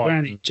not as hot. We're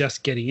only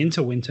just getting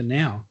into winter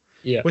now.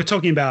 Yeah. We're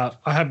talking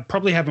about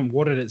probably haven't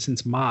watered it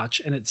since March,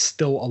 and it's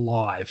still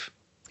alive.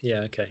 Yeah,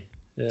 okay.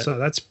 Yeah. So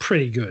that's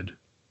pretty good.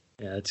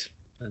 Yeah, it's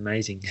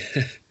amazing.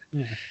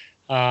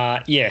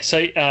 Yeah.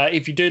 So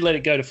if you do let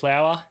it go to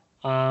flower,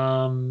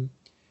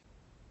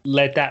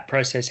 let that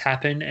process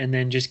happen, and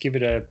then just give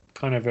it a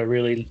kind of a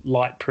really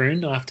light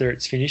prune after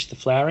it's finished the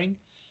flowering.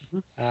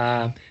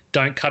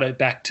 Don't cut it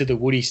back to the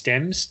woody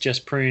stems.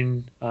 Just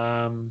prune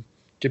the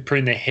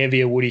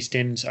heavier woody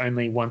stems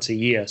only once a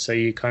year. So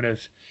you kind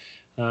of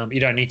you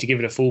don't need to give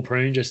it a full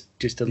prune,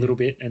 just a little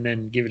bit, and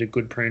then give it a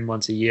good prune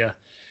once a year.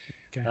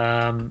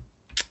 Okay.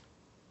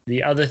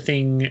 The other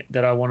thing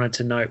that I wanted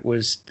to note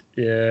was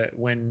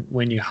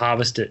when you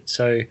harvest it.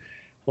 So,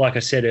 like I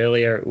said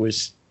earlier, it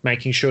was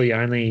making sure you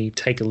only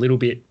take a little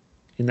bit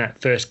in that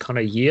first kind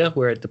of year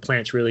where the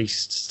plant's really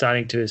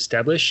starting to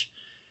establish.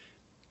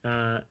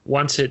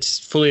 Once it's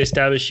fully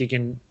established, you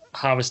can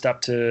harvest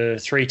up to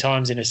 3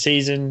 times in a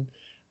season.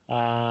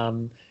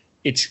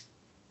 It's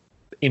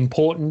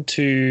important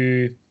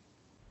to,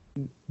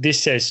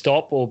 this says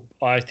stop, or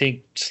I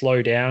think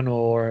slow down,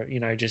 or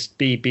just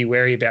be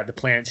wary about the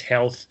plant's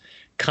health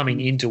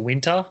coming into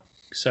winter.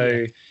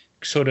 So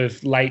sort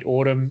of late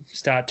autumn,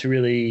 start to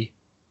really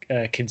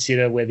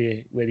consider whether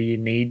you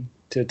need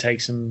to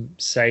take some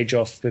sage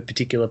off a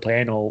particular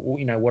plant, or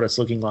what it's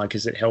looking like.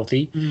 Is it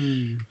healthy?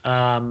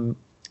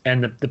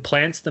 And the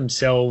plants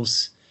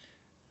themselves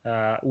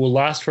will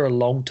last for a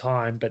long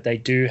time, but they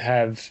do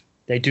have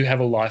a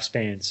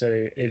lifespan.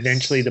 So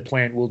eventually the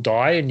plant will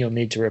die, and you'll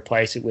need to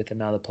replace it with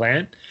another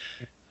plant.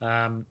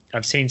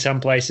 I've seen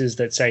some places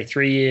that say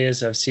 3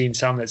 years. I've seen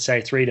some that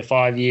say 3 to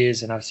 5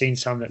 years, and I've seen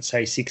some that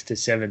say 6 to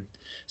 7.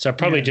 So it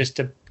probably just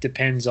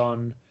depends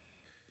on,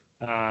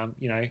 how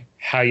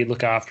you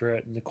look after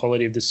it and the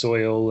quality of the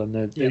soil and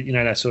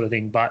that sort of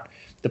thing. But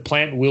the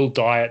plant will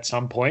die at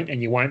some point,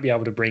 and you won't be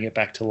able to bring it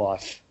back to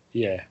life.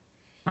 Yeah.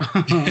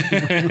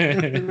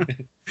 Well,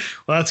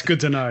 that's good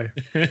to know.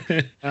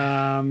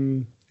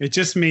 It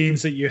just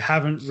means that you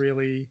haven't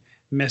really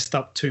messed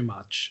up too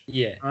much.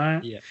 Yeah.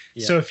 Right? Yeah.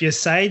 So if your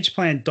sage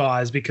plant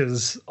dies,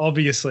 because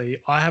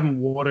obviously I haven't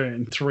watered it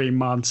in 3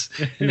 months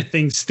and the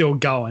thing's still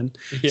going.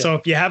 Yeah. So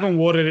if you haven't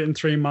watered it in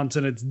 3 months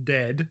and it's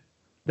dead,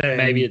 then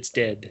maybe it's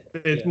dead.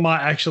 It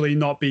might actually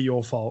not be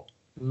your fault.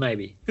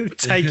 Maybe.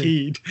 Take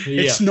heed.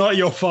 It's not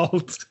your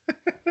fault.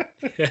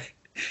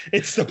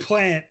 It's the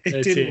plant.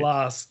 It didn't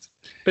last.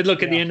 But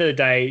look, at the end of the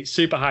day,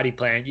 super hardy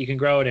plant. You can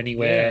grow it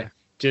anywhere.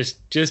 Yeah.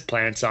 Just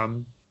plant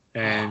some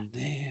and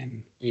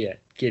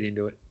get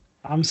into it.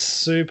 I'm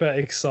super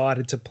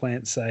excited to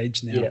plant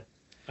sage now.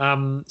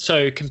 Yeah.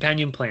 So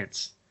companion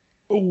plants.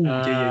 Oh,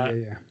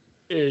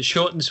 yeah.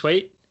 Short and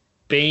sweet: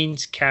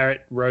 beans,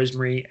 carrot,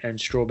 rosemary, and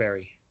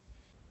strawberry.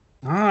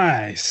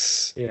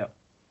 Nice. Yeah.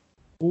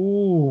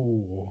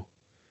 Ooh.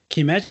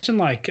 Can you imagine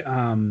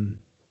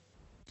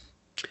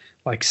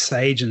like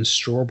sage and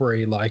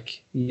strawberry,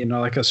 like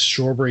a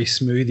strawberry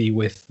smoothie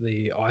with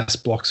the ice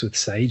blocks with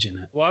sage in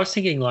it? Well, I was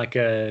thinking like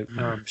a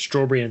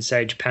strawberry and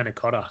sage panna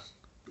cotta.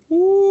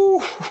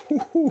 Ooh.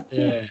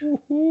 Yeah.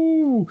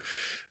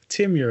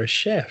 Tim, you're a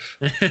chef.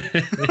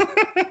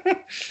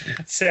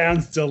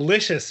 Sounds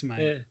delicious,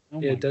 mate.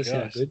 Yeah, it does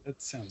sound good.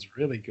 That sounds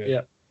really good.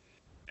 Yeah.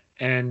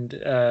 And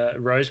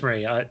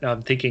rosemary.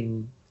 I'm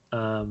thinking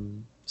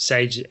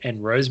sage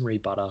and rosemary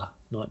butter,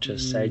 not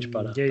just sage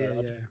butter.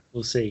 Yeah.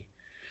 We'll see.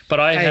 But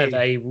I have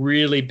a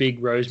really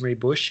big rosemary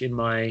bush in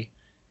my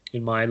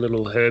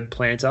little herb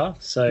planter,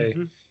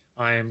 so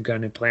I am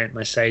going to plant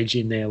my sage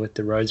in there with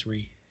the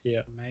rosemary.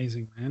 Yeah.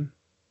 Amazing, man.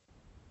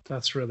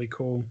 That's really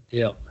cool.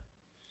 Yeah.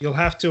 You'll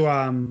have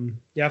to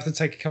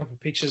take a couple of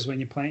pictures when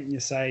you're planting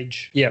your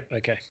sage. Yeah.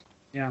 Okay.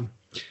 Yeah.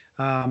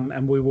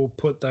 And we will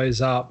put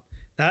those up.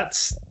 That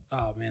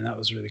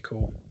was really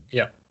cool.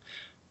 Yeah.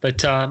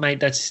 But mate,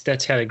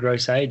 that's how to grow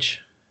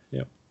sage.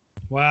 Yep.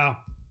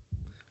 Wow.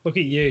 Look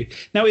at you.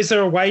 Now, is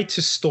there a way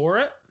to store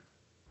it?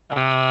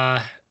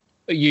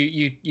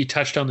 You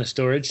touched on the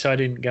storage, so I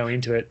didn't go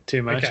into it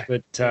too much. Okay.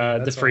 But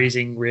the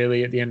freezing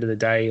really at the end of the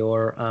day,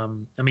 or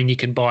you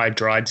can buy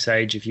dried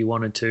sage if you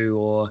wanted to,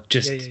 or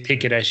just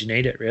pick it as you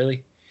need it.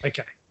 Really.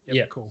 Okay.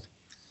 Yeah. Cool.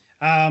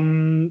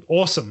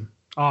 Awesome.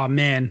 Oh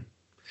man,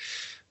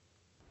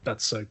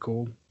 that's so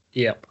cool.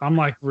 Yeah. I'm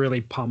like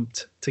really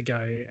pumped to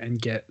go and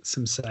get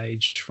some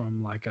sage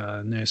from like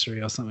a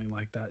nursery or something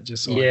like that.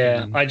 Just so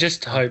I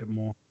just hope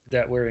more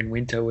that we're in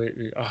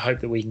winter. I hope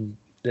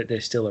that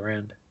they're still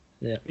around.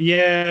 Yeah.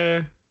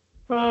 Yeah.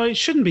 Well, it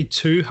shouldn't be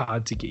too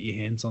hard to get your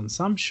hands on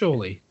some,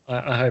 surely.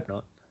 I hope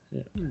not.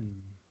 Yeah.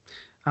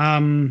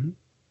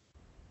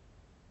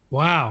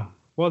 Wow.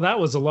 Well, that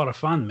was a lot of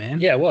fun,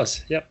 man. Yeah, it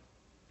was. Yep.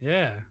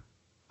 Yeah.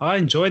 I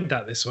enjoyed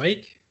that this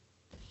week.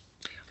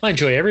 I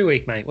enjoy every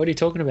week, mate. What are you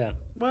talking about?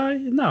 Well,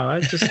 no,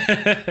 I just,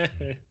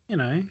 I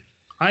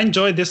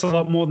enjoyed this a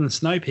lot more than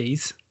snow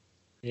peas.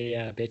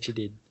 Yeah, I bet you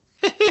did.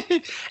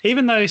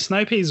 Even though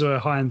snow peas were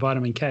high in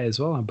vitamin K as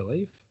well, I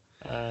believe.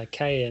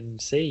 K and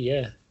C,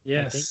 yeah.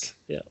 Yes. I think.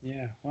 Yeah.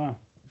 Yeah. Wow.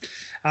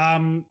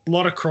 A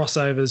lot of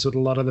crossovers with a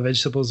lot of the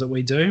vegetables that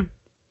we do.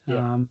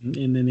 Yeah.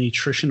 In the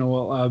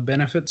nutritional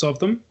benefits of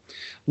them.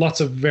 Lots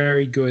of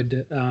very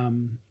good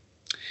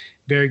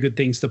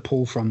things to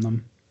pull from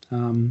them.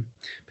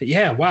 But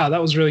yeah, wow,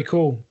 that was really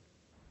cool.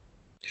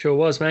 Sure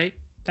was, mate.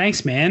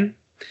 Thanks, man.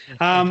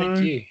 Thank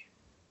you.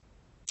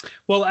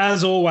 Well,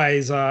 as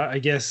always, I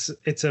guess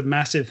it's a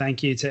massive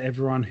thank you to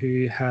everyone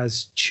who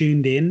has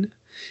tuned in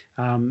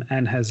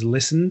and has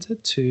listened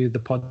to the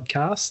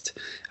podcast.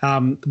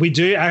 We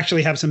do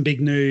actually have some big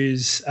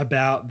news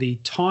about the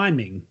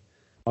timing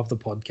of the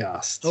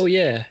podcast. Oh,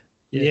 yeah.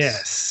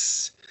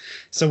 Yes.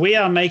 So we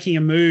are making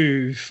a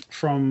move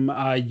from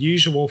our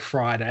usual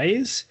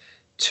Fridays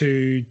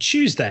to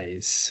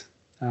Tuesdays.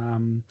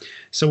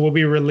 So we'll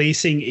be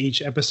releasing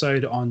each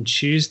episode on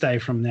Tuesday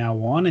from now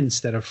on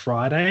instead of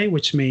Friday,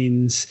 which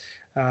means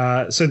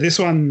so this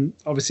one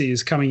obviously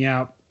is coming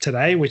out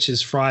today, which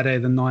is Friday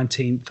the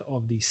 19th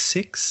of the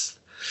 6th.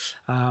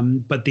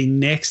 But the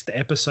next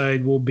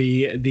episode will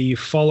be the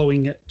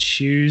following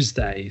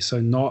Tuesday.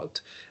 So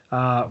not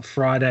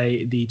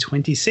Friday the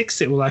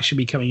 26th. It will actually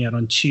be coming out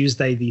on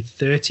Tuesday the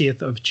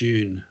 30th of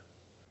June.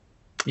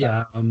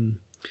 Yeah.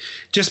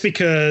 Just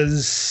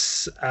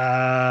because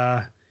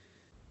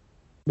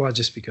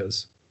just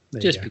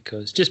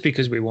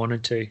because we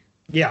wanted to.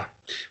 Yeah.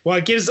 Well,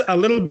 it gives a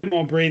little bit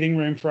more breathing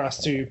room for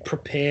us to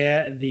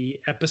prepare the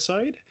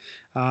episode.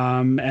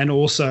 And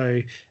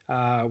also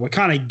we're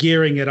kind of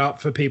gearing it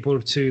up for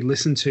people to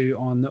listen to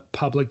on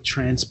public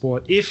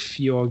transport. If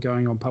you're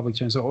going on public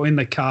transport or in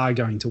the car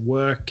going to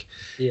work,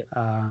 we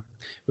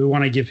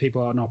want to give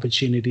people an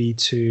opportunity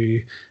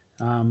to,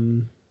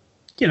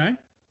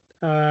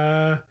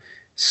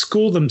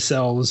 school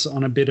themselves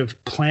on a bit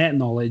of plant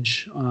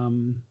knowledge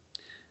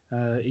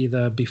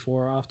either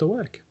before or after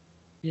work.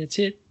 Yeah, that's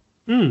it.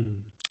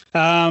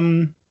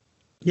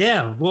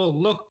 Yeah, well,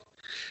 look,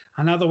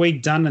 another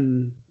week done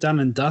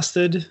and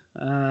dusted.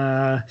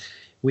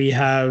 We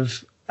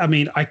have,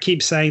 I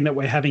keep saying that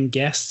we're having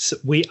guests.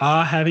 We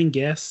are having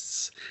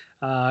guests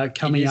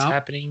coming up.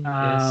 Happening,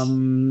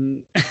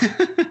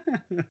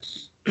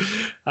 yes.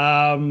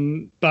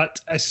 But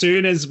as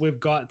soon as we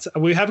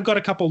haven't got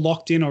a couple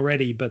locked in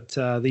already, but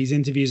these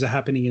interviews are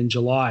happening in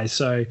July.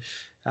 So,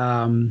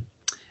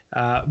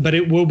 but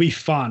it will be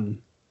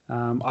fun.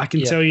 I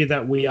can tell you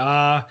that we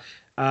are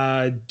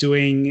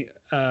doing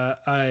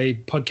a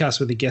podcast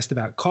with a guest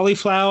about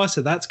cauliflower.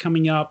 So that's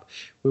coming up.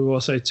 We were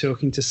also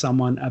talking to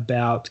someone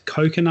about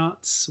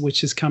coconuts,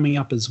 which is coming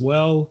up as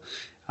well.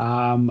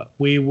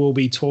 We will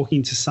be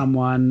talking to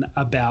someone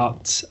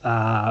about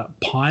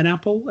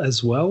pineapple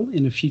as well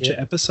in a future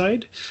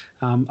episode.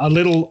 A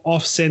little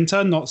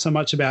off-center, not so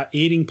much about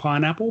eating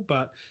pineapple,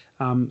 but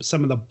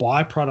some of the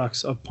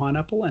byproducts of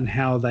pineapple and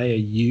how they are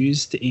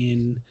used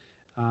in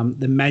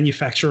the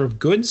manufacture of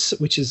goods,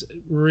 which is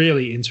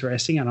really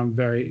interesting, and I'm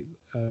very,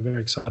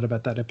 very excited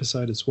about that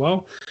episode as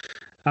well.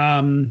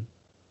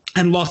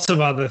 And lots of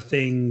other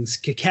things,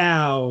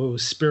 cacao,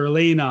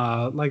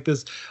 spirulina, like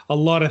there's a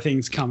lot of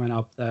things coming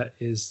up that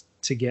is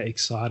to get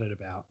excited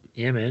about.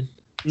 Yeah, man.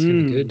 It's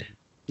going to be good.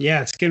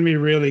 Yeah, it's going to be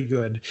really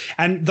good.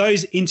 And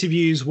those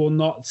interviews will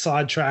not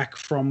sidetrack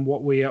from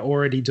what we are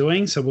already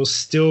doing. So we'll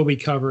still be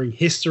covering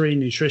history,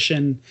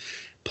 nutrition,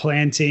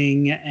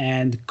 planting,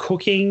 and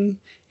cooking.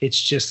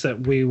 It's just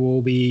that we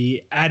will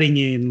be adding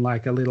in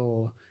like a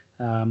little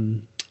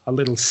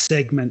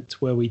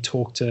segment where we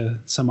talk to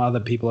some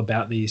other people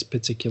about these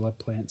particular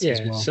plants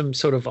as well. Some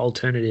sort of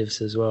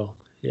alternatives as well.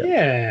 Yep.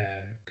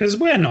 Yeah, because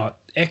we're not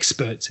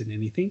experts in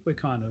anything. We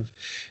kind of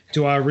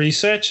do our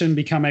research and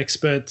become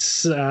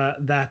experts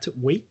that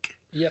week.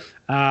 Yep.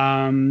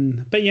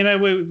 But,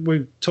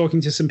 we're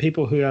talking to some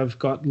people who have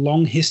got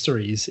long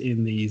histories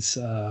in these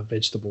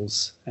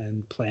vegetables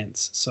and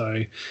plants.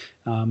 So,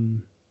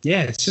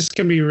 it's just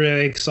going to be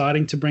really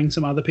exciting to bring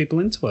some other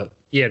people into it.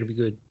 Yeah, it'll be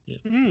good. Yeah.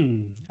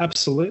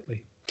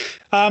 Absolutely.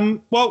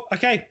 Well,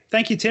 okay.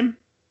 Thank you, Tim.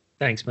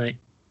 Thanks, mate.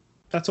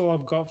 That's all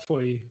I've got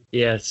for you.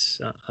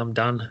 Yes, I'm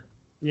done.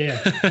 Yeah.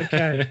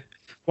 Okay.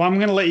 Well, I'm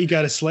going to let you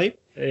go to sleep.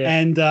 Yeah.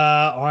 And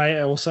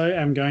I also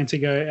am going to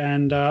go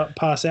and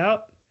pass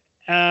out.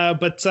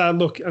 But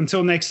look,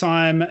 until next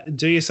time,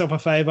 do yourself a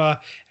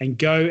favor and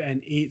go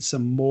and eat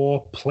some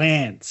more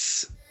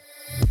plants.